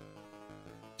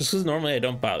 Just because normally I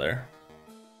don't bother.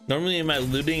 Normally my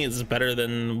looting is better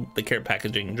than the care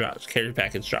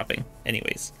package dropping.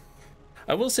 Anyways,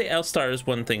 I will say L-Star is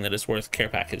one thing that is worth care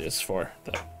packages for,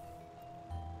 though.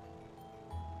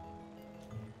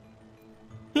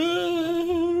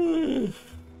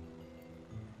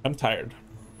 I'm tired.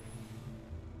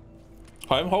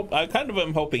 I kind of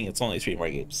am hoping it's only 3 more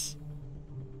games.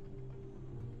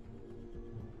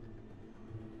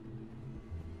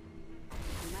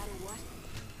 No matter what,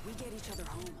 we get each other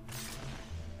home.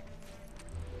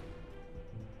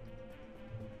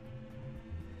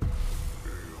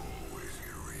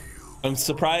 I'm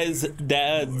surprised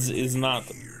Dads is not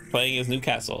playing as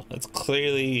Newcastle. That's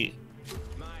clearly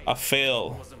a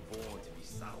fail.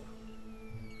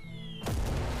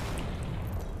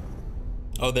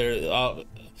 Oh, there.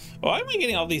 Why am I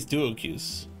getting all these duo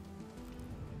queues?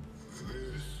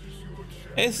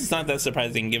 This is not that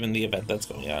surprising given the event that's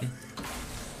going on.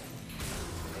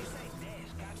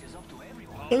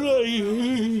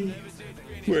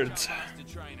 Words.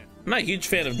 I'm not a huge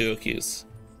fan of duo queues.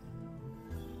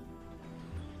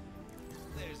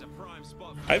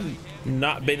 I've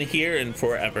not been here in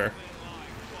forever.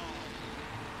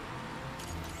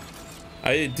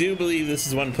 I do believe this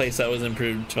is one place that was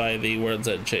improved by the World's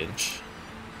End change.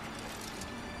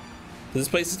 This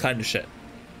place is kind of shit.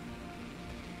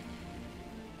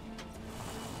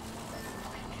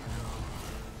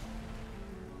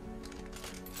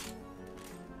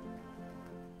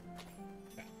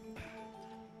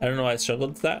 I don't know why I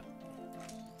struggled with that.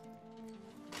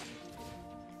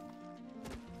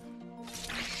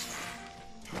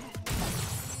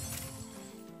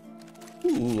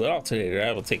 Ooh, an alternator.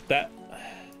 I will take that.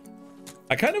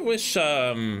 I kind of wish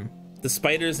the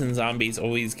spiders and zombies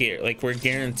always get like we're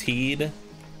guaranteed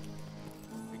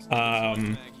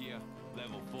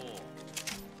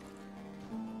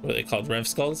what are they called, rev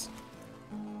skulls?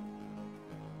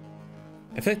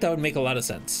 I feel like that would make a lot of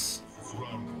sense.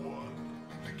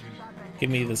 Give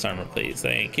me this armor, please.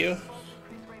 Thank you.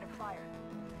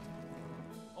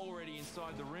 Already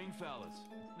inside the ring, fellas.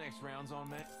 Next round's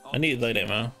on me. I need light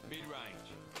ammo.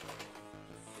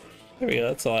 There we go.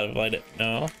 That's a lot of light.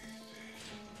 No.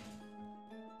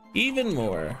 Even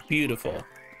more. Beautiful.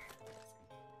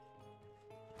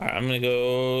 Alright, I'm gonna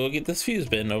go get this fuse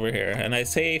bin over here. And I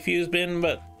say fuse bin,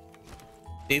 but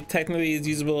it technically is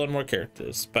usable on more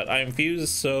characters. But I'm fused,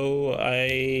 so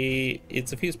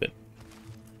it's a fuse bin.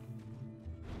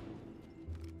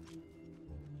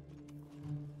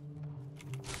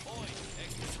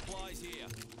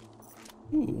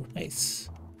 Ooh, nice.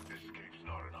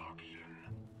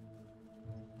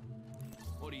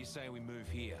 What do you say we move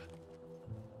here?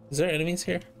 Is there enemies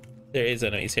here? There is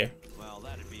enemies here. Well,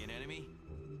 that'd be an enemy.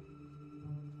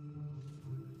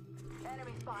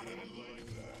 Enemy spotted.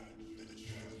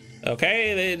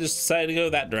 Okay, they just decided to go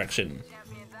that direction.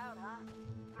 Champions out, huh?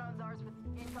 Thrones ours with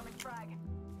incoming frag.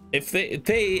 If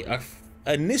they are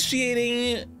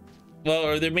initiating, well,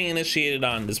 or they're being initiated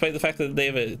on, despite the fact that they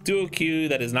have a duo queue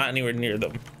that is not anywhere near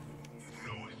them.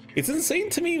 It's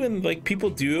insane to me when like people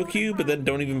duo queue but then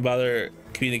don't even bother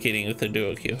communicating with their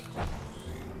duo queue.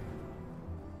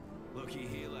 Looky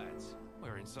here, lads.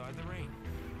 We're inside the ring.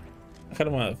 I kind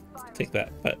of want to take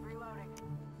that, but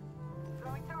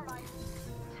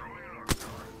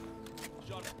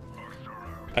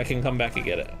I can come back and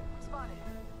get it.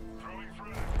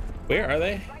 Where are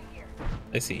they?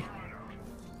 I see.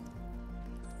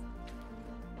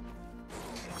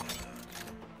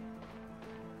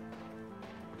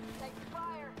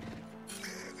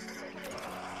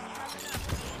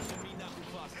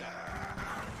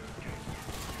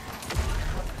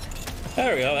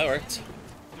 There we go, that worked.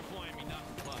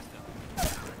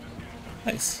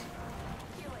 Nice.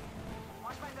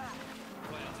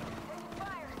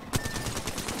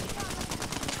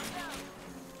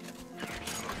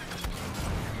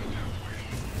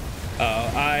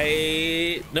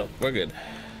 Nope, we're good.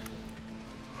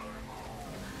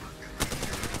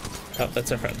 Oh,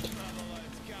 that's our friend.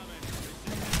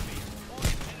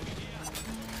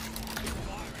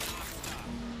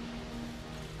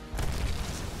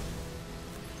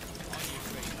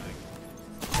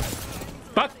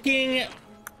 Fucking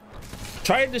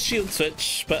tried to shield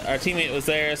switch, but our teammate was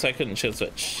there, so I couldn't shield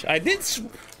switch. I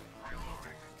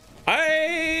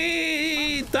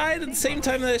died at the same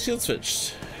time that I shield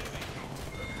switched.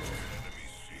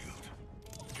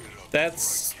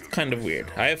 That's kind of weird.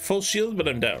 I have full shield, but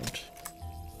I'm downed.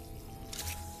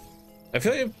 I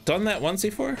feel like I've done that once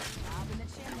before.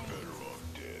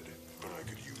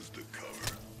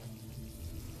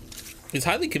 It's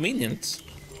highly convenient.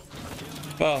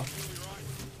 Well,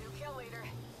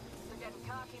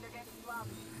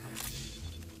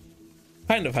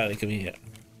 kind of highly convenient.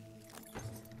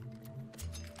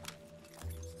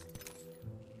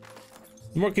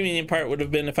 The more convenient part would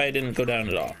have been if I didn't go down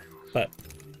at all, but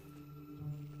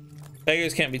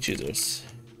beggars can't be choosers.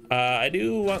 I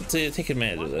do want to take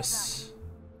advantage of this.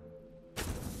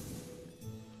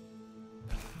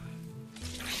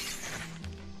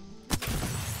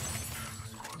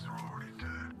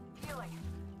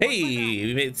 Hey,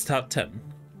 we made it to top 10.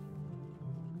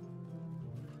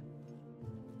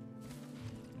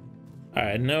 All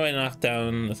right, now I knocked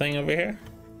down the thing over here.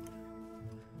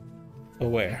 Oh,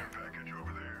 where?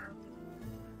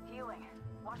 Healing.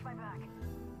 Watch my back.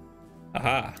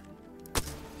 Aha.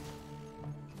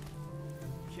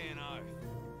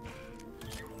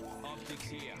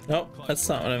 Nope, that's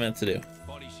not what I meant to do.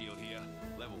 Body shield here,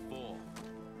 level 4.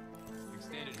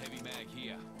 Extended heavy mag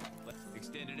here.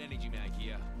 Extended energy mag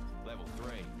here, level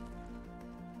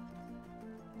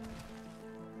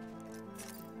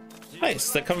 3. Nice,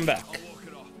 they're coming back.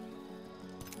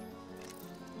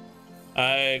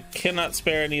 I cannot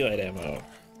spare any light ammo.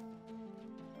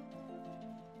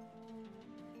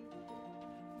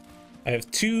 I have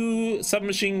 2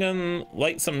 submachine gun,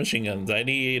 light submachine guns. I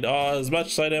need as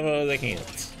much light ammo as I can get.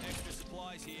 Extra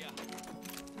supplies here.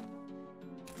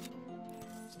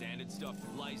 Standard stuff,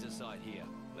 laser sight here,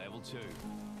 level 2.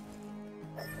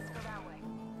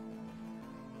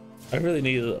 I really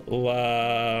need I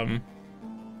need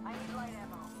light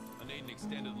ammo. I need an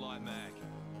extended light mag.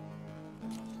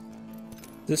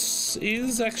 This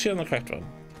is actually on the correct one.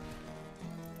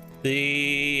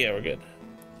 Yeah, we're good.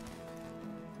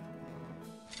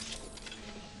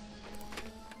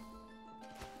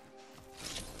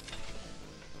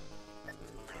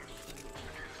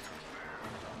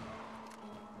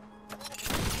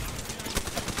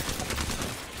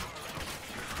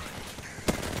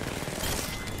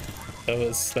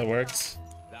 That works.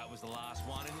 That was the last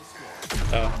one in the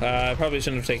squad. Oh, I probably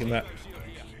shouldn't have taken that.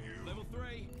 Level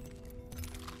 3.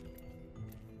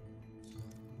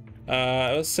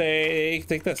 I would say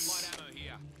take this.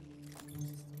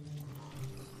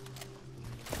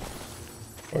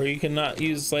 Or you can not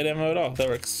use light ammo at all. That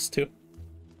works too.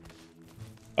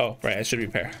 Oh, right, I should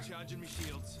repair.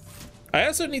 I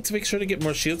also need to make sure to get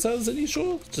more shield cells than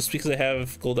usual, just because I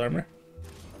have gold armor.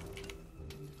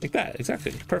 Like that,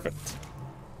 exactly. Perfect.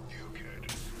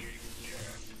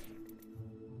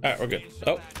 Alright, we're good.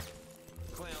 Oh.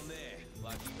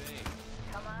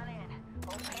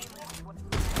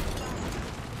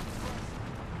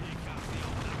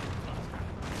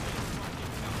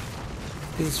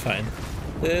 This is fine.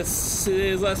 This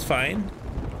is less fine.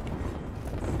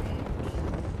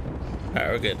 Alright,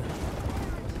 we're good.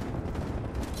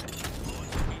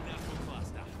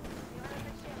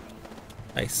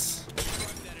 Nice.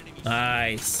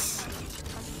 Nice.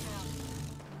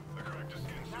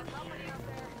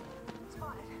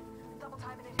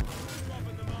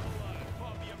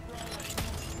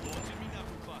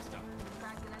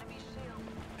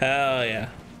 Hell yeah.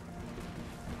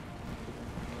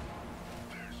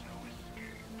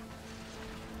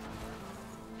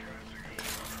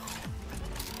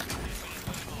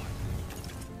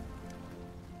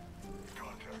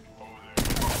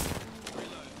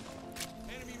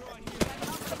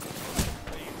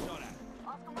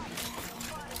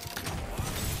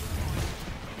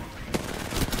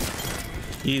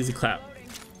 Easy clap.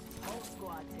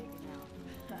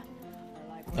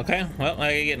 Okay, well,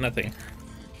 I get nothing.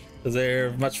 Because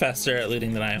they're much faster at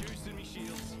looting than I am.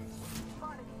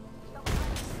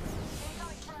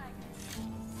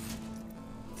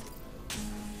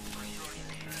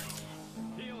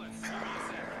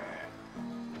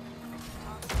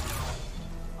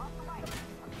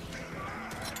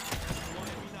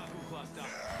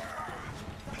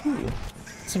 Ooh,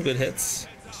 some good hits.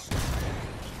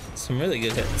 Some really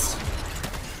good hits.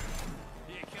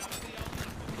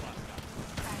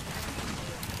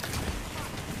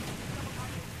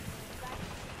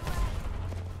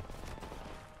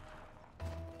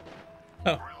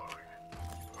 Oh.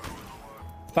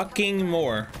 Fucking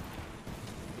more.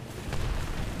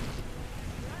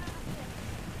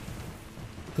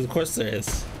 Because of course there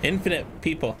is. Infinite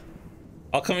people.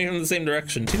 All coming from the same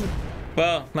direction too.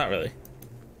 Well, not really.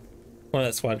 One of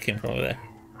that squad came from over there.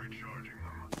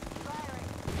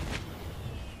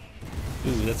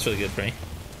 Ooh, that's really good for me.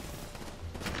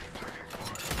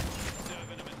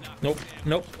 Nope,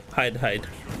 nope. Hide, hide.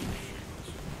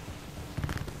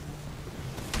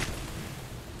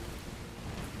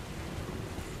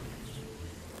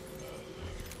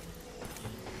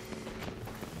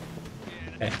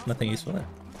 Okay, nothing useful there.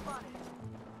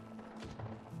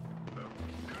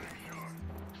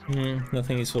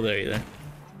 Nothing useful there either.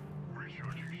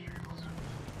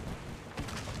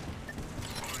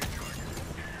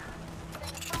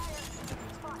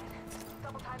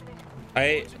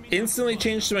 I instantly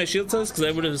changed to my shield cells because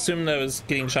I would have assumed I was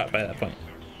getting shot by that point.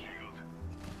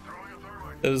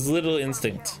 It was little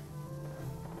instinct.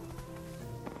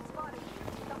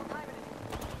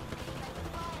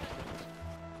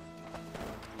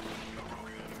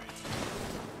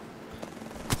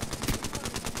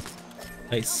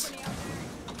 Nice.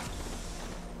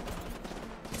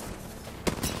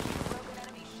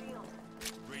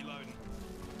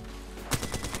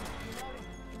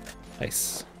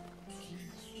 Nice.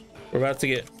 We're about to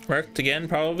get marked again,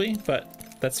 probably,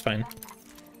 but that's fine.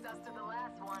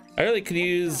 I really could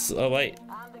use a light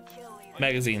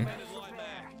magazine.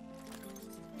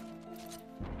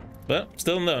 But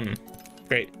still none.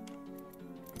 Great.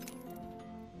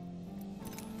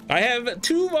 I have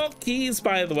 2 vault keys,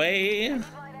 by the way.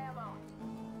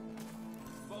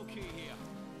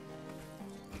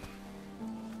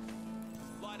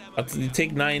 I'll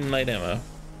take 9 light ammo.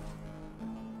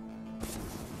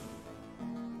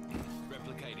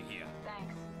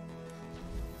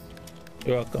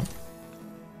 You're welcome.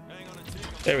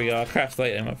 There we go. I'll craft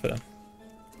light ammo for them.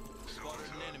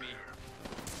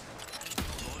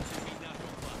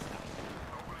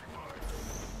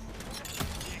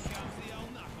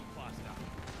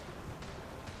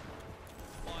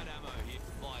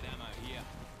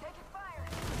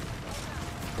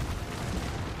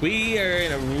 We are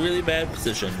in a really bad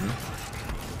position.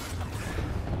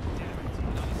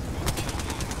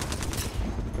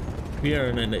 We are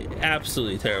in an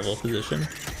absolutely terrible position.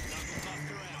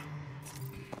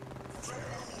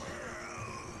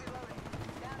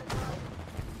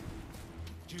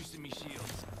 Juicing me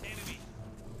shields. Enemy.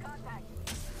 Contact.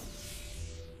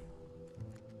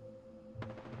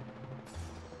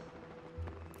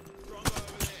 Strong over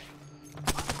there.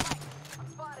 I'm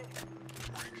spotted.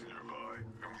 Rings nearby, and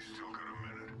we still got a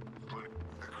minute. Plenty.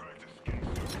 The cracked escape.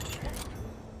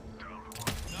 Down to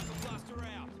one. Knuckle cluster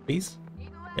out. Please?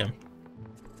 Yeah.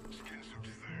 Skin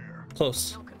suit's there.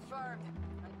 Close. Confirmed.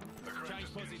 The cracked Change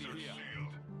escape positive suit's here. sealed.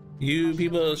 You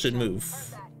people should move.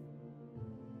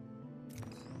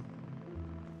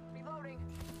 Reloading.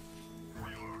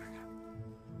 Reloading.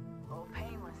 Oh,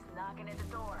 painless. Knocking at the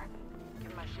door.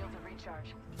 Give my shields a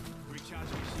recharge.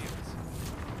 Recharging my shields.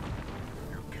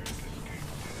 You can't escape.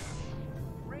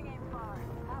 Ring aim far.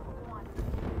 Half of one.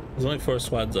 There's only 4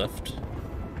 squads left. Skin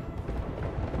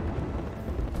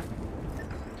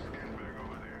bag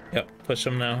over there. Yep, push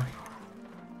them now. Here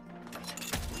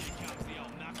comes the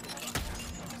old knuckle cluster.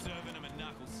 Serving them a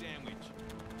knuckle sandwich.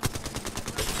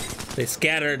 They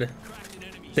scattered. Cracked an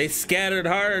enemy. They scattered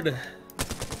hard. Got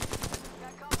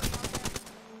company out there.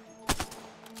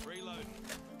 Reloading.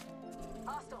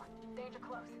 Hostile. Danger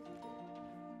close.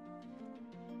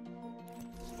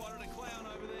 Spotted a clown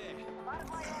over there. Light of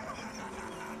my ammo.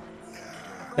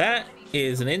 That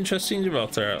is an interesting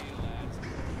Gibraltar.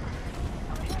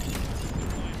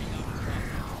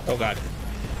 Oh god.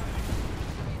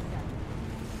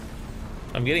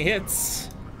 I'm getting hits.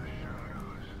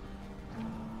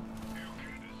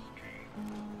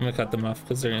 I'm gonna cut them off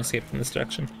because they're gonna escape from this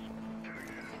direction.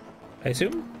 I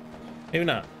assume? Maybe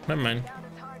not. Never mind. Down to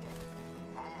target.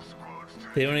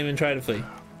 They don't even try to flee.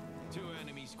 2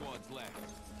 enemy squads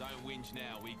left. Don't whinge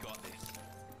now. We got this.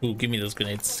 Ooh, give me those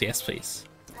grenades. Yes, please.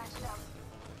 Patched up.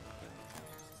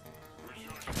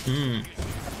 Hmm.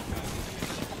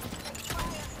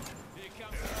 Here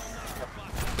comes the old knuckle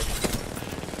cluster.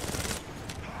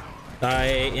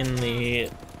 Die in the...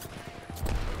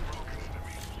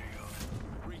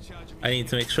 Recharging I need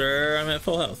to make sure I'm at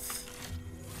full health.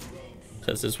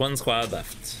 Because there's 1 squad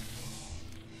left.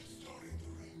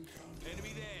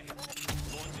 enemy there.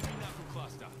 Launching me knuckle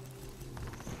cluster.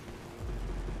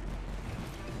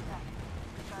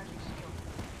 Recharging shield.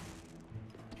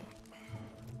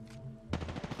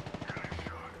 Getting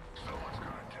shot. Someone's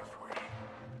got a death wish.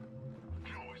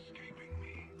 No escaping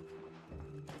me.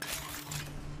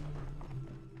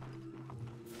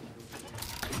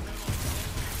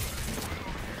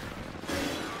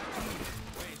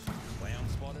 Clown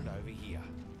spotted over here.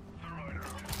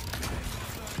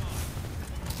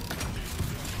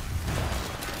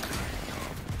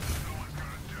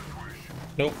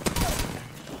 Nope.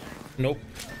 Nope.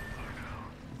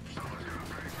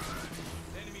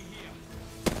 Enemy here.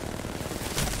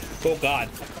 Oh god.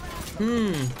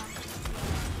 Hmm.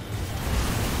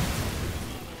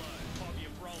 Pop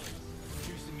your rolling.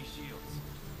 Juicing me shields.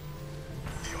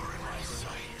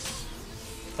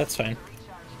 That's fine.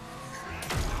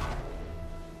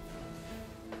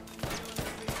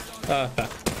 Fuck.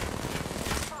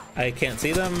 I can't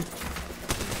see them.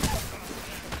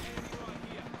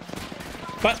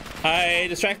 But I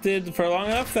distracted for long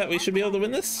enough that we should be able to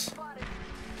win this.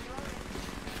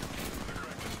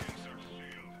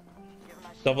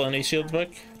 Double any shield book.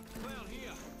 Clown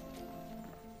here.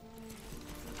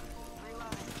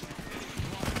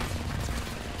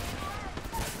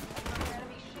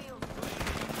 Enemy shield.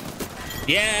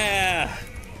 Yeah.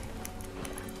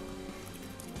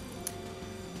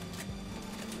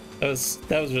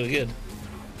 That was really good.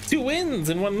 2 wins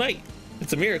in 1 night.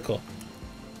 It's a miracle.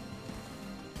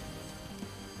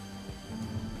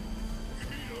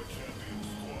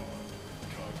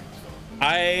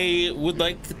 I would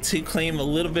like to claim a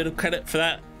little bit of credit for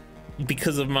that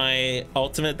because of my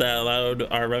ultimate that allowed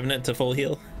our Revenant to full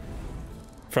heal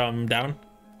from down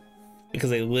because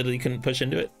they literally couldn't push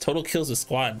into it. Total kills a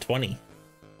squad 20.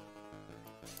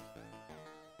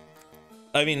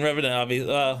 I mean, Revenant obviously,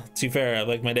 to be fair,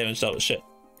 like my damage dealt was shit.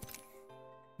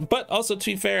 But also, to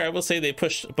be fair, I will say they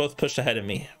both pushed ahead of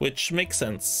me, which makes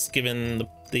sense given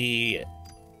the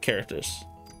characters.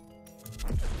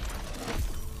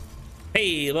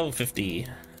 Hey, level 50.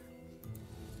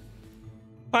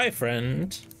 Hi,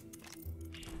 friend.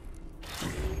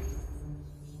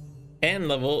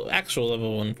 And actual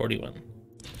level 141.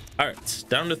 Alright,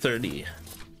 down to 30.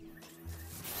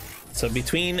 So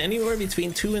anywhere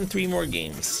between 2 and 3 more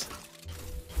games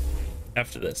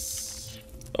after this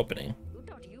opening. Who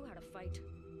taught you how to fight?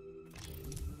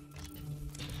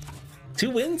 2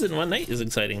 wins in 1 night is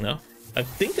exciting though. I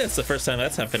think that's the first time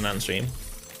that's happened on stream.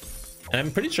 And I'm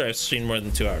pretty sure I've streamed more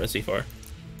than 2 hours before.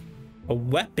 A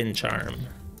weapon charm.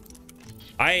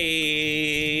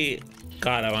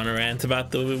 God, I want to rant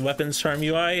about the weapons charm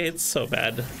UI. It's so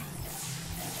bad.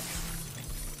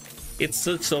 It's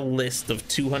such a list of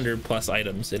 200 plus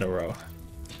items in a row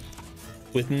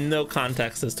with no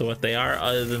context as to what they are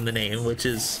other than the name, which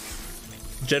is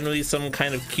generally some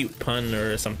kind of cute pun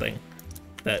or something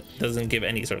that doesn't give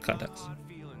any sort of context.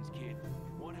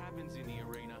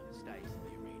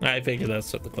 I figured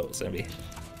that's what the quote was gonna be.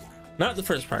 Not the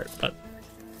first part, but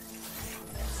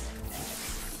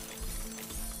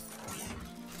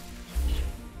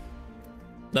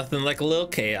nothing like a little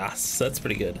chaos. That's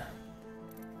pretty good.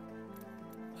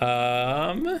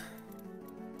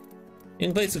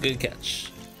 In place a good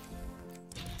catch.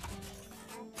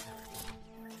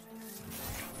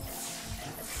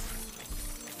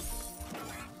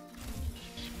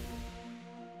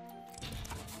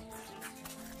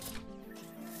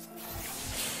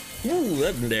 Ooh,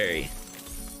 legendary.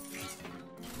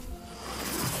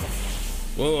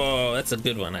 Whoa, that's a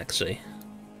good one actually.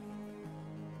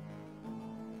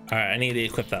 All right, I need to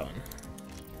equip that one.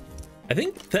 I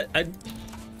think that I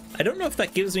don't know if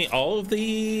that gives me all of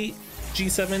the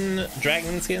G7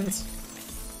 dragon skins.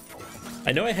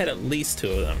 I know I had at least 2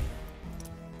 of them.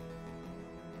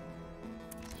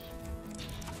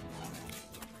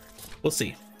 We'll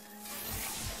see.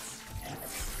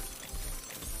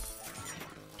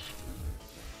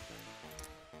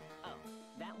 Oh,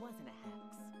 that wasn't a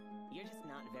hex. You're just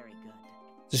not very good.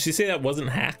 Did she say that wasn't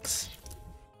hacks?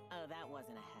 Oh, that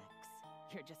wasn't a hex.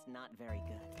 You're just not very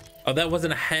good. Oh, that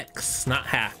wasn't a hex, not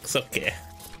hacks. Okay,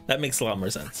 that makes a lot more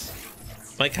sense.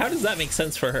 Like, how does that make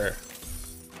sense for her?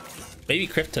 Maybe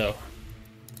crypto,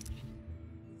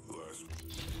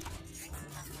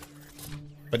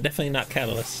 but definitely not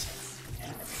catalyst.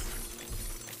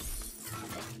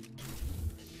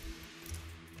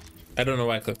 I don't know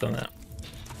why I clicked on that,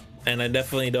 and I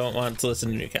definitely don't want to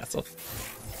listen to Newcastle.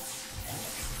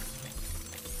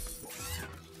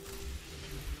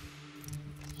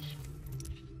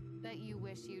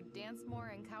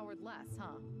 Less,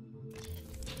 huh?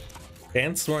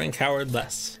 Dance more and coward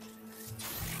less.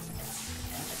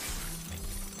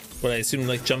 What I assume,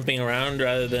 like jumping around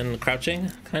rather than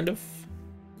crouching, kind of.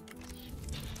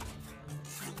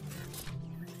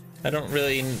 I don't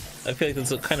really. I feel like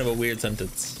that's kind of a weird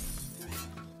sentence.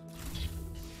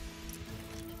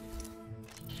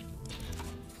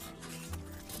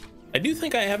 I do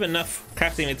think I have enough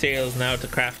crafting materials now to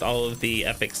craft all of the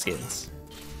epic skins.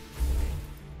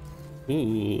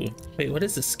 Ooh, wait, what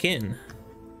is the skin?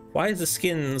 Why is the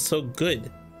skin so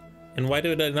good? And why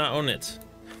did I not own it?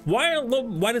 Why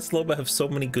does Loba have so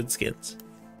many good skins?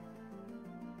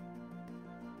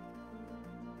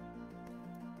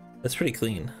 That's pretty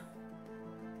clean.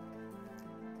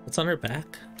 What's on her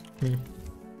back?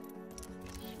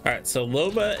 Alright, so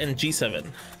Loba and G7.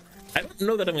 I don't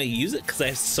know that I'm going to use it because I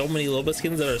have so many Loba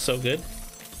skins that are so good.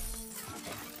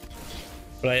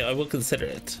 But I will consider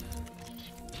it.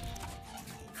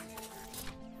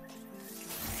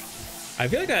 I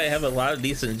feel like I have a lot of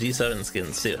decent G7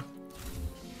 skins too.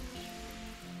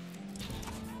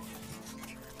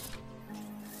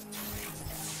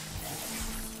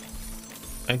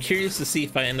 I'm curious to see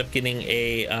if I end up getting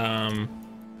a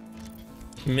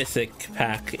mythic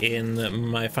pack in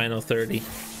my final 30.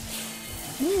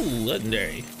 Ooh,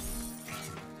 legendary.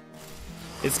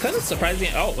 It's kind of surprising.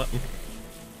 Oh,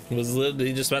 I was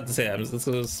literally just about to say that. I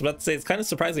was about to say it's kind of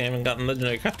surprising I haven't gotten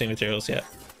legendary crafting materials yet.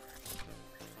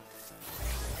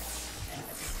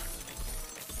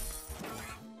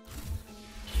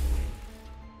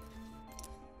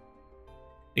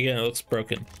 Again, it looks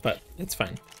broken, but it's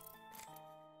fine.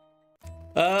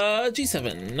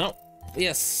 G7. No.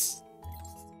 Yes.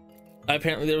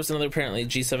 Apparently there was another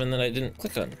G7 that I didn't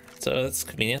click on, so that's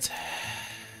convenient.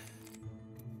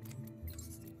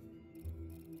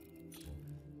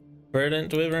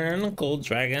 Verdant Wyvern, Gold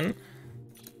Dragon,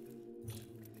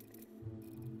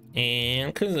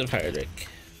 and Crimson Fire Drake.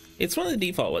 It's one of the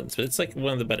default ones, but it's like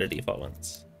one of the better default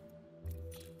ones.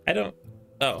 I don't.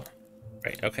 Oh,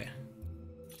 right. Okay.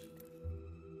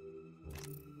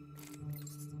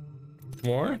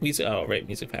 More music. Oh, right,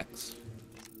 music packs.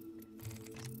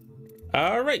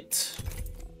 All right,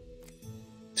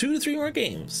 2 to 3 more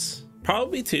games.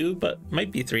 Probably 2, but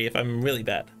might be 3 if I'm really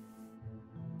bad.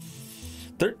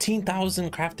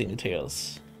 13,000 crafting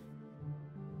materials.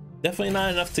 Definitely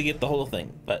not enough to get the whole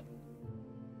thing, but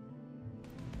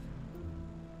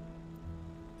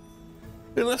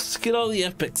enough to get all the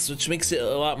epics, which makes it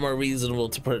a lot more reasonable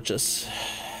to purchase.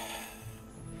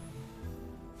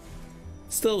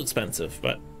 Still expensive,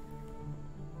 but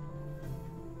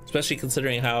especially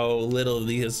considering how little of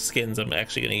these skins I'm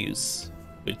actually going to use,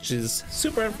 which is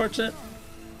super unfortunate.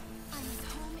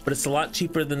 But it's a lot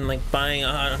cheaper than like buying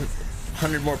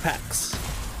 100 more packs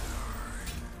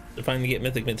to finally get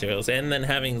mythic materials and then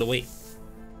having to wait.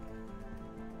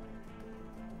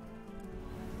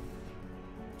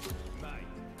 Mate,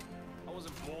 I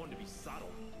wasn't born to be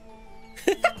subtle.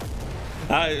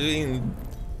 I mean,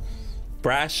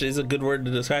 brash is a good word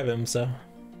to describe him, so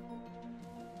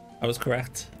I was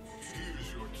correct.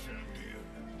 Here's your champion.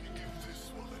 Give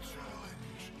this one a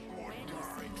challenge or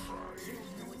die trying.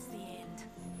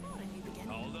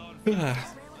 Hold on.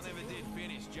 I never did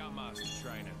finish Jump Master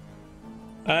training.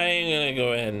 I'm gonna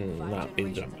go ahead and not be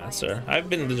the jump master. I've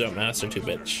been the jump master too,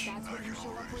 bitch.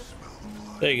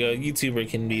 There you go. YouTuber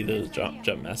can be the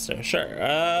jump master. Sure.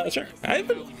 Sure. I've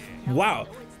been. Wow,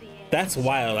 that's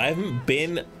wild. I haven't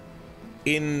been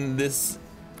in this.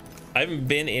 I haven't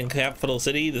been in Capital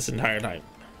City this entire time.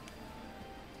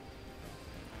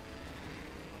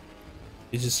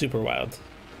 It's just super wild.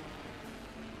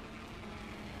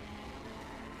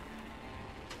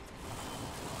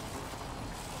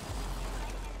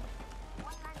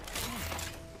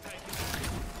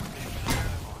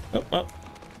 Oh, oh.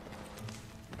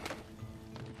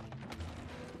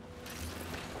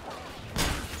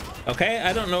 Okay,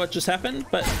 I don't know what just happened,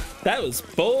 but that was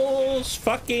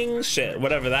fucking shit,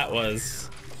 whatever that was.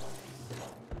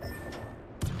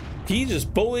 He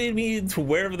just bullied me to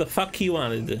wherever the fuck he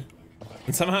wanted.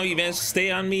 And somehow he managed to stay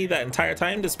on me that entire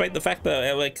time, despite the fact that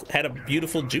I like had a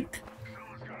beautiful juke.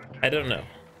 I don't know.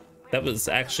 That was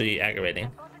actually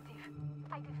aggravating.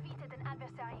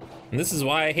 And this is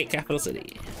why I hate Capital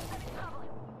City.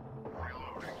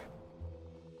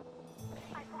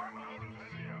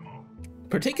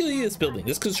 Particularly this building.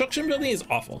 This construction building is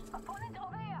awful.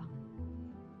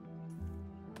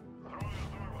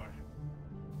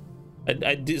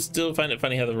 I do still find it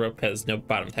funny how the rope has no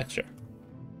bottom texture.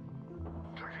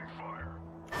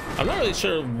 I'm not really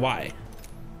sure why.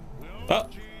 Oh,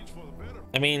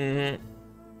 I mean,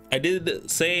 I did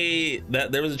say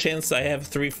that there was a chance I have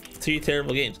three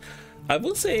terrible games. I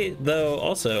will say though,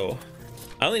 also,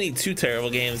 I only need 2 terrible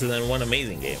games and then 1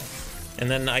 amazing game. And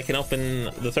then I can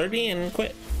open the 30 and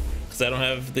quit, because I don't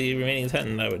have the remaining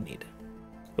 10 I would need.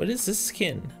 What is this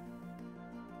skin?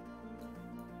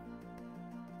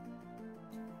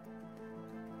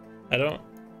 I don't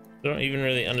even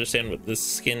really understand what this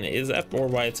skin is or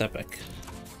why it's epic.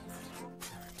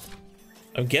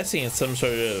 I'm guessing it's some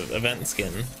sort of event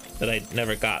skin that I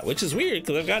never got, which is weird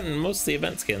because I've gotten most of the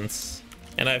event skins.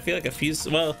 And I feel like a fuse,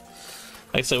 well,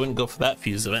 actually I wouldn't go for that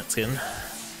fused event skin.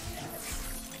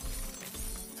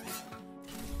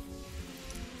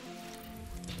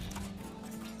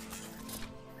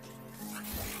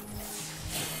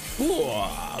 Ooh,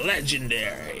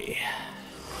 legendary.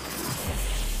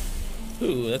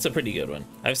 Ooh, that's a pretty good one.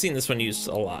 I've seen this one used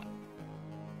a lot.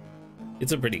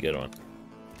 It's a pretty good one.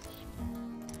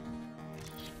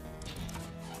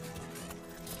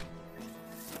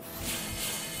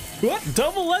 What?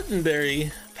 Double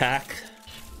legendary pack?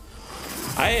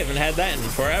 I haven't had that in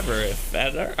forever.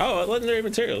 Oh, legendary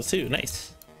materials too.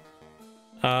 Nice.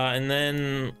 And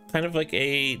then kind of like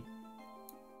a, I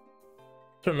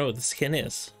don't know what the skin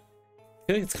is. I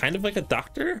feel like it's kind of like a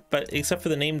doctor, but except for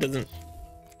the name doesn't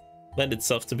lend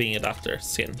itself to being a doctor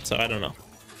skin, so I don't know.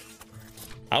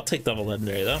 I'll take double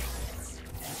legendary though.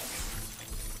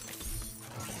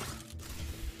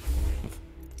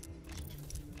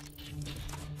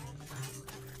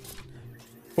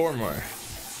 Four more.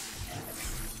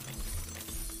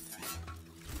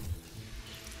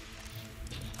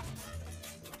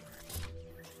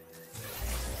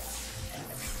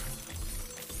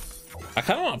 I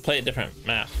kind of want to play a different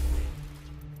map.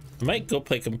 I might go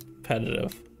play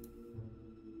competitive.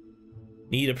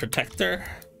 Need a protector?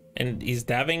 And he's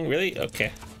dabbing? Really?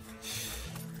 Okay.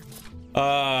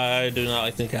 I do not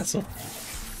like Newcastle.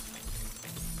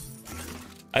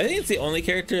 I think it's the only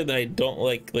character that I don't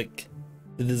like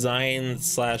the design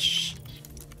slash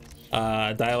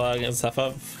dialogue and stuff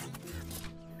of.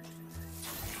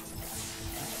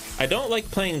 I don't like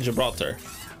playing Gibraltar,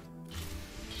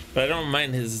 but I don't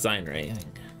mind his design or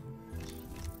anything.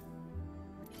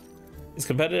 His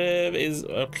competitive is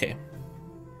okay.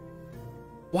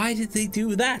 Why did they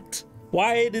do that?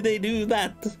 Why did they do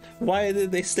that? Why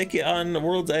did they stick it on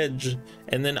World's Edge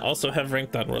and then also have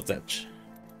ranked on World's Edge?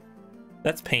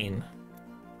 That's pain.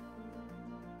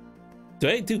 Do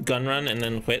I do gun run and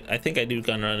then quit? I think I do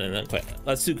gun run and then quit.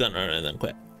 Let's do gun run and then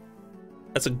quit.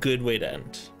 That's a good way to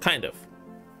end. Kind of.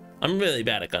 I'm really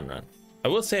bad at gun run. I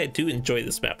will say I do enjoy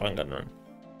this map on gun run.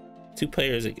 2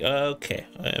 players. Okay.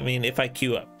 I mean, if I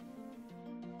queue up.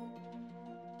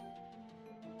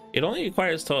 It only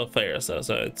requires 12 players though,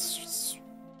 so it's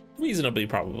reasonably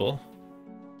probable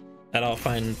that I'll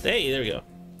find. Hey, there we go.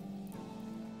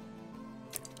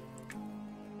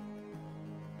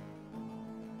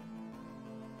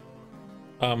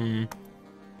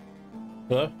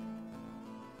 Hello?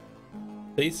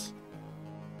 Please?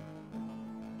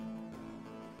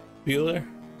 Bueller?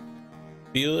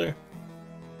 Bueller?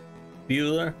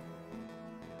 Bueller?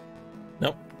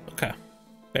 Nope. Okay.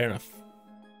 Fair enough.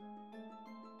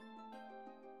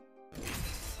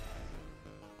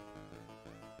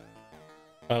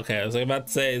 Okay, I was about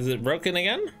to say, is it broken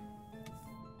again?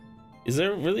 Is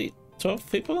there really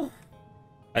 12 people?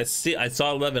 I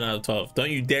saw 11 out of 12. Don't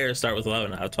you dare start with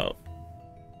 11 out of 12.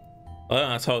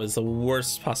 11 out of 12 is the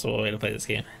worst possible way to play this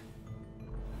game.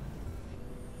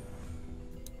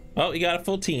 Well, you got a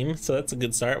full team, so that's a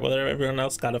good start. Whether everyone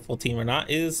else got a full team or not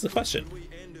is the question. We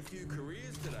end a few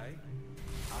careers today.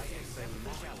 I accept the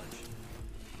challenge.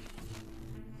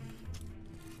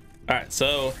 Alright,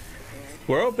 so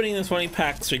we're opening the 20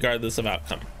 packs regardless of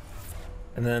outcome.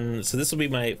 And then, so this will be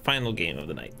my final game of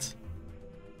the night.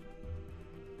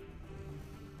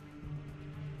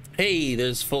 Hey,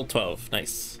 there's full 12.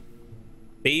 Nice.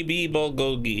 Baby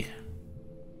Bulgogi.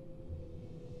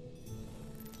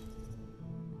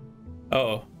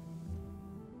 Oh.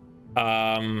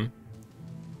 I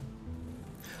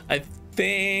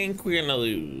think we're gonna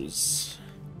lose.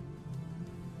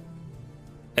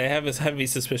 I have a heavy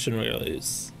suspicion we're gonna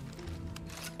lose.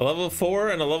 A level 4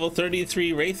 and a level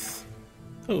 33 Wraith.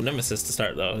 Oh, Nemesis to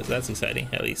start though. That's exciting,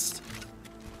 at least.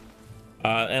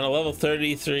 And a level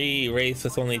 33 Wraith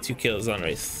with only 2 kills on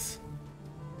Wraith.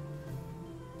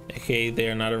 Okay, they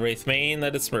are not a Wraith main,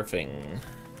 that is smurfing.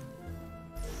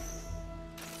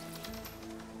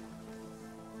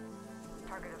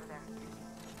 Target over there.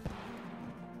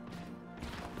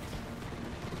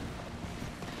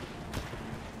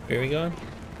 Where are we going?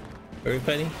 Where are we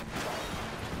fighting?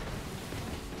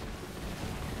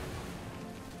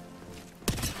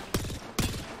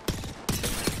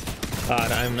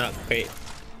 God, I'm not great,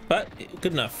 but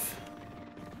good enough.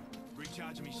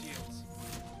 Recharging me shields.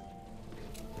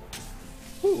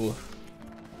 Ooh,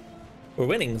 we're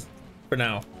winning for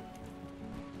now.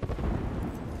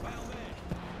 Foul there.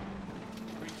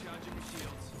 Recharging me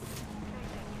shields.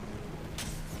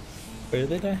 Where did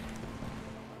they die?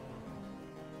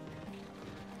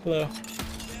 Hello.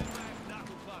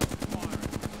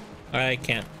 I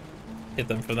can't hit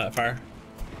them from that far,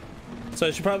 so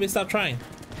I should probably stop trying.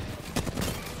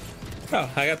 Oh,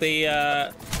 I got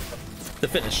the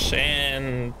finish,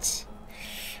 and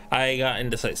I got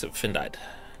indecisive and died.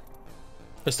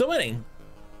 We're still winning,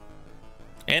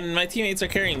 and my teammates are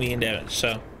carrying me in damage,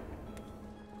 so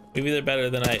maybe they're better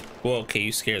than I. Well, okay,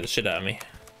 you scared the shit out of me.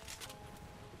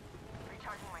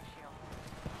 Recharging my shield.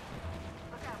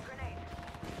 Look out, grenade.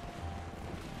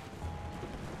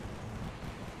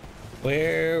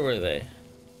 Where were they?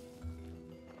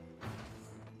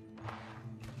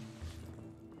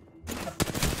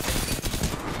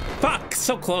 Fuck,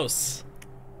 so close.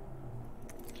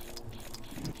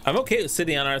 I'm okay with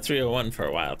sitting on R301 for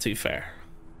a while, to be fair.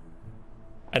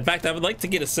 In fact, I would like to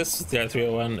get assists with the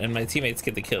R301 and my teammates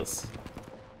get the kills.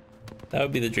 That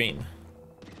would be the dream.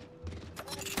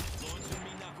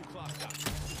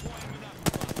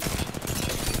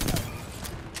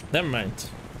 Never mind.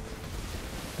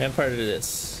 Rampart it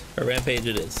is. Or rampage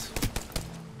it is.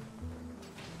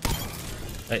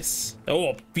 Nice.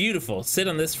 Oh, beautiful. Sit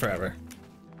on this forever.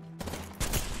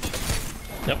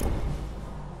 Nope.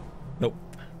 Nope.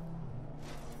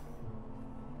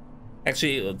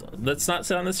 Actually, let's not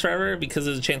sit on this forever because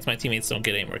there's a chance my teammates don't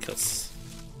get any more kills.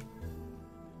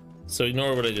 So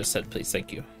ignore what I just said, please.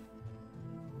 Thank you.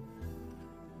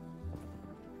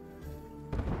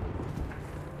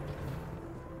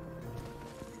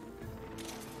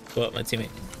 Go up, my teammate.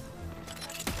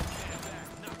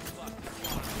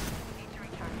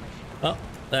 Oh,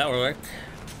 that will work.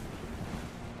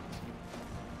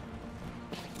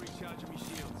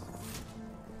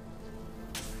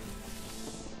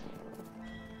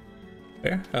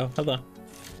 Where? Oh, hello.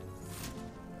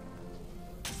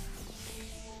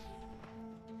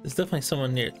 There's definitely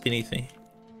someone near beneath me.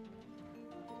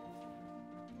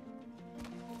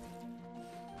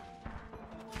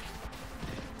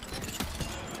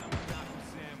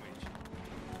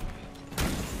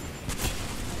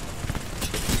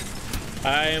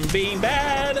 I am being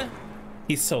bad.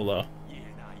 He's so low.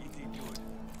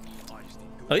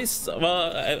 At least,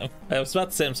 well, I was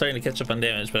about to say I'm starting to catch up on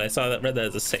damage, but I saw that read that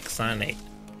as a 6, not an 8.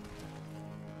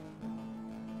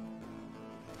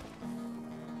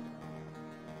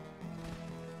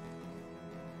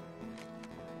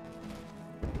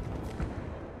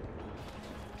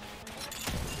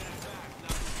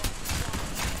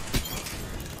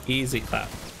 Easy clap.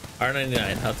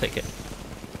 R99, I'll take it.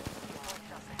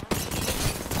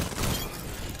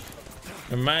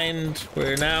 Never mind,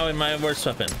 we're now in my worst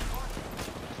weapon.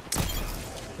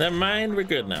 Never mind, we're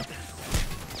good now.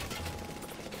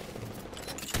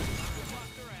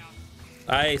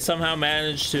 I somehow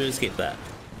managed to escape that.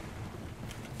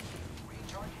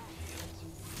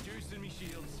 Juicing me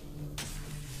shields.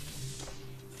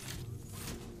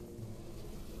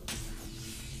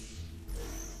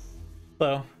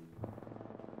 Hello.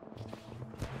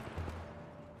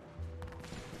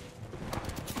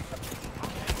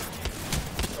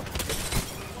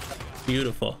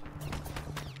 Beautiful.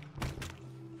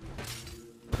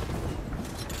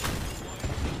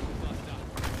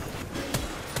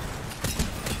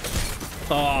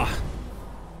 Oh,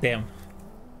 damn.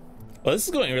 Well, this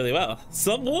is going really well.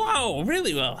 So, wow,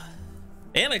 really well.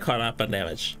 And I caught up on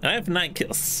damage. And I have 9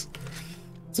 kills.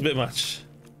 It's a bit much.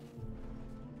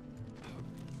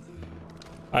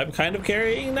 I'm kind of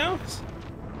carrying now.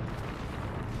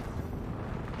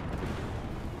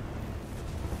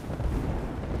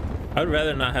 I would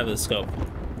rather not have the scope.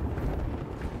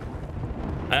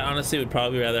 I honestly would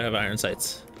probably rather have iron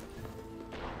sights.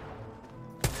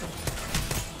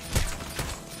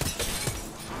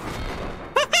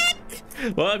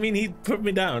 Well, I mean, he put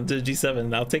me down to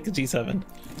G7. I'll take a G7.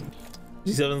 G7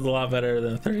 is a lot better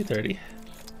than a 30-30.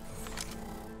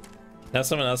 Now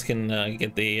someone else can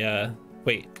get the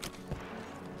wait.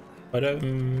 What a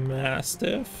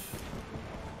mastiff?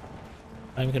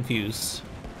 I'm confused.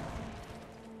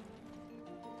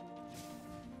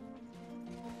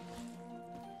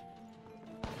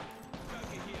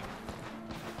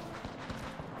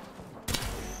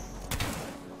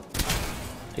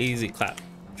 Easy clap.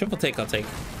 Triple take, I'll take.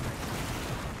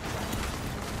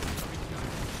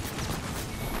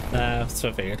 That's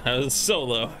what I figured. I was so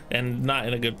low and not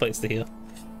in a good place to heal.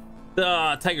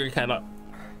 Tiger cat up.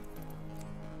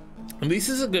 At least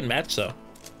this is a good match though.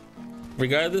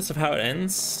 Regardless of how it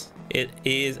ends, it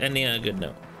is ending on a good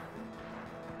note.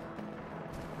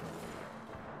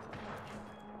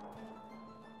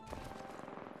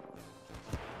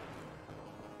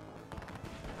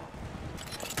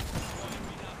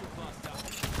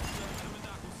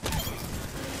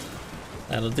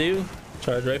 That'll do.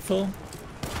 Charge rifle.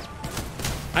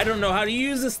 I don't know how to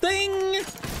use this thing.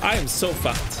 I am so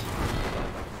fucked.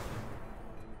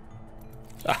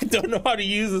 I don't know how to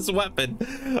use this weapon.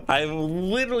 I've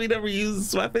literally never used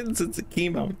this weapon since it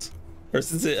came out. Or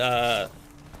since it got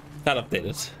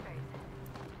updated.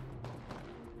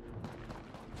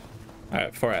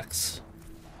 Alright, 4x.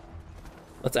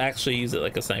 Let's actually use it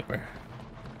like a sniper.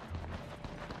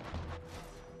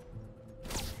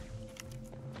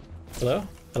 Hello?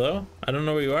 Hello? I don't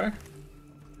know where you are.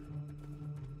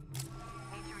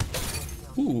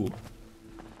 Ooh.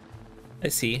 I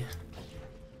see.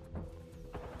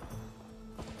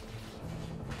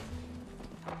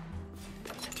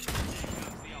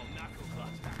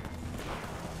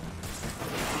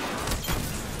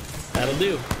 That'll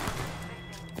do.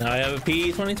 Now I have a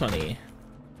P2020.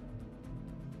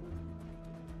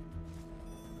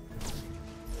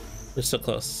 We're so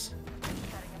close.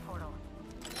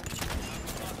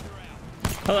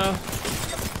 Hello.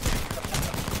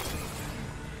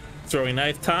 Throwing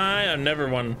knife time. I've never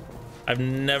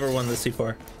won this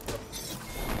before.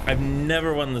 I've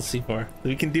never won this before.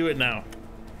 We can do it now.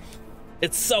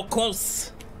 It's so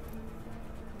close.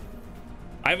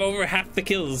 I have over half the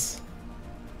kills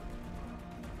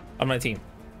on my team.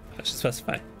 I should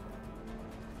specify.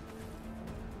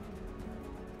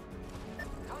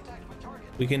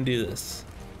 We can do this.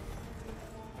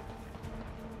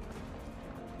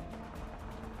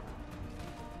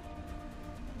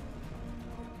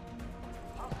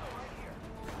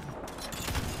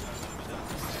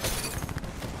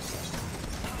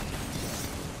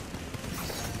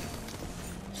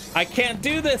 I can't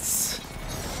do this.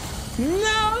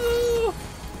 No,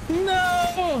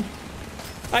 no,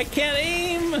 I can't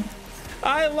aim.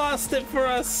 I lost it for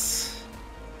us.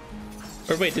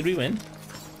 Or wait, did we win?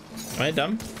 Am I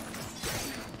dumb?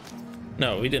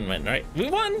 No, we didn't win, right?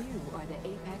 We won.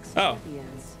 Oh, all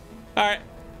right.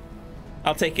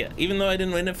 I'll take it. Even though I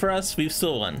didn't win it for us, we've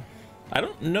still won. I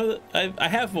don't know that I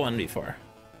have won before.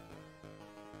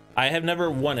 I have never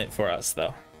won it for us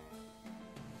though.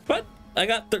 But I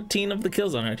got 13 of the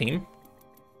kills on our team.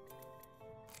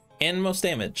 And most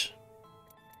damage.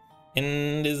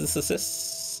 And is this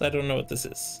assists? I don't know what this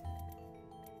is.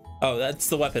 Oh, that's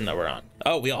the weapon that we're on.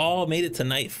 Oh, we all made it to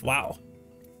knife. Wow.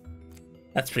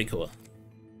 That's pretty cool.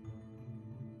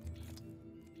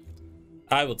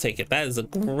 I will take it. That is a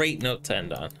great note to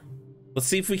end on. Let's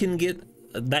see if we can get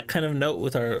that kind of note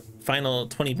with our final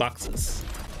 20 boxes.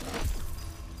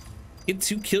 Get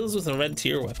 2 kills with a red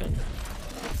tier weapon.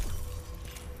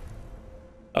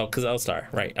 Oh, because L-Star,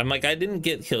 right. I'm like, I didn't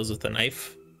get kills with the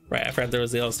knife. Right, I forgot there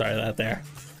was the L-Star that there.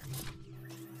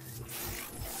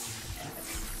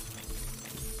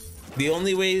 The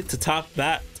only way to top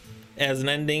that as an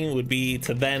ending would be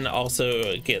to then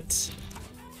also get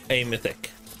a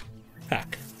mythic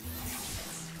pack.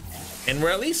 And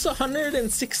we're at least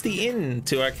 160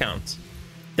 into our count.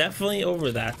 Definitely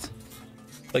over that.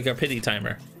 Like our pity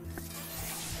timer.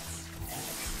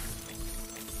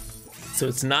 So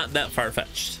it's not that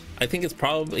far-fetched. I think it's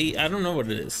probably, I don't know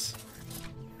what it is.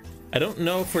 I don't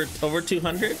know if we're over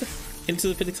 200 into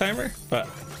the pity timer, but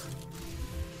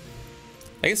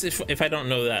I guess if I don't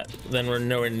know that, then we're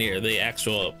nowhere near the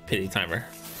actual pity timer.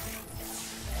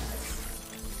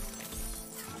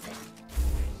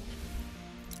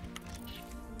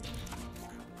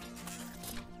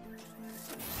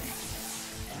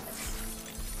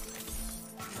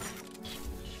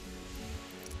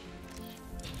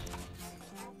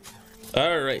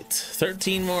 All right,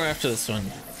 13 more after this one.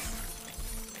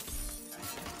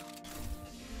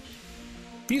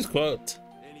 Use quote.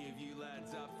 Any of you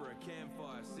lads up for a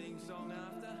campfire sing song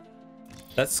after?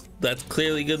 That's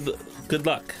clearly good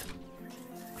luck.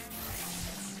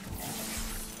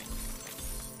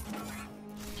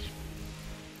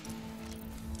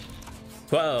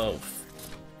 $12.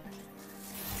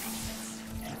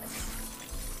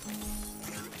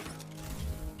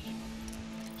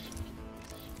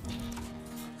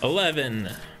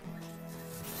 $11.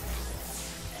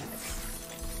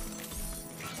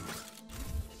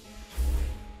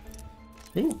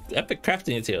 Ooh, epic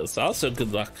crafting materials. Also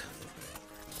good luck.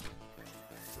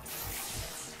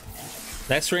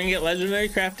 Next, we're gonna get legendary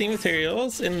crafting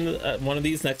materials in one of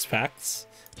these next packs.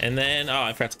 And then, oh,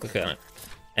 I forgot to click on it.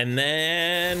 And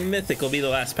then mythic will be the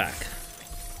last pack.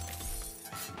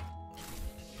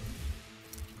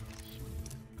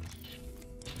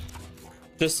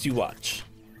 Just you watch.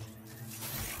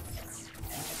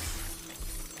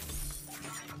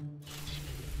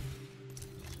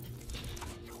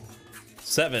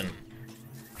 $7.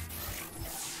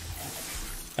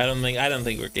 I don't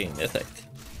think we're getting mythic,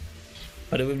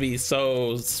 but it would be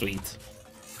so sweet.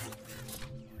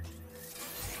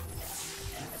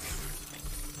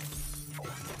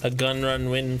 A gun run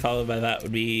win followed by that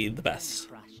would be the best.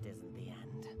 Crushed isn't the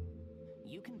end.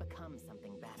 You can become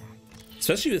something better.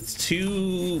 Especially with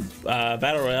 2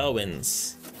 battle royale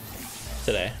wins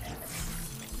today.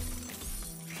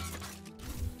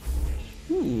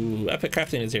 Ooh, epic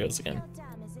crafting materials again.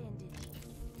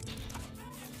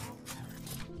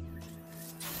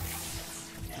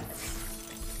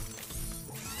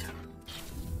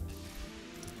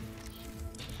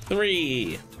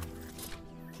 $3.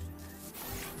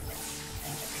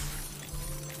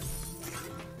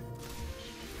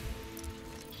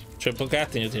 Triple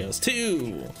crafting materials.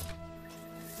 $2.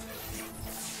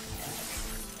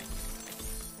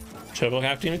 Triple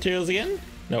crafting materials again?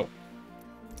 Nope.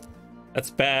 That's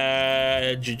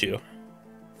bad juju.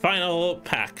 Final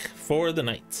pack for the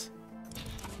night.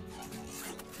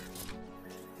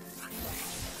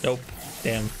 Nope.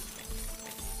 Damn.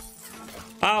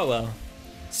 Oh well.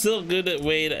 Still a good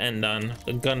way to end on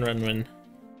a gun run win.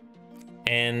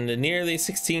 And nearly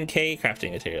 16k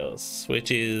crafting materials,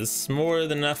 which is more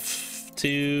than enough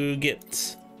to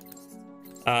get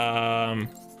all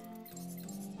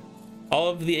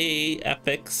of the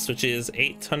epics, which is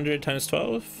 800 times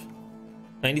 12,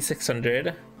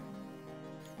 9600.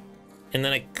 And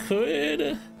then I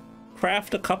could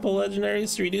craft a couple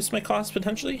legendaries to reduce my cost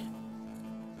potentially.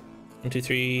 1, 2,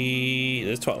 3,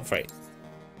 there's 12, right?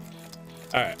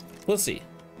 All right, we'll see.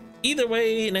 Either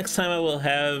way, next time I will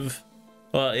have,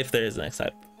 well, if there is a next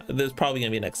time, there's probably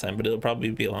gonna be a next time, but it'll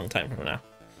probably be a long time from now.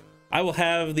 I will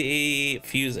have the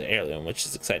Fuse heirloom, which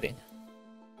is exciting.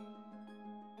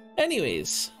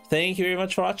 Anyways, thank you very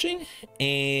much for watching,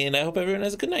 and I hope everyone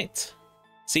has a good night.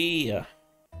 See ya.